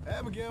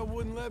 Abigail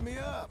wouldn't let me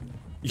up.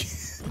 You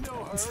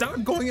know her.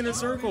 Stop going in a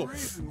circle.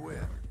 Reason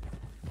with.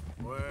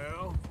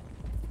 Well,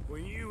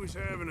 when you was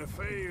having a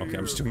failure... Okay,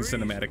 I'm just doing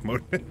cinematic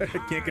mode. I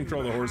can't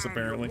control the horse,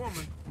 apparently.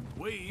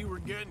 We were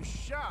getting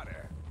shot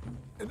at.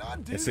 And I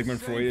do And Sigmund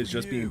the Freud same is for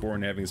just being you.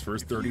 born, having his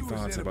first 30 If you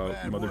was thoughts in a about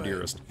bad Mother way.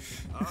 Dearest.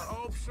 I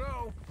hope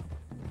so.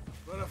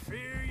 But I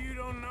fear you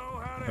don't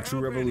know how to A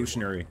true help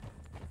revolutionary.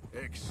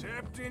 anyone,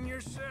 except in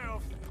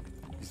yourself.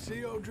 You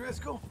see,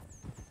 O'Driscoll?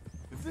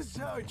 If this is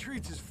how he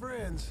treats his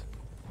friends,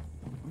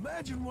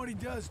 imagine what he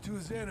does to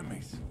his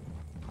enemies.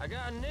 I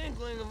got an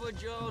inkling of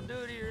what you all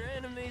do to your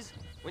enemies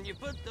when you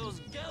put those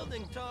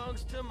gelding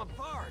tongs to my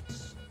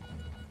parts.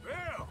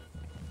 Bill,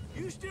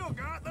 you still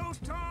got those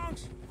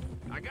tongs?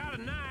 I got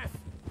a knife.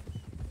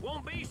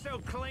 Won't be so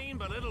clean,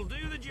 but it'll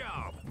do the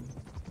job.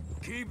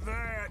 Keep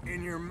that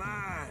in your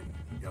mind,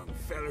 young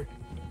feller.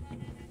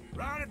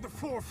 Right at the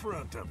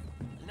forefront of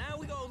it. Now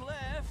we go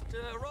left,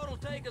 road will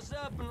take us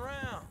up and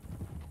round.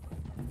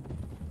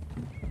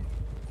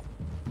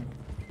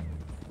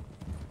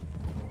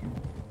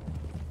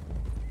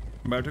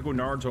 I'm about to go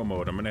Naruto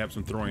mode. I'm gonna have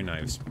some throwing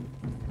knives.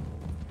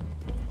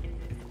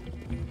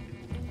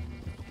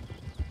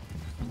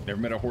 Never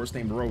met a horse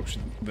named Roach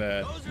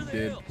that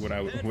did what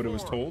it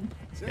was told.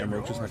 And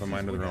roaches have a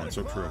mind of their own.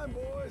 So true.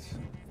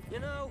 You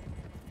know,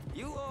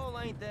 you all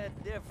ain't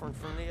that different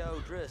from the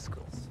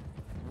O'Driscolls.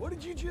 What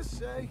did you just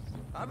say?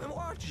 I've been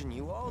watching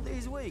you all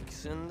these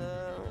weeks, and,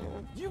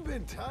 You've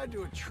been tied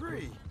to a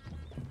tree.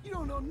 You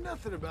don't know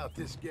nothing about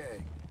this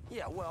gang.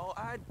 Yeah, well,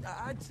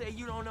 I'd say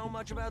you don't know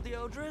much about the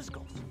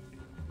O'Driscolls.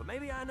 But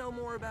maybe I know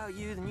more about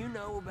you than you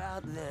know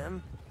about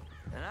them.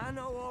 And I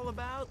know all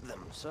about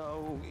them,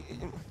 so...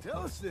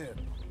 Tell us then.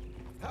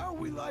 How are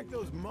we like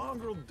those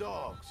mongrel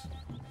dogs?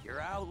 You're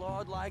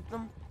outlawed like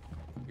them.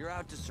 You're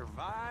out to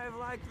survive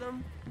like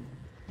them.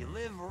 You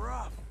live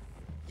rough.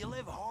 You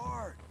live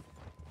hard.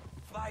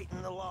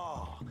 Fighting the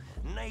law,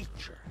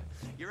 nature.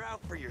 You're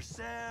out for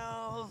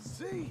yourselves.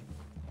 See?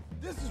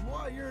 This is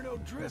why you're an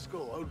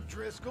O'Driscoll,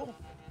 O'Driscoll.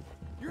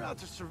 You're out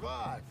to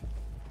survive.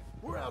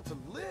 We're out to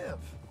live.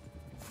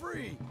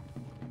 Free.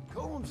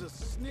 Colm's a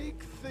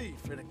sneak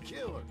thief and a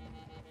killer.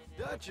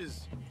 Dutch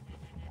is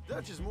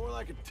more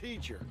like a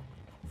teacher.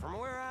 From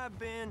where I've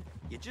been,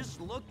 you just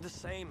look the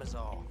same as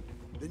all.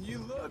 Then you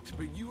looked,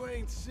 but you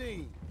ain't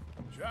seen.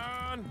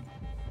 John,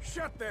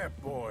 shut that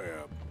boy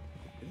up.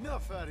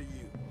 Enough out of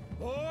you.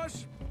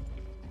 Boys,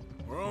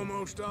 we're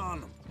almost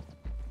on them.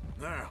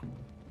 Now,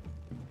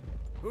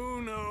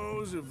 who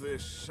knows if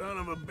this son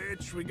of a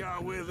bitch we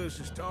got with us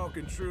is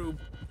talking true,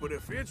 but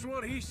if it's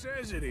what he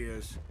says it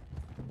is,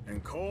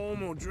 and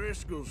Colm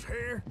O'Driscoll's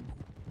here,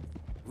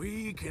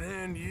 we can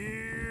end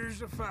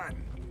years of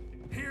fighting,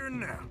 here and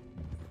now.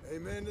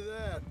 Amen to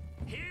that.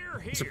 Here,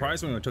 here.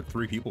 Surprised when it took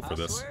 3 people for I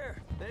this.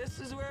 swear, this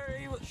is where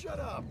he was. Shut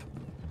up.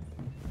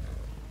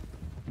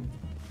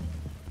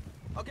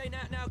 Okay,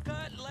 now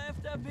cut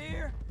left up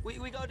here.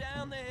 We go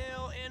down the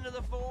hill into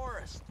the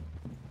forest.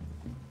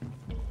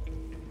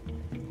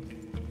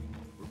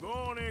 We're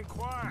going in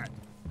quiet,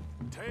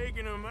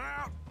 taking them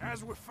out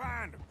as we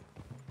find them,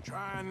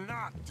 trying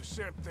not to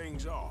set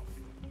things off.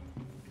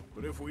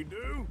 But if we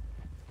do,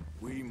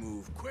 we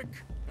move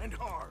quick and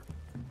hard.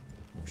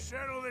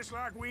 Settle this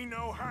like we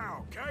know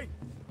how, okay?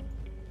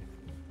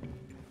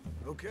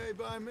 Okay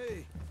by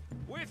me.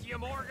 With you,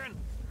 Morgan.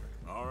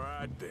 All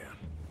right, then.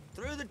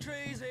 Through the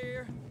trees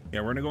here.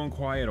 Yeah, we're gonna go in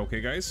quiet, okay,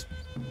 guys?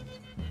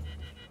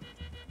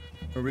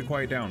 Everybody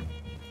quiet down.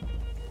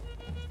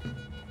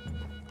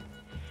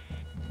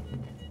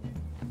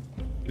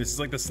 This is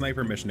like the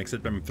sniper mission,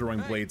 except I'm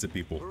throwing blades at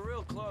people. We're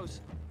real close.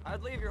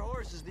 I'd leave your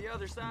horses the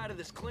other side of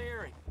this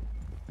clearing.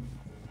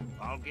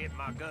 I'll get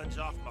my guns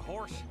off my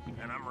horse,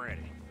 and I'm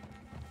ready.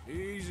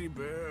 Easy,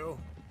 Bill.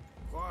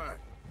 Quiet.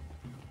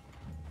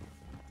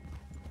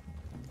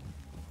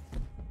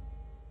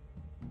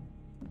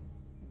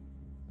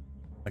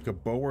 Like a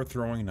bow or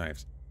throwing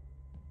knives.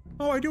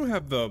 Oh, I do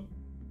have the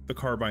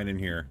carbine in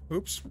here.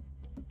 Oops.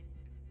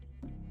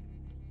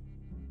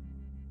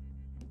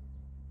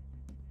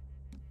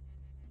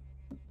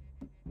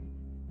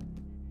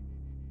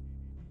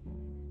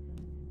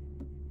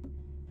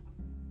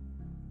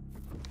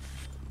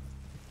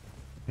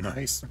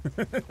 Nice.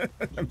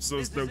 I'm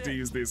so stoked to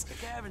use these. The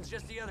cabin's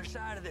just the other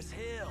side of this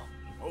hill.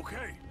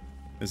 Okay.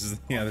 This is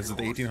the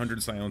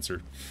 1800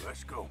 silencer.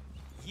 Let's go.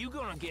 You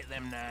gonna get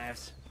them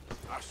knives?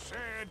 I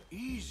said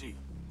easy.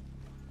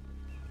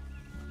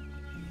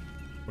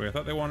 Wait, I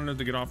thought they wanted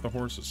to get off the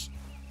horses.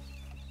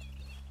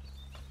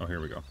 Oh, here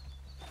we go.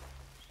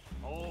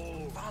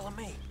 Oh, follow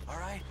me, all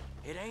right?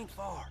 It ain't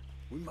far.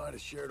 We might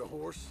have shared a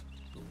horse,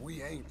 but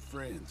we ain't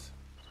friends.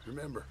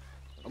 Remember,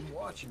 I'm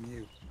watching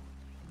you.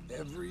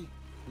 Every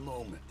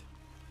moment.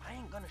 I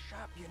ain't gonna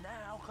shop you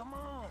now, come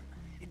on.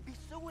 It'd be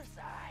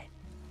suicide.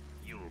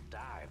 You'll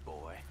die,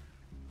 boy.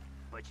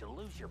 But you'll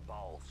lose your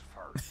balls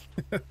first.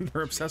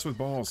 They're obsessed with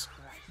balls.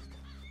 Christ.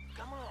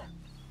 Come on.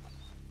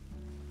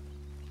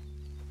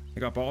 I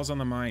got balls on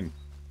the mine.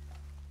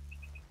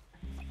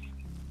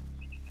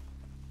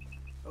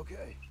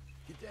 Okay,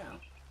 get down.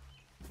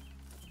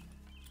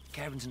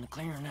 Cabin's in the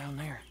clearing down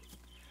there.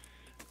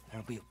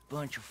 There'll be a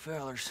bunch of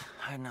fellers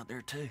hiding out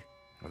there too.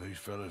 Are these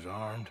fellas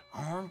armed?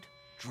 Armed,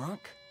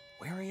 drunk,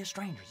 wary of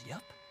strangers,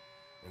 yup.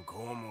 And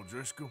Colm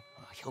O'Driscoll?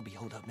 He'll be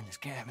holed up in his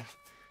cabin.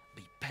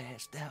 Be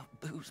passed out,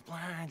 booze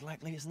blind,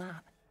 likely as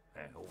not.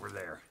 Hey, over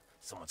there.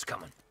 Someone's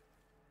coming.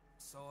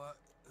 So,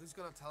 who's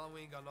gonna tell him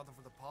we ain't got nothing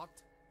for the pot?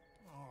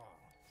 Oh,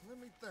 let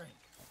me think.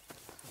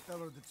 The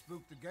fella that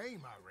spooked the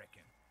game, I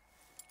reckon.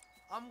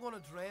 I'm gonna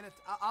drain it.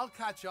 I'll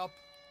catch up.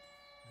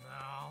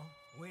 No,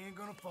 we ain't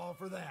gonna fall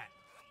for that.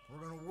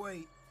 We're gonna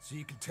wait so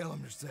you can tell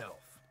him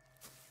yourself.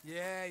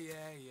 Yeah.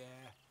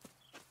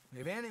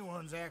 If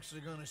anyone's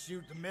actually gonna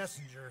shoot the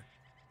messenger,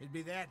 it'd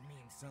be that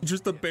mean something.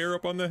 Just the bear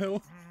up on the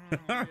hill.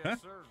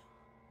 Yes, sir.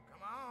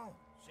 Come on,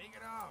 shake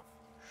it off.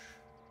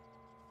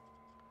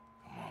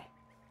 Come on.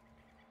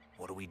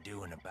 What are we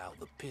doing about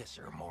the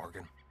pisser,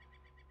 Morgan?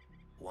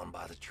 One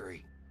by the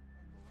tree.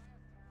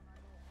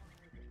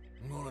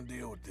 I'm gonna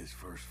deal with this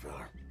first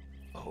fella.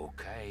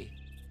 Okay,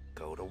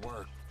 go to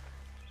work.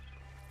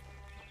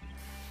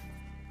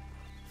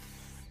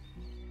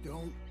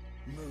 Don't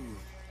move.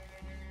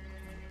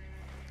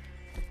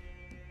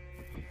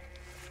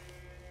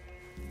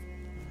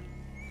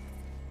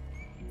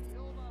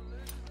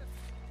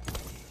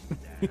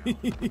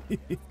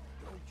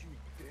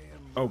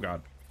 Oh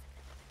god.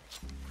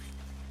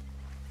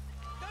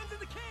 Guns in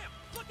the camp!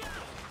 Look out!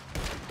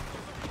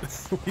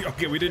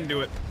 Okay, we didn't do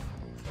it.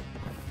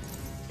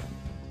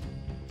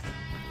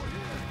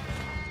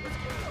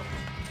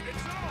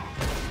 It's on!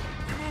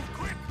 We move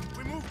quick!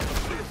 We move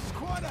quick! This is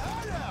quite a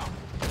hideout!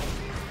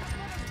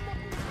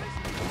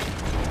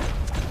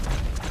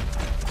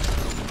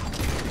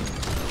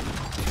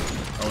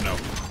 Oh no.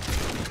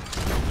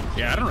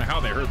 Yeah, I don't know how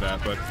they heard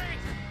that, but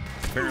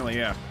apparently,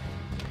 yeah.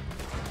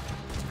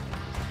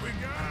 We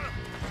got him!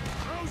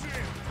 Close in!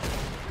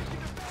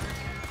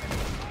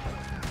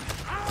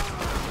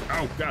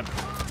 Oh God,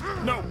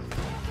 no!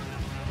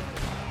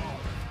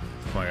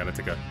 Oh, I gotta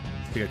take a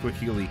quick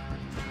healy.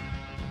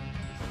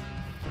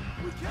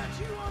 We catch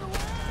you on the way.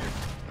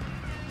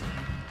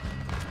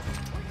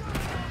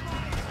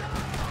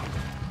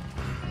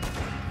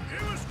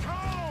 It was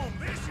calm.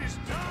 This is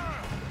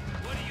done.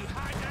 What are you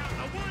hiding out in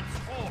the woods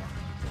for?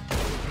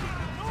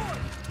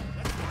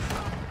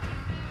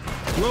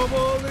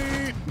 Global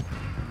elite!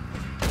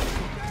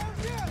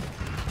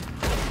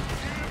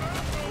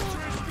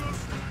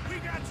 We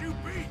got you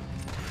beat.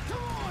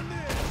 Come on,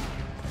 then.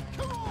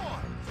 Come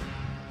on.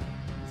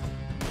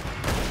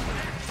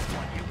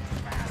 You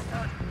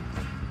bastard!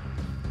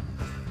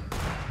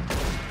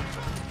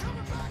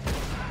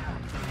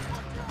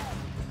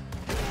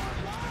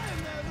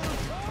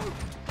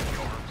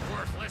 You're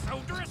worthless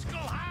O'Driscoll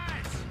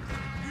hides.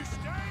 You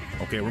stay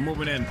here. Okay, we're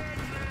moving in.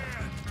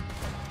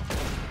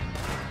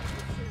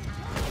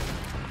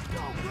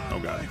 Oh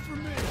God!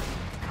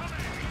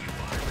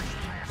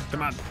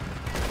 Come on!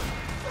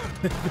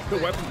 The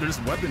weapon, this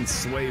weapon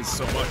sways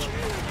so much.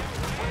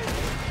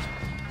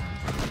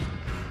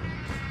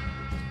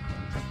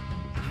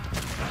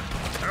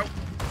 Ow.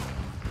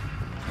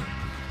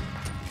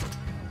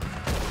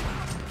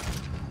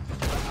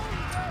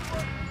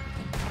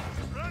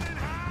 Run and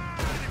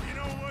hide if you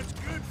know what's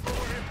good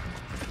for you.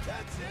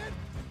 That's it.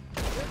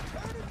 Then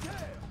turn and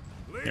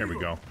tail. There we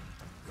go.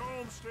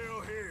 Comb's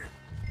still here.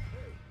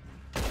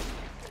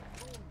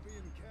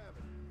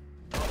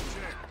 I'll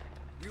check.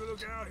 You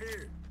look out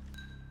here.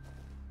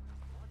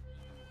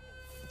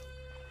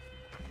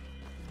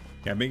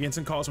 Yeah, been getting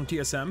some calls from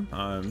TSM.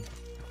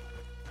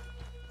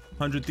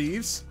 100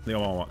 Thieves. They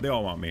all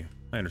want me.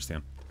 I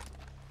understand.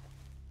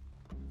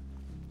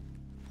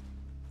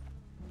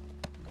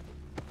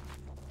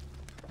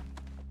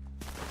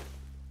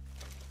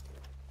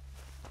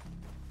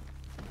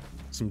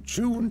 Some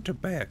chewing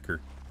tobacco.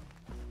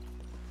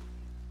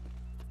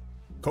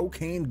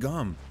 Cocaine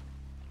gum.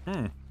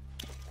 Don't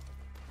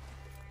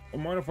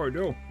mind if I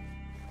do.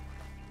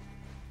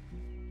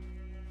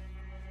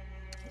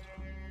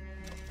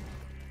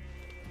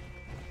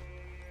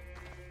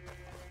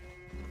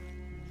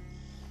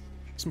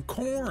 Some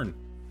corn.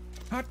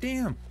 Hot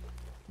damn.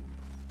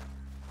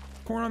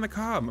 Corn on the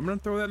cob. I'm gonna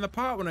throw that in the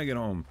pot when I get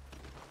home.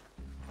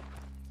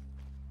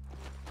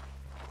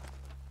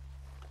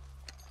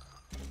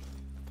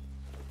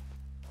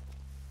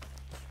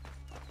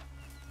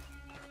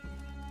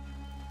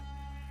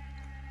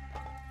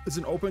 Is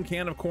an open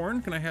can of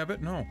corn? Can I have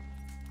it? No.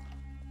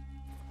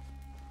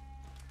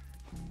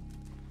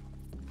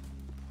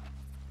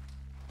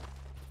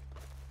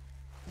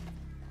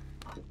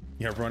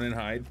 Yeah, run and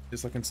hide,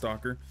 just like in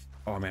Stalker.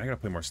 Oh man, I gotta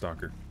play more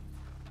Stalker.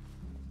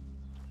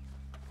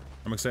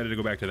 I'm excited to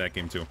go back to that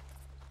game too.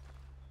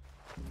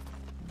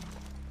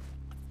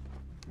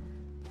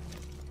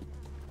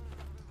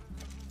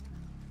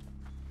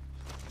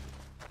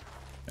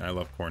 I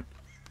love corn.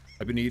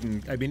 I've been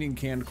eating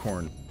canned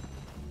corn.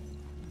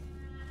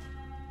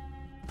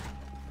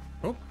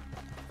 Oh.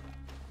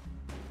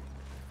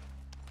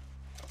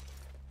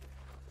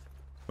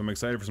 I'm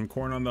excited for some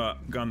corn on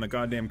the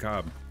goddamn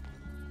cob.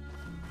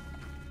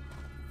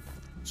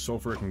 So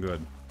freaking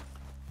good.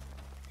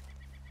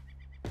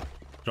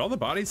 Did all the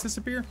bodies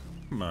disappear?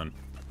 Come on.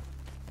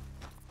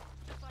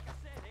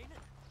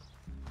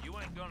 You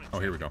ain't gonna Oh,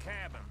 here we go. check the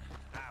cabin.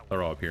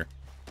 They're all up here.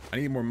 I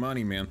need more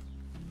money, man.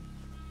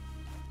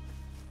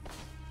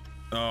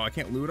 Oh, I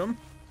can't loot them?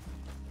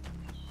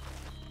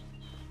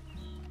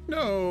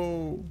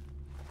 No.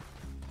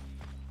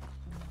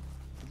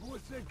 The boy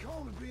said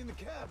Cole would be in the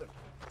cabin.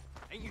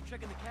 Ain't you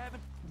checking the cabin?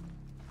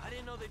 I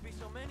didn't know there'd be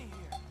so many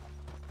here.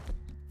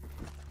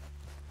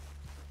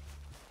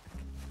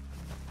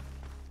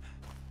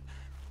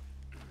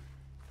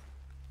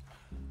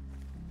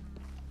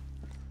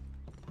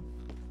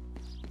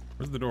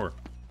 Where's the door?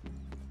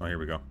 Oh, here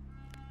we go.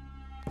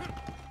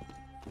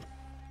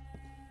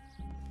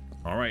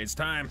 All right, it's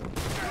time.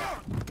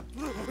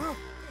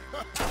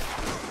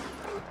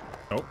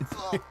 Oh.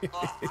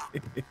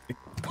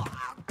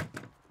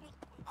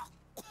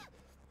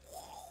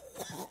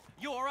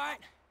 You all right?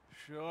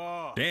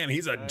 Sure. Damn,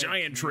 he's a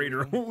giant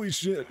traitor. Holy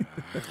shit.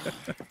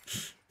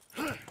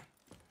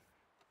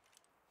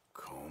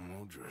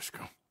 Colm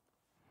O'Driscoll.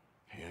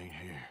 He ain't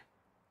here.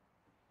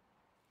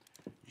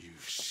 You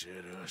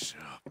set us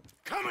up.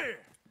 Come here!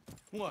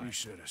 What? You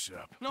set us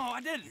up. No,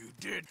 I didn't. You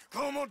did.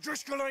 Colm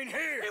O'Driscoll ain't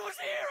here! He was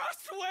here, I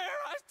swear.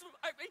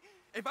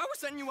 If I was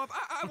setting you up,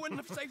 I wouldn't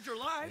have saved your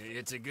life.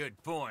 It's a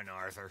good point,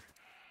 Arthur.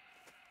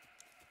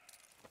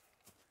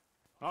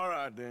 All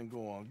right, then,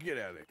 go on. Get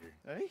out of here.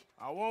 Hey?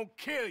 I won't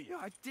kill you.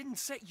 I didn't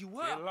set you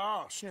up. Get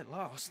lost. Shit,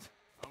 lost.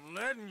 I'm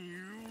letting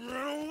you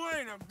run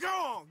away. Now go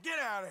on. Get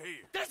out of here.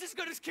 That's as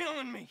good as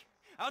killing me.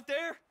 Out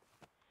there,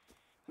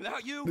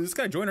 without you. Did this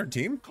guy join our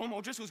team? Colm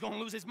O'Driscoll's gonna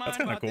lose his mind That's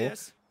kinda about cool.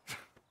 this.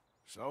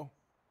 So?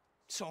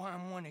 So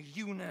I'm one of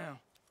you now.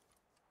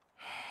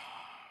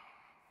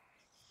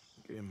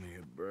 Give me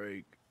a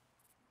break.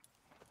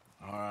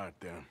 All right,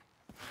 then.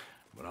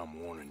 But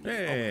I'm warning you.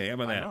 Hey, how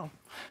about I that? know.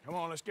 Come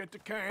on, let's get to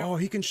camp. Oh,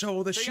 he can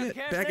shovel the So you got shit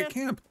cash, back Dan? at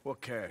camp.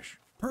 What cash?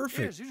 Perfect.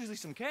 There's usually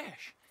some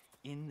cash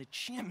in the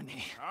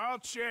chimney. I'll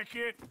check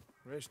it.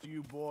 Rest of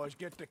you boys,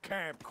 get to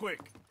camp, quick.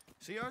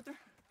 See, Arthur?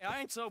 I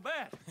ain't so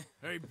bad.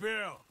 Hey,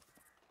 Bill.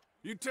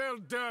 You tell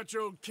Dutch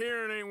old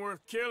Kieran ain't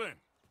worth killing.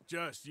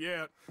 Just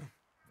yet. Yeah,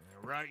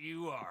 right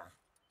you are.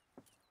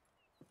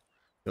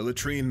 The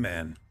latrine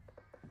man.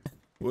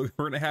 We're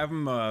gonna have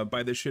him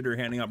by the shitter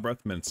handing out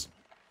breath mints.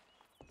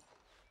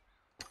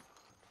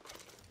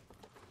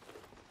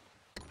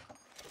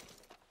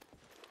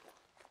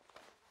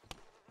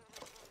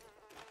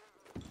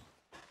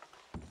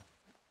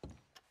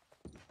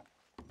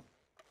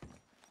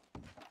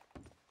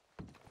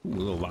 Ooh, a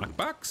little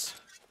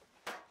lockbox.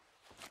 Oh,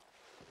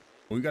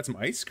 we got some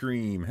ice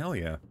cream. Hell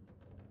yeah.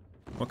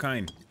 What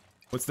kind?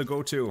 What's the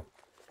go-to?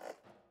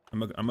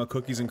 I'm a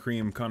cookies and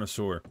cream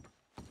connoisseur.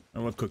 I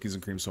love cookies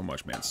and cream so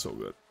much, man. It's so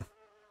good.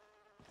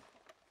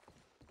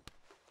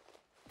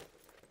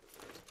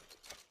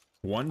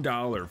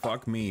 $1.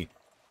 Fuck me.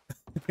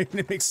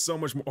 It makes so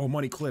much more. Oh,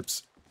 money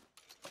clips.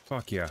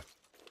 Fuck yeah.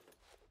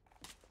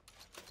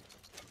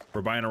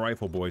 We're buying a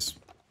rifle, boys.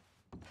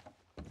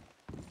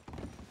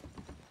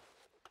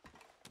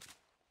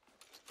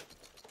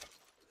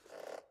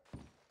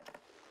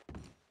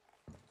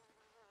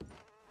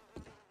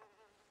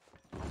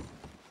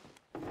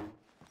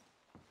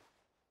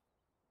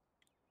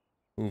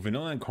 Ooh,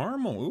 vanilla and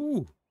caramel.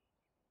 Ooh.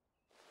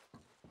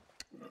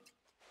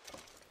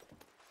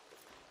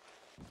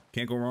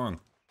 Can't go wrong.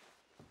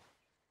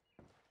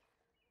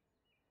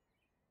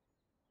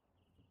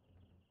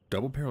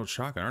 Double-barreled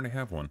shotgun. I already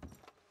have one.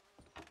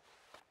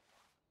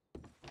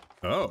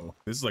 Oh,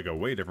 this is like a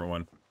way different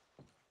one.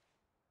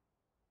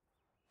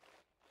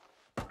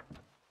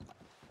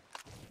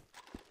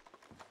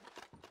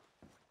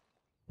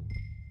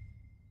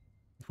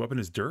 This weapon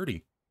is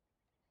dirty.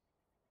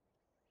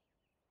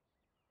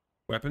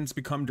 Weapons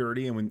become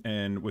dirty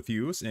and with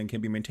use and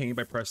can be maintained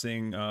by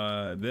pressing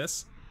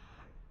this.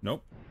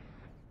 Nope.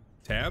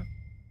 Tab.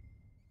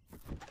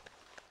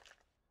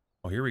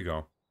 Oh, here we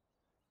go.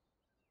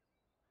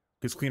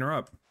 Let's clean her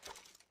up.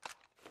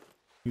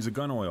 Use a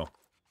gun oil.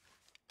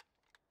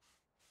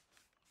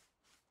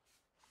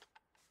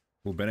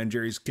 Well, Ben and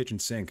Jerry's kitchen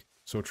sink.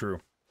 So true.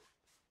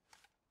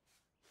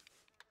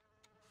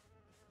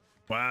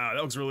 Wow,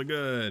 that looks really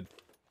good.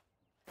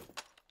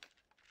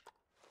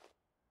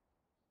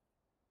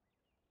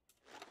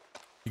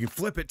 You can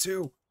flip it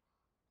too.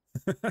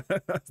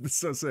 That's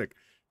so sick.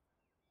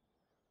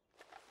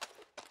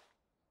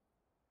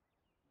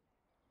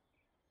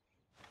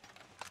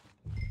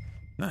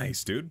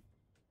 Nice, dude.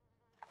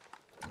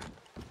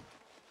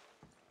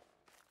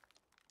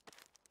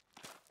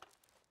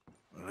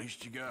 At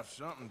least you got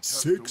something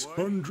tucked away.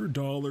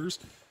 $600.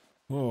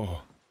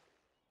 Oh.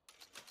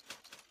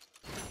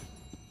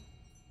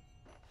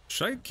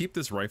 Should I keep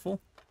this rifle?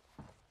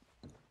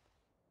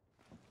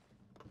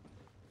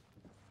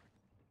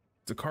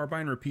 It's a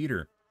carbine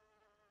repeater.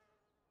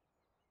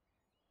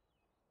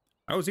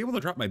 I was able to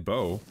drop my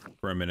bow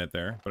for a minute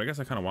there, but I guess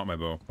I kind of want my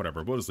bow.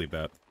 Whatever, we'll just leave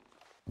that.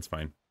 It's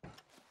fine.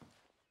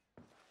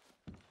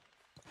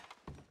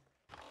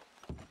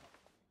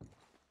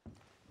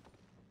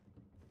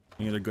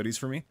 Any other goodies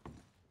for me?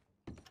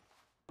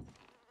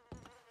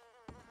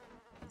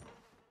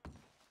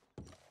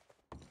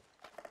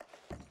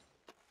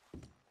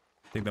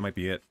 I think that might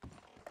be it.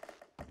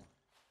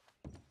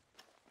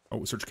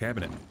 Oh, search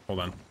cabinet.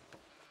 Hold on.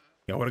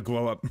 Yeah, what a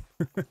glow up.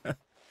 That's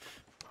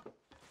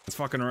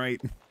fucking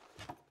right.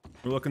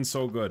 We're looking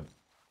so good.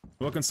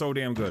 We're looking so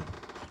damn good.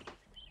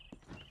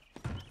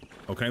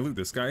 Oh, can I loot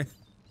this guy?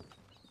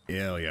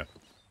 Hell yeah.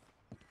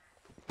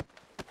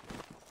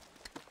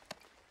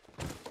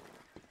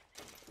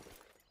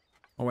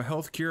 Oh, a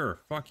health cure.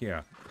 Fuck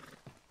yeah.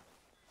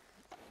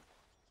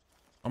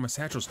 Oh, my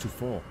satchel's too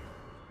full.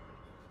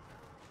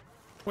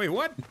 Wait,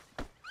 what?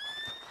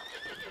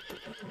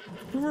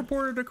 Who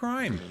reported a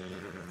crime?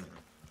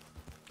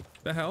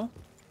 The hell?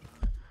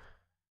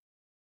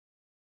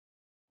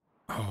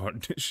 Oh,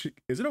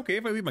 is it okay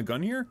if I leave my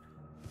gun here?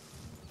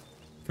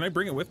 Can I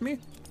bring it with me?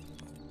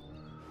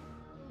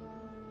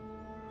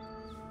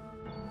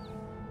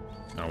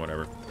 Oh,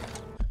 whatever.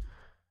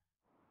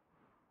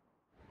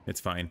 It's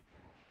fine.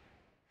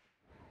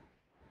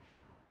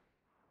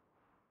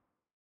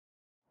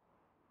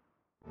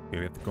 Okay,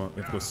 we have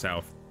to go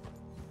south.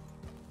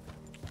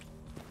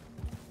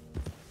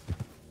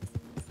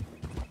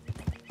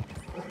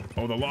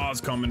 Oh, the law's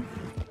coming.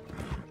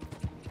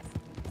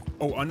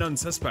 Oh, unknown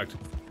suspect.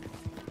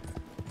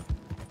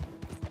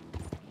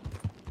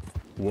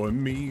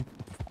 One me.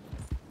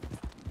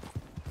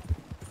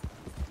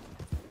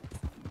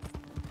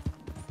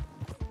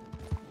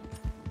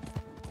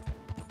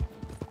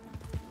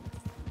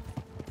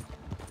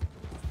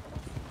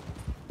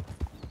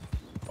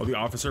 Oh, the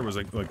officer was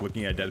like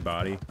looking at a dead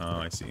body.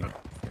 Oh, I see. Yeah,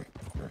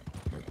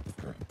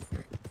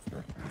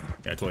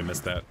 I totally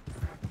missed that.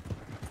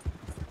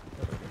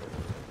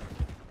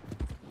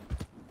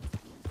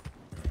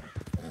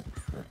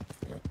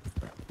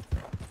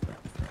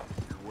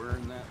 You're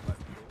wearing that like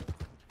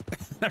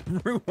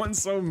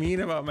Everyone's so mean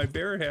about my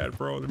bear hat,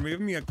 bro. They're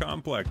giving me a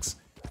complex.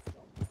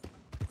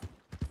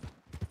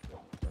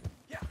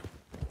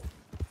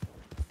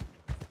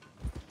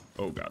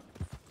 Oh god.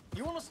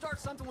 You want to start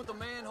something with the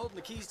man holding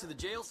the keys to the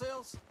jail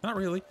cells? Not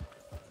really.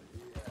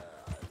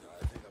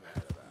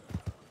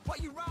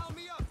 What you riling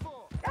me up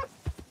for?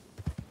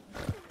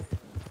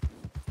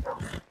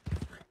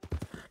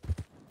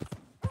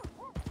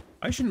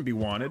 I shouldn't be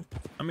wanted.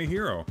 I'm a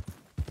hero.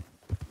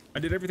 I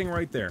did everything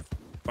right there.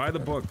 Buy the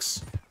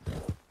books.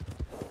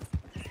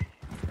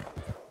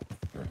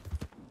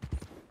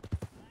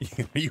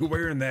 You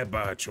wearing that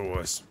by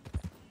choice?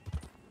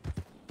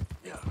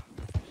 Yeah.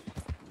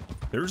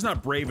 They're just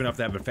not brave enough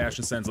to have a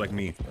fashion sense like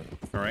me.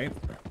 All right.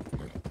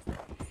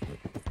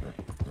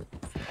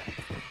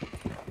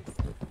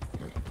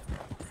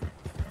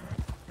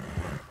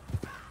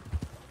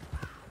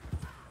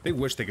 They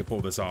wish they could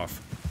pull this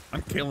off.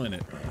 I'm killing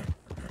it.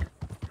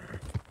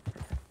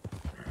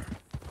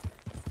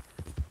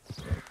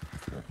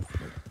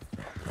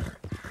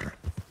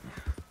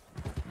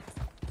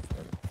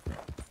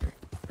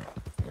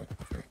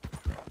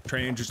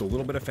 Training just a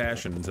little bit of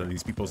fashion into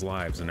these people's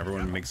lives, and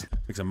everyone makes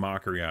a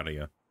mockery out of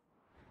you.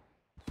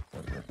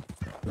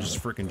 I'm just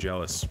freaking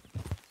jealous.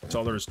 That's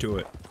all there is to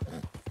it.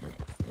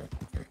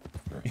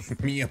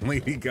 Me and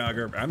Lady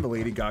Gaga. I'm the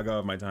Lady Gaga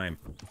of my time.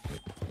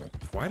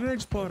 Why did I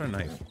just pull out a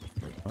knife?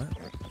 What?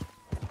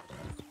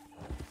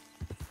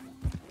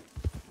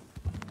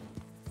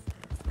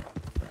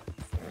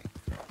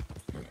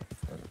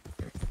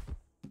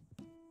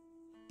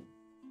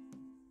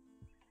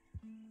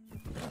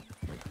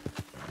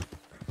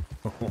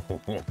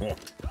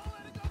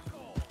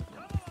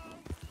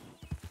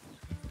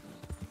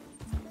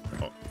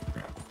 Oh.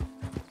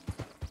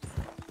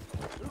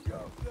 Who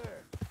goes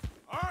there?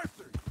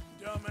 Arthur,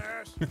 you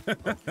dumbass.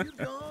 Hope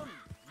you're gone.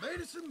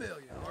 Made us a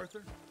million,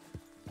 Arthur.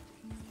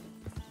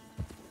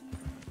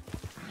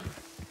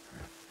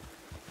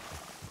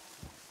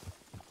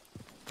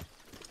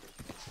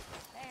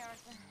 Hey,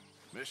 Arthur.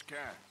 Miss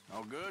Cat,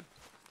 all good?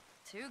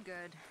 Too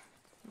good.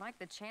 Like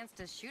the chance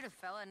to shoot a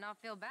fella and not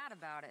feel bad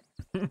about it.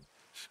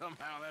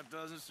 Somehow that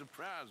doesn't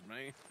surprise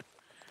me.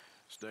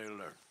 Stay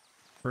alert.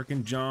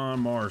 Frickin' John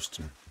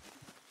Marston.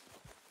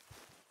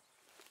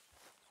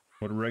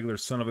 What a regular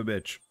son of a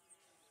bitch.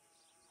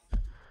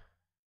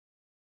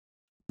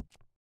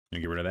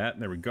 Gonna get rid of that.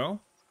 There we go.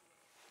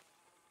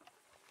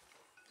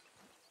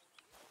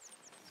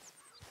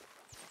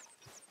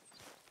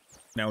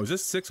 Now, is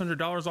this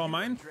 $600 all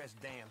mine? Dress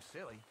damn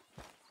silly.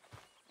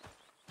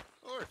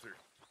 Arthur.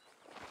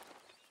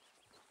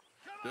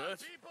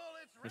 Dutch?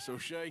 Miss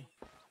O'Shea?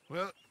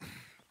 Well,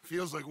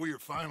 feels like we are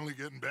finally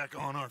getting back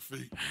on our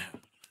feet.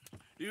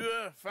 You,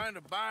 find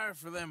a buyer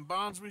for them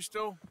bonds we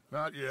stole?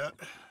 Not yet,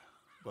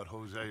 but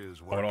Jose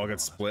is Oh, working it all on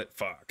gets split?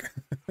 Fuck.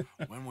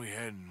 When we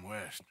heading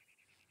west?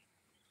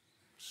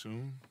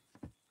 Soon?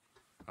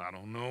 I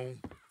don't know.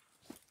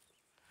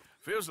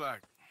 Feels like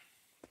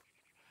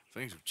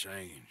things have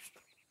changed.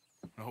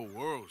 The whole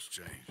world's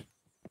changed.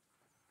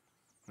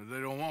 They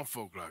don't want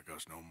folk like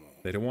us no more.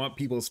 They don't want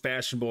people as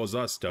fashionable as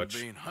us, Dutch.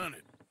 We're being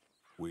hunted.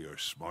 We are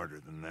smarter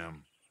than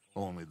them.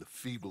 Only the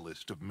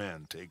feeblest of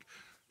men take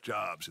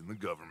jobs in the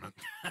government.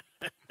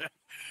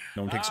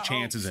 No one takes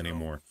chances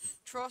anymore.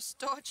 Trust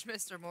Dutch,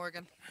 Mr.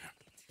 Morgan.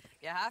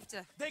 You have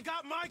to. They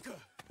got Micah!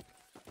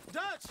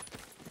 Dutch!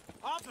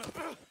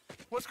 Arthur!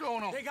 What's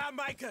going on? They got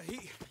Micah.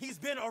 He's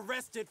been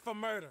arrested for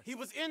murder. He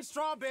was in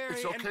Strawberry.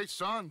 It's okay,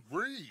 son.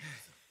 Breathe.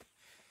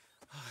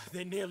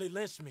 They nearly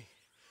lynched me.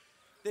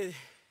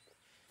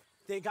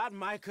 They got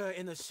Micah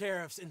and the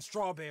sheriffs in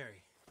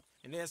Strawberry.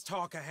 And there's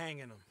talk of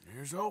hanging him.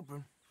 Here's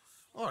hoping.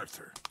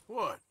 Arthur,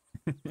 what?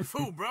 The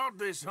fool brought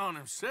this on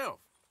himself.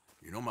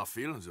 You know my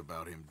feelings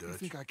about him, Dutch. You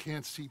think I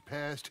can't see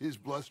past his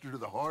bluster to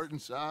the heart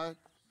inside?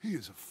 He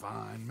is a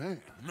fine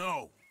man.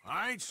 No,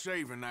 I ain't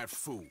saving that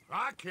fool.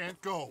 I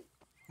can't go.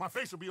 My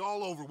face will be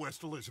all over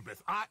West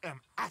Elizabeth. I am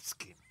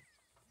asking.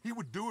 He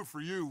would do it for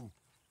you.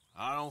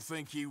 I don't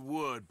think he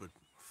would, but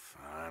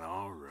fine,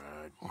 all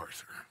right.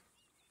 Arthur.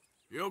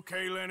 You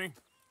okay, Lenny?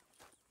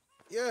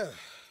 Yeah,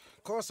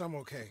 of course I'm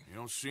okay. You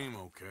don't seem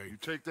okay. You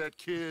take that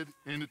kid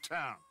into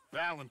town.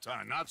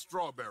 Valentine, not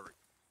Strawberry.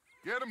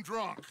 Get him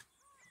drunk.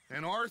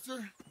 And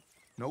Arthur,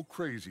 no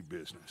crazy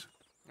business.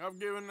 I've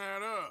given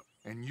that up.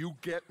 And you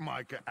get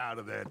Micah out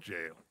of that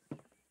jail.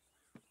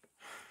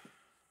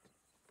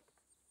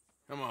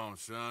 Come on,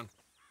 son.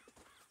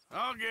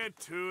 I'll get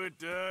to it,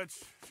 Dutch.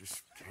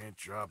 Just can't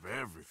drop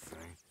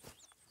everything.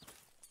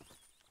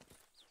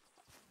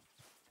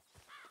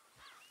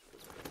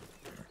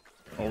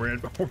 Oh,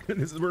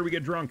 this is where we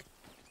get drunk.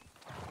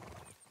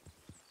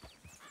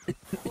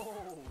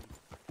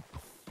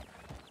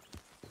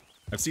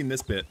 I've seen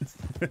this bit.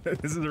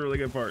 This is a really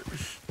good part.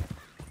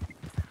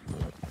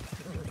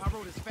 I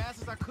rode as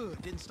fast as I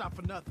could, didn't stop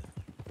for nothing.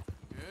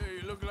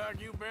 Yeah, you look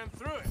like you've been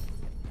through it.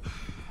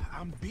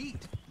 I'm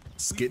beat.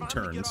 Skid we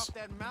finally get turns. off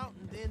that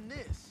mountain, then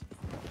this.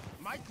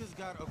 Micah's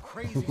got a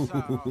crazy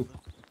side, Arthur.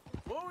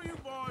 What were you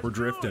boys We're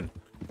drifting. doing?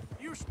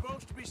 You were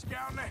supposed to be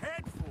scouting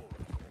ahead for.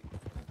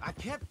 I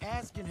kept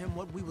asking him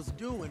what we was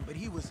doing, but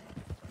he was,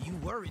 "You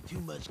worry too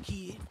much,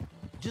 kid.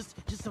 Just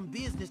some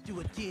business to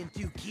attend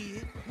to,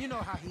 kid. You know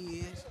how he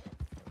is."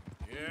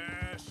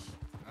 Yes,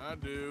 I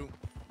do.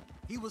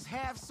 He was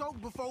half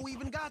soaked before we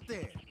even got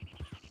there.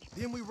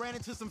 Then we ran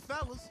into some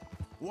fellas.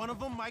 One of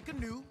them, Micah,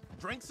 knew,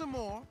 drank some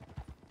more.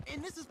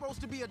 And this is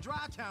supposed to be a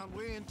dry town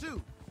we're in,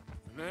 too.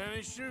 And then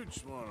he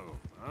shoots one of them.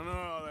 I know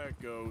how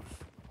that goes.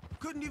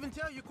 Couldn't even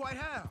tell you quite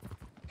how.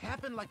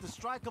 Happened like the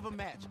strike of a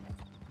match.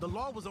 The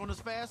law was on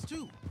us fast,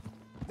 too.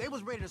 They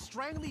was ready to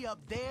strangle you up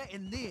there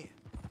and then.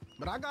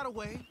 But I got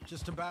away,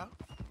 just about.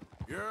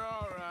 You're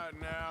all right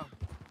now.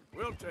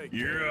 We'll take care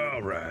You're of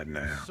all right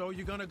now. So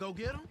you gonna go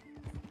get him?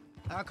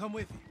 I'll come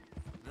with you.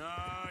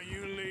 No,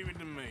 you leave it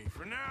to me.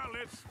 For now,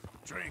 let's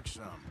drink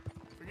some.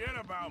 Forget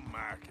about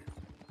Micah.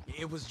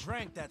 It was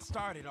drink that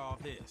started all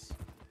this.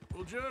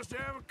 We'll just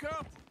have a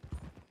couple.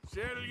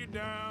 Settle you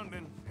down,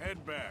 then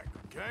head back,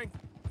 okay?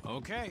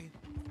 Okay.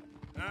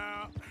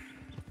 Now,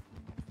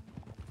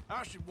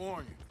 I should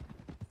warn you.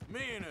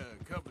 Me and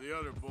a couple of the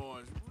other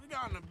boys, we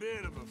got in a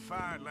bit of a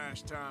fight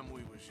last time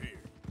we was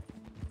here.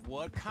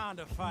 What kind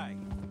of fight?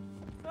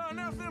 Oh,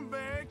 nothing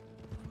big.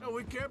 No,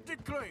 we kept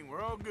it clean.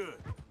 We're all good.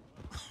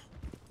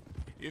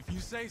 If you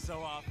say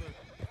so, Arthur.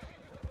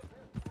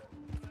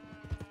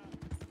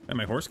 And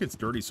my horse gets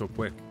dirty so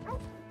quick.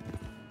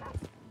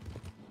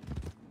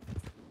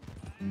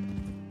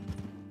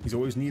 He's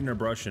always needing a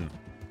brushing.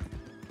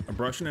 A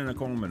brushing and a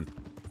combing.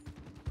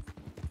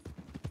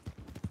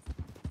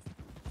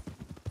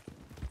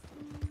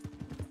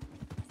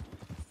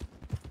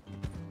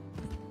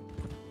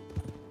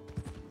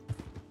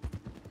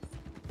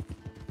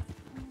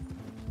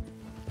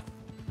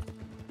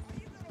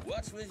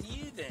 What's with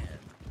you then?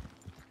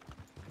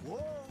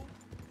 Whoa!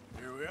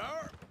 Here we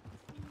are.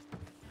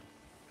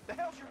 The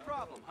hell's your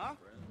problem, huh?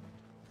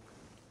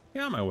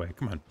 Yeah, on my way.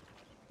 Come on.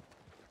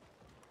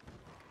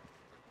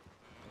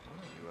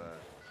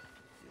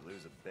 You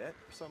lose a bet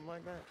or something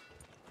like that?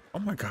 Oh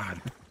my God.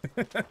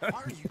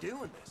 Why are you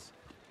doing this?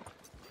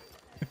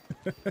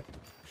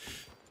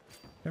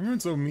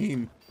 Everyone's so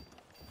mean.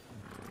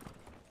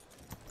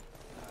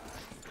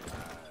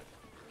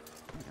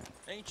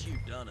 Ain't you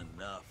done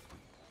enough?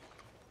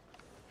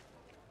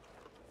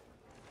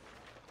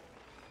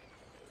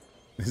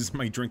 This is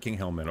my drinking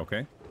helmet,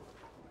 okay?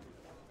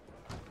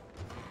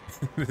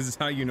 This is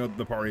how you know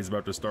the party's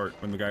about to start,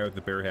 when the guy with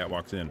the bear hat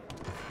walks in.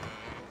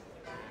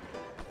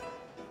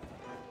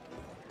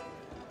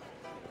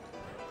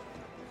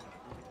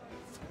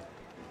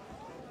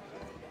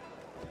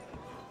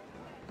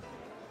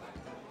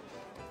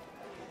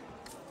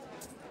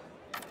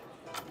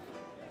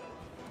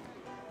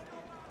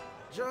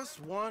 Just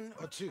one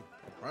or two,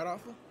 right,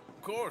 Arthur?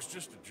 Of course,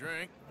 just a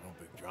drink. No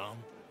big drama.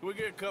 Can we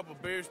get a couple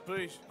beers,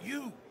 please?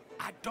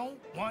 I don't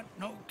want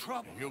no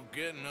trouble. You'll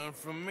get none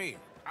from me.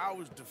 I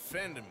was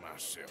defending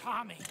myself.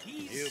 Tommy,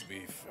 he's... He'll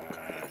be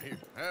fine. Here,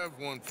 have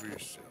one for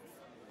yourself.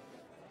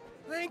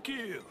 Thank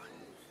you.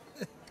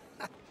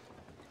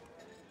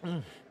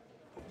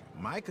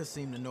 Micah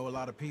seemed to know a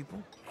lot of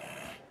people.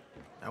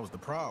 That was the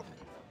problem.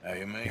 How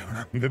you mean?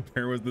 The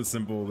bear was the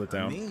symbol of the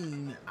town. I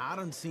mean, I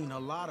done seen a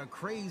lot of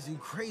crazy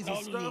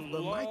stuff,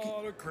 but Micah... A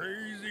lot of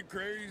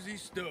crazy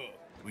stuff.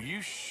 Will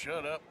you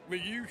shut up? Will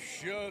you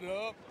shut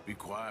up? Be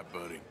quiet,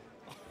 buddy.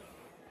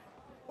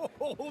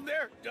 Oh,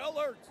 they're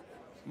dullards.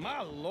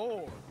 My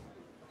lord.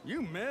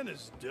 You men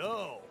is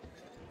dull.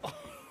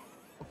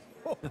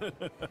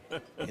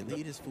 Hey,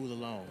 leave this fool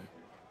alone.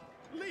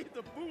 Leave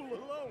the fool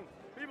alone.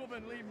 People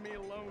been leaving me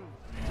alone.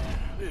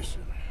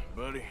 Listen,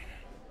 buddy.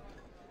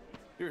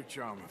 You're a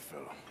charming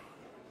fellow.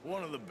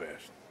 One of the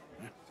best.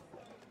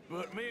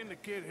 But me and the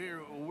kid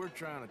here, we're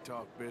trying to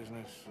talk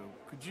business, so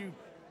could you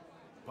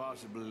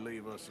possibly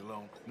leave us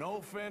alone? No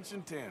offense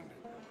intended.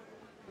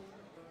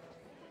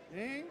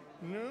 Ain't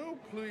no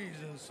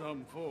pleasing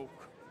some folk.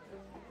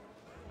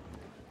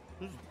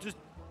 Just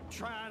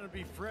trying to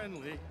be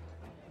friendly.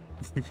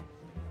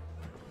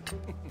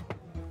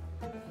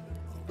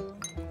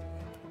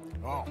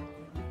 Oh.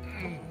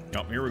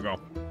 Oh, here we go.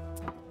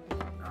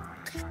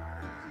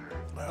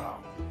 Oh.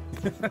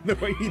 The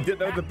way he did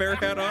that with the bear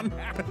hat on.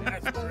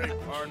 That's great,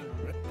 partner.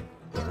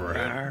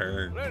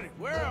 Rawr. Lenny,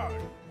 where are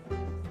you?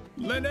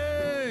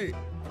 Linde!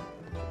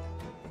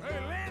 Hey,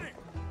 Lenny!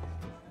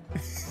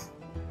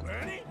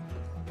 Lenny?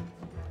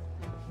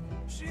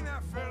 Seen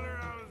that fella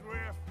I was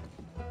with?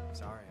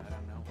 Sorry, I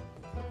don't know.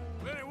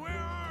 Lenny, where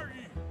are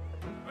you?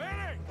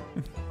 Lenny!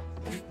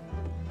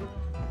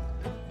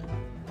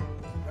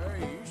 Hey,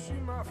 you see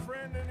my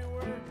friend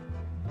anywhere?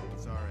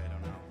 Sorry, I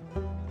don't know.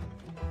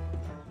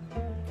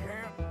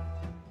 Can't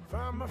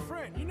find my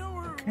friend. You know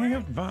where?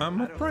 Can't find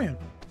my friend.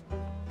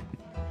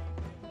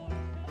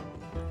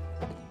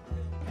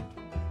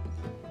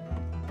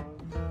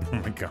 Oh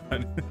my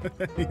God.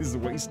 He's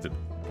wasted.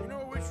 You know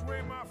which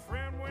way my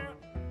friend went?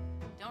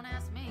 Don't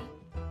ask me.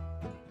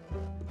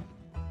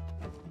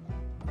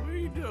 What are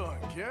you doing,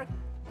 kid?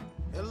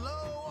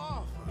 Hello,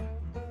 Arthur.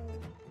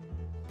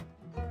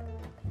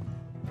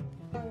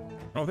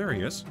 Oh, there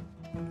he is.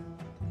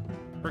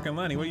 Frickin'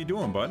 Lenny, what are you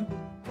doing, bud?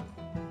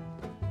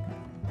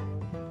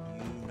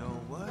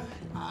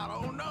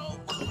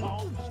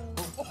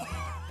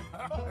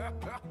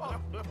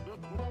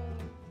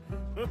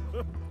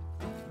 Why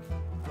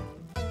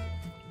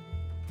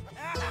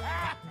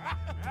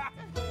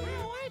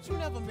ain't you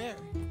never married?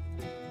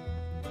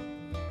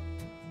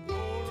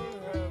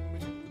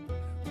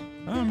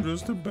 I'm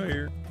just a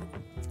bear.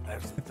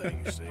 That's the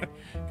thing, you see,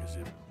 because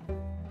it...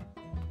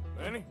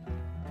 Lenny?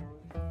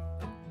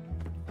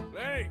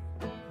 Lenny!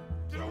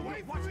 Get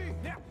away from me!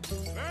 Now!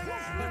 Lenny!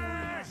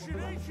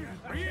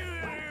 Are you here,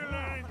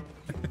 Lenny?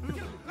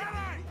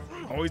 Lenny!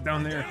 Always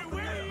down there. Lenny,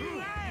 where are you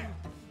at?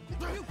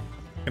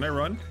 Can I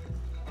run?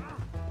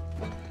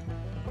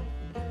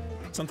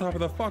 It's on top of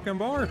the fucking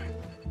bar.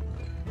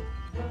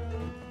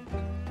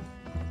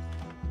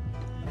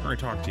 I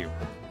talk to you.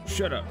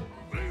 Shut up.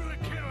 Leave the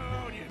killer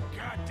alone, you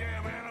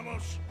goddamn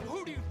animals!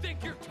 Who do you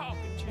think you're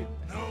talking to?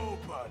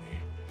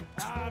 Nobody.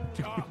 I'm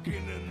talking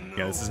to nobody.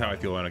 Yeah, this is how I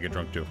feel when I get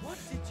drunk too. What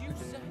did you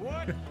say?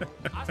 What?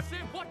 I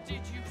said, what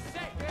did you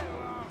say? Get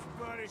lost,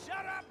 buddy.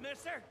 Shut up,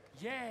 mister.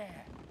 Yeah,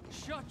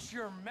 shut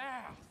your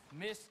mouth,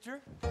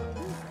 mister.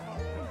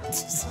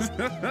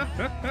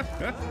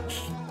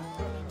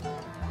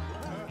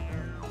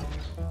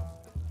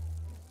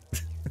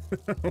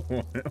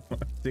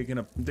 taking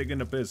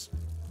a piss.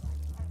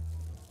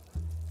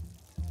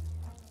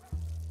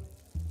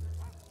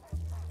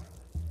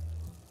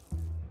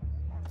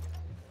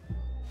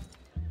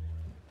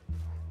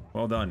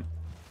 Well done.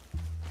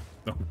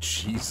 Oh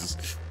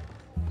Jesus.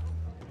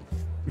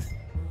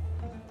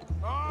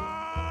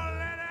 Oh,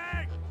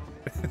 Lenny!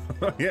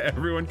 Yeah,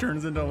 everyone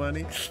turns into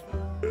Lenny.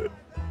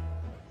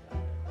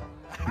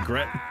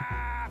 Gret.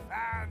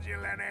 Found you,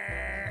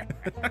 Lenny!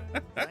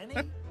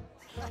 Lenny?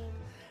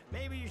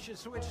 Maybe you should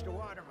switch to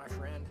water, my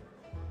friend.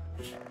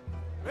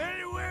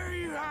 Lenny, where are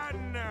you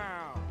hiding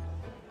now?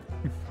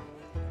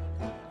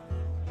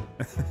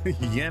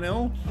 You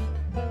know?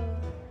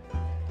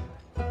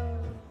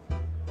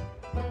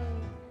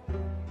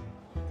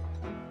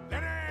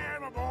 Lenny,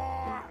 my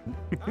boy!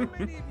 How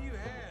many of you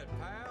had,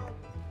 pal?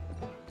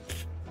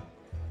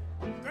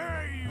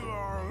 There you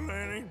are,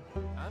 Lenny.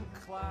 I'm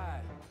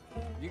Clyde.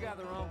 You got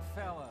the wrong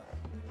fella.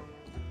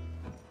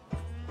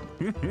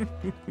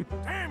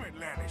 Damn it,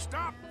 Lenny,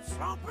 stop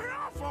slumping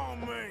off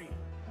on me!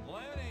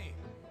 Lenny,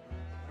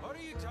 what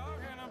are you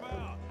talking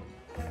about?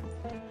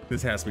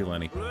 This has to be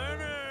Lenny.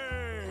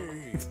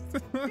 Lenny!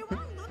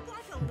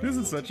 This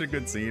is such a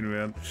good scene,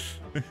 man.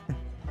 Been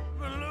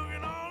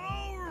looking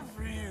all over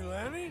for you,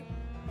 Lenny.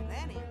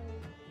 Lenny,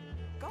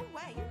 go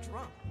away, you're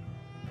drunk.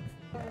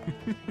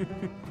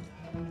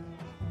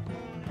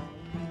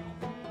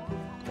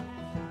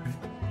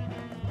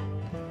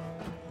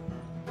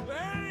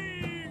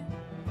 Lenny!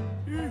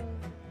 You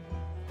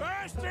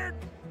bastard!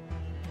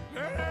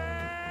 Lenny!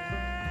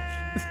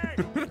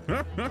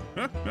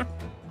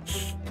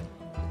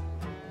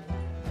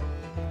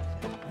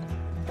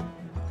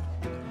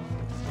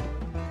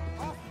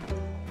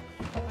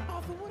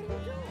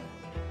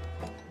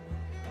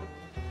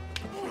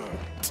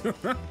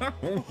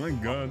 Oh my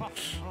god.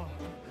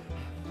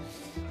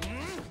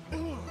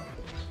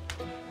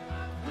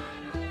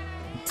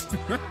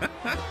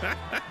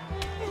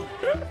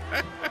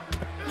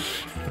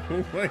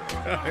 Oh my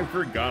god, I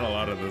forgot a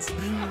lot of this.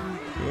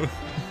 You're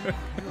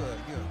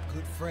a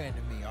good friend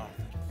to me,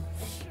 Arthur.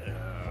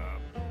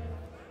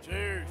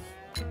 Cheers.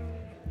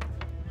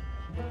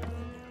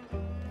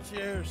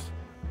 Cheers.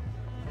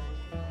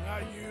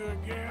 Not you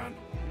again.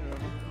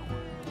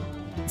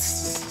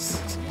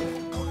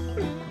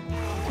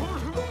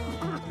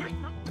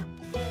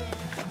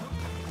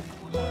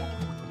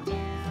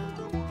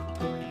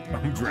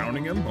 I'm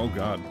drowning him? Oh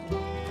god.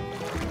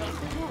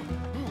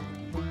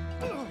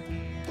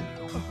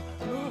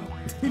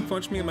 He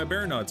punched me in my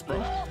bare nuts,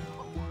 bro.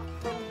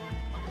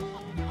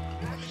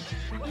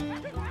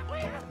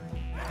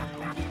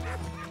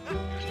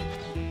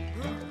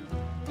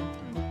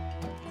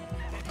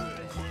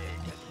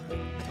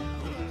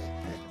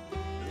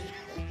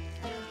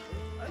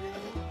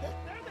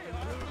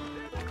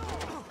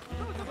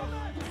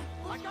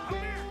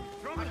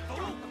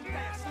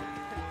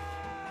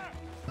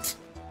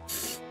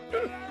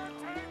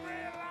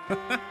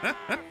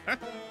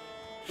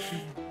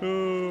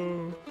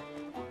 Oh.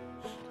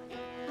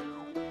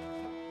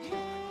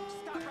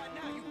 Stop right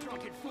now, you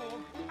drunken fool!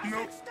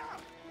 Nope.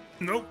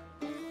 Nope.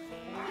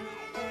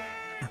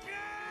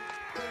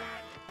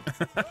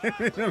 I'm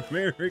an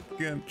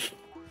American.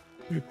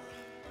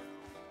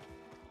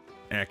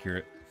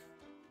 Accurate.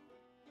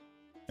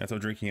 That's how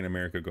drinking in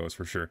America goes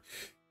for sure.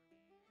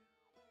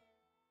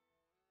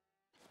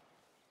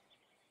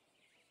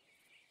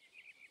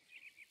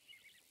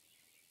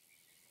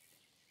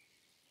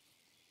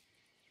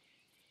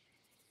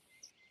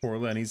 Poor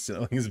Lenny's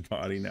selling his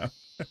body now.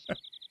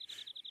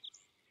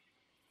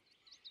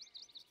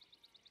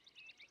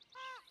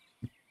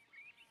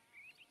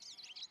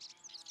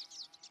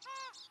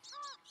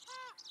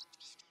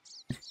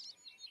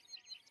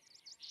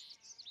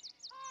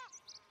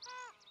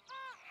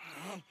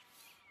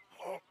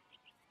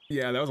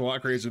 Yeah, that was a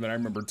lot crazier than I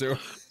remember too.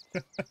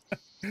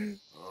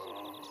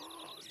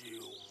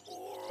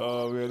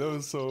 Oh man, that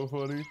was so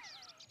funny.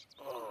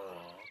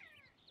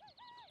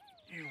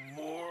 You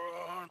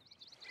moron.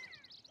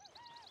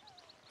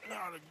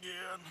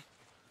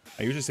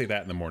 I usually say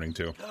that in the morning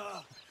too.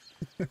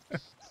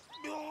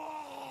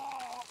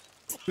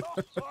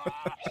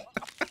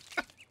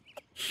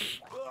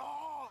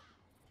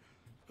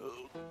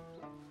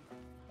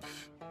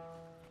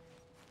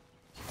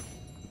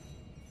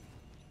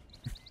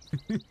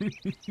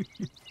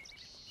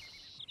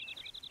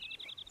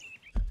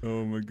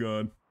 Oh my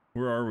god.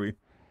 Where are we?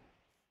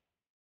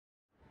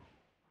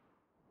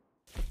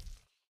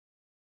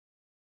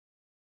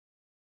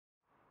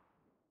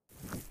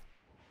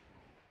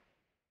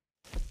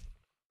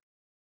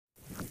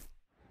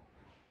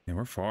 Yeah,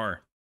 we're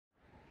far.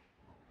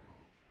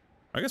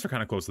 I guess we're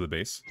kind of close to the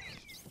base.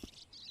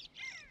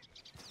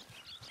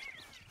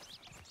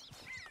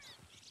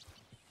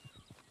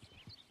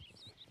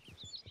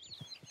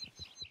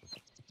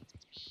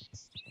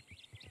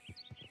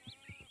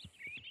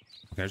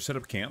 Okay, I just set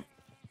up camp.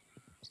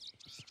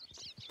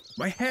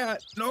 My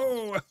hat!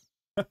 No!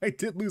 I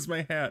did lose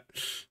my hat.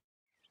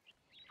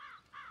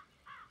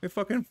 A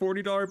fucking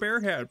 $40 bear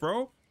hat,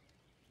 bro.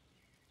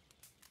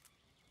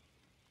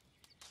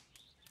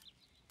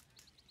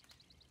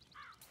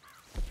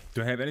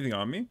 Do I have anything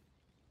on me?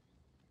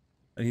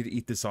 I need to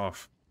eat this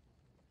off.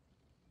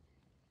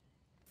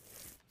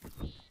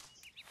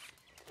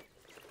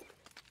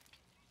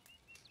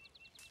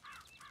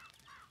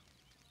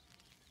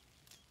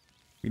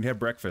 We can have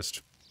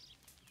breakfast.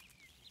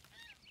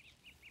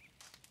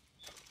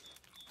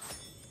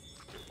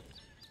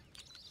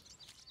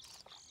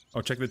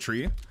 Oh, check the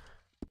tree.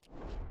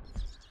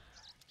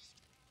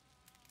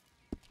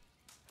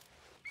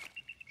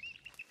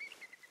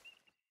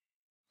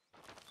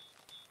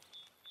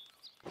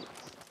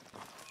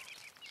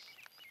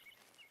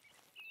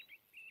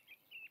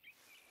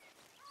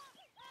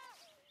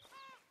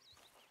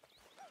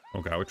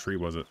 Oh god, what tree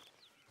was it?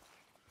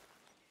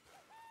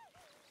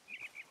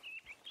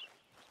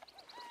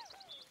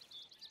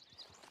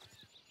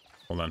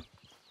 Hold on.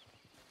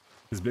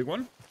 This big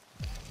one?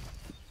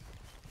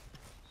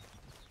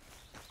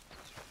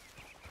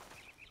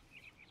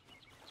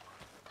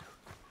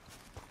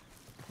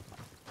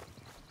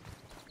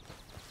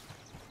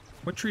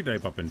 What tree did I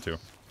bump into?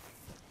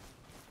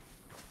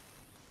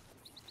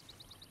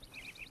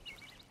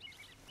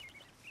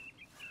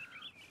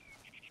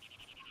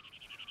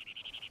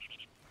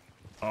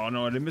 Oh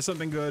no, I did miss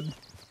something good.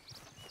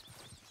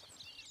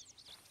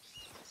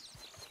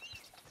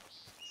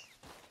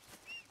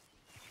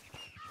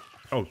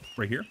 Oh,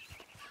 right here?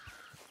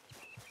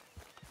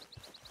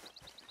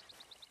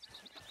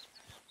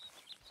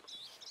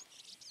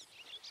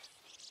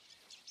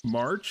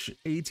 March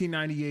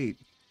 1898.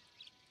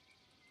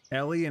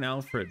 Ellie and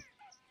Alfred.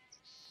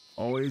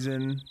 Always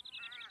in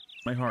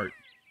my heart.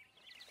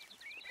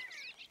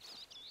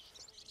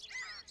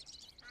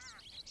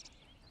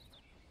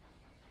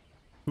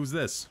 Who's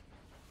this?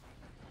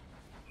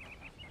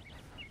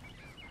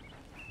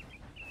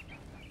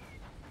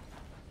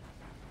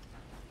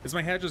 Is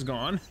my hat just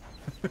gone?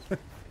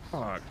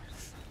 Fuck.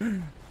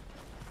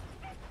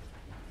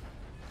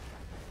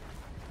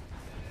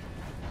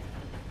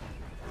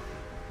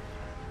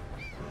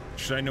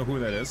 Should I know who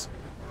that is?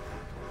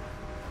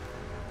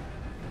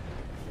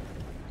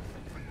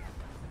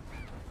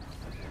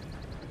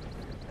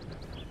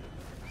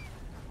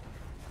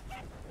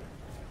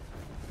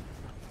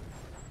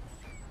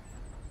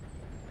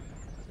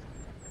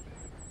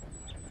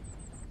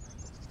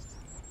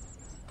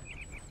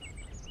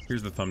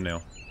 Here's the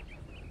thumbnail.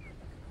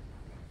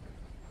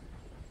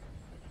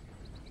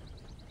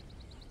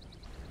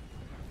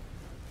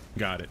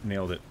 Got it.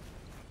 Nailed it.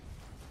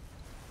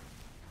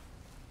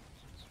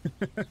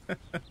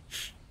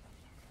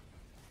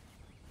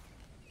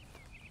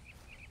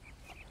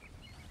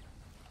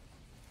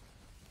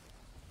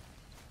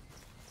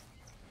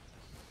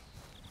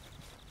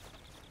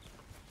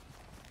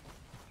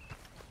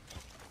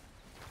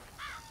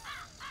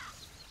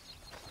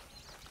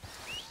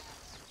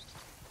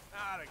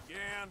 Not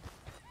again.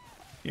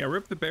 Yeah,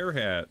 rip the bear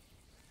hat.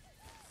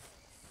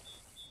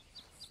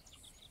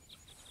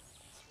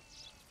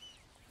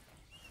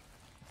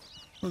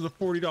 It was a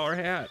 $40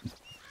 hat.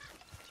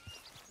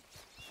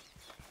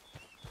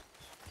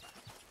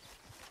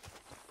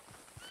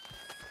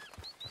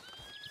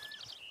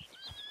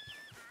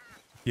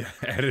 Yeah,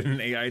 added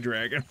an AI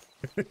dragon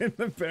in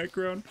the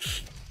background.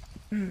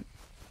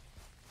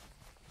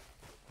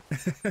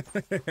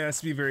 It has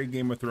to be very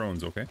Game of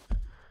Thrones, okay?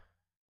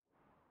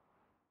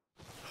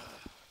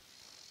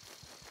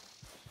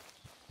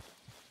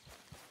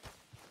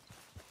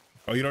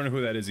 Oh, you don't know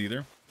who that is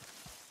either?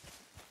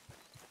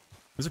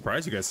 I'm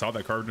surprised you guys saw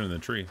that carved into the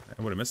tree.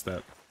 I would have missed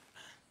that.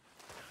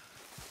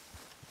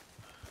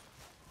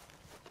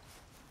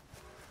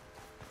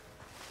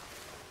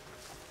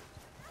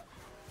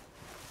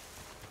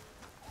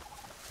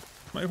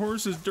 My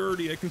horse is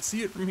dirty. I can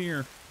see it from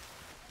here.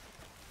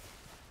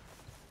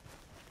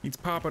 Needs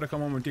Papa to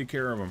come home and take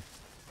care of him.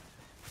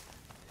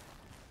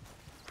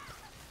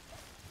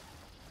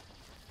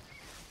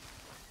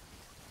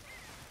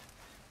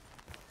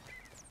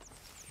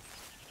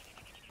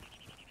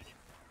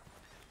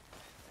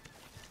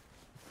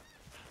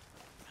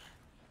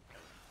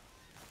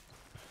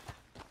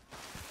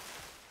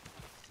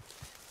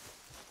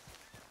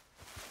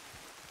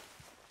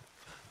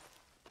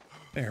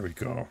 There we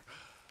go.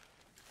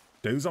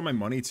 Did I lose all my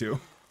money too?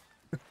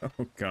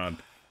 Oh god.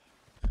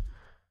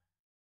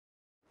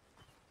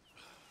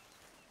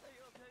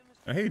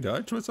 Hey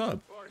Dutch, what's up?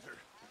 Arthur.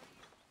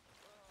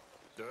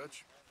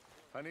 Dutch,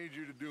 I need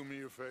you to do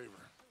me a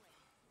favor.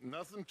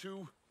 Nothing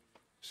too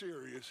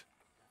serious.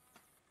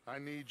 I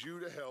need you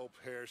to help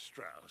Herr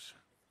Strauss.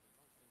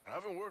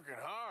 I've been working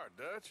hard,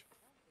 Dutch.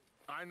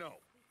 I know.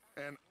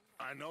 And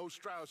I know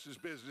Strauss's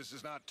business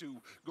is not too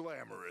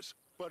glamorous,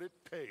 but it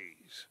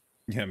pays.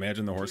 Yeah,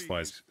 imagine the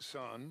horseflies. Please,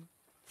 son.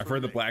 I've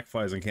heard the black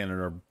flies in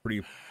Canada are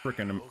pretty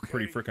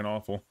freaking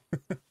awful.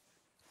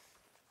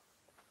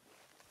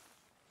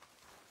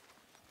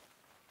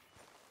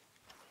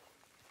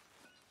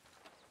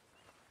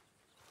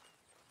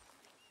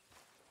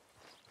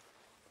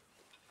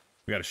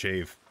 We gotta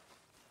shave.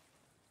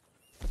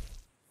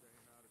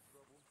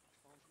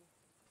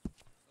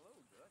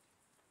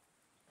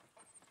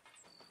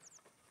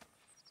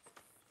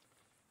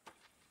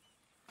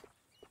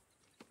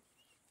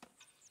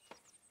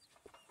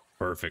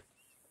 Perfect.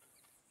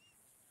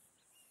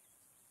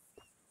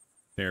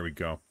 There we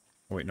go.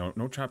 Oh, wait,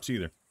 no chops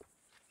either.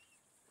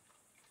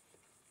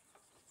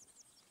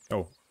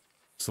 Oh,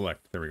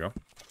 select. There we go.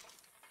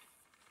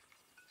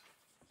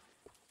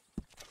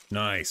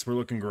 Nice. We're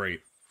looking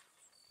great.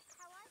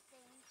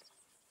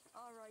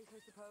 All right, I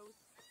suppose.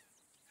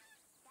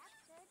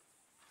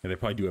 Yeah, they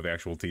probably do have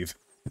actual teeth.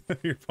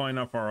 You're probably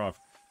not far off.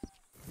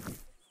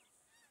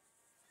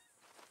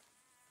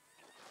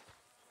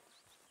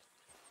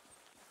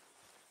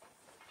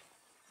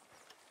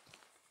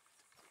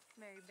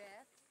 Mary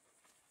Beth?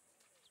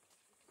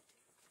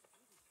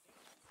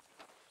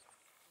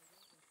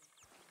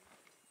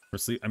 We're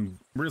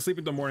gonna sleep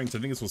until morning, so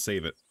I think this will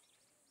save it.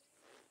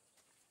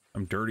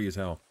 I'm dirty as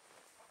hell.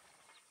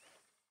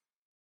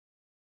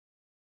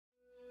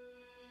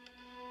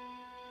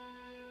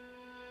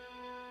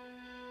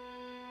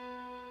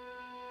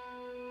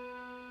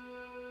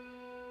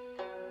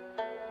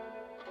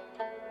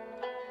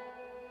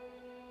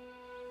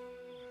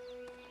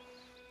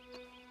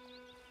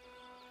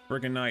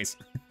 Freaking nice.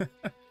 We're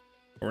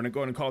gonna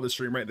go ahead and call this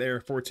stream right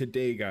there for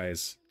today,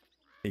 guys.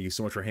 Thank you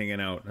so much for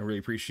hanging out. I really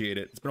appreciate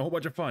it. It's been a whole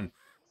bunch of fun.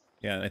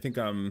 Yeah, I think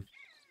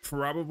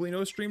probably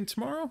no stream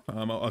tomorrow.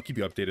 I'll keep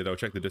you updated though.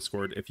 Check the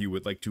Discord if you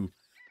would like to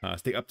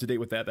stay up to date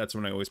with that. That's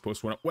when I always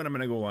post when I'm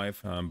gonna go live.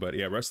 But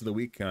yeah, rest of the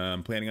week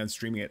I'm planning on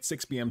streaming at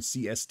 6 p.m.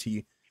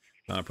 CST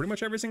pretty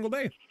much every single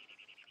day.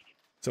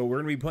 So we're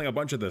gonna be playing a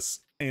bunch of this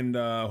and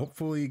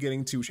hopefully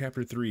getting to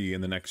chapter 3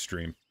 in the next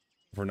stream.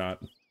 If we're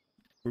not,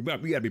 we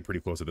gotta be pretty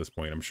close at this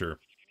point, I'm sure.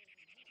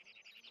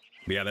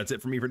 But yeah, that's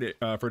it for me for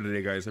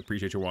today, guys. I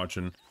appreciate you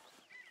watching.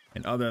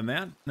 And other than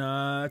that,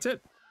 that's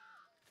it.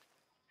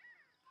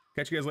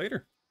 Catch you guys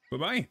later.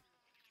 Bye-bye.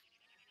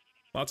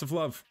 Lots of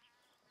love.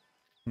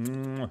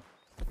 Mwah.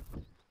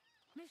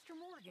 Mr.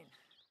 Morgan.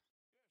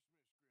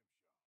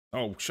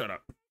 Oh, shut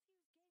up.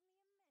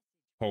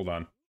 Hold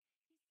on.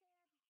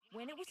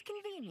 When it was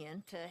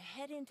convenient to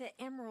head into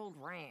Emerald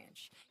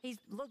Ranch, he's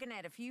looking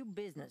at a few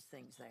business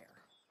things there.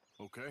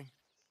 Okay.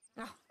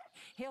 Oh,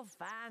 he'll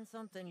find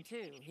something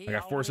too. I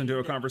got forced into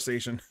a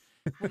conversation.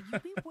 Will you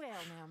be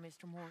well now,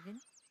 Mr. Morgan?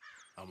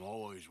 I'm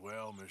always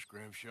well, Miss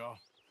Grimshaw.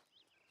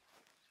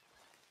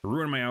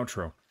 Ruin my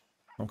outro.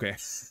 Okay.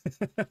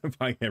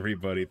 Bye,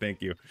 everybody.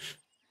 Thank you.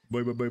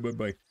 Bye, bye, bye, bye,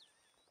 bye.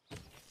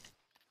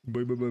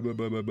 Bye, bye, bye, bye,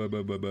 bye, bye,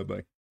 bye, bye, bye,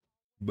 bye.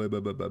 Bye, bye,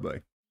 bye, bye,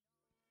 bye.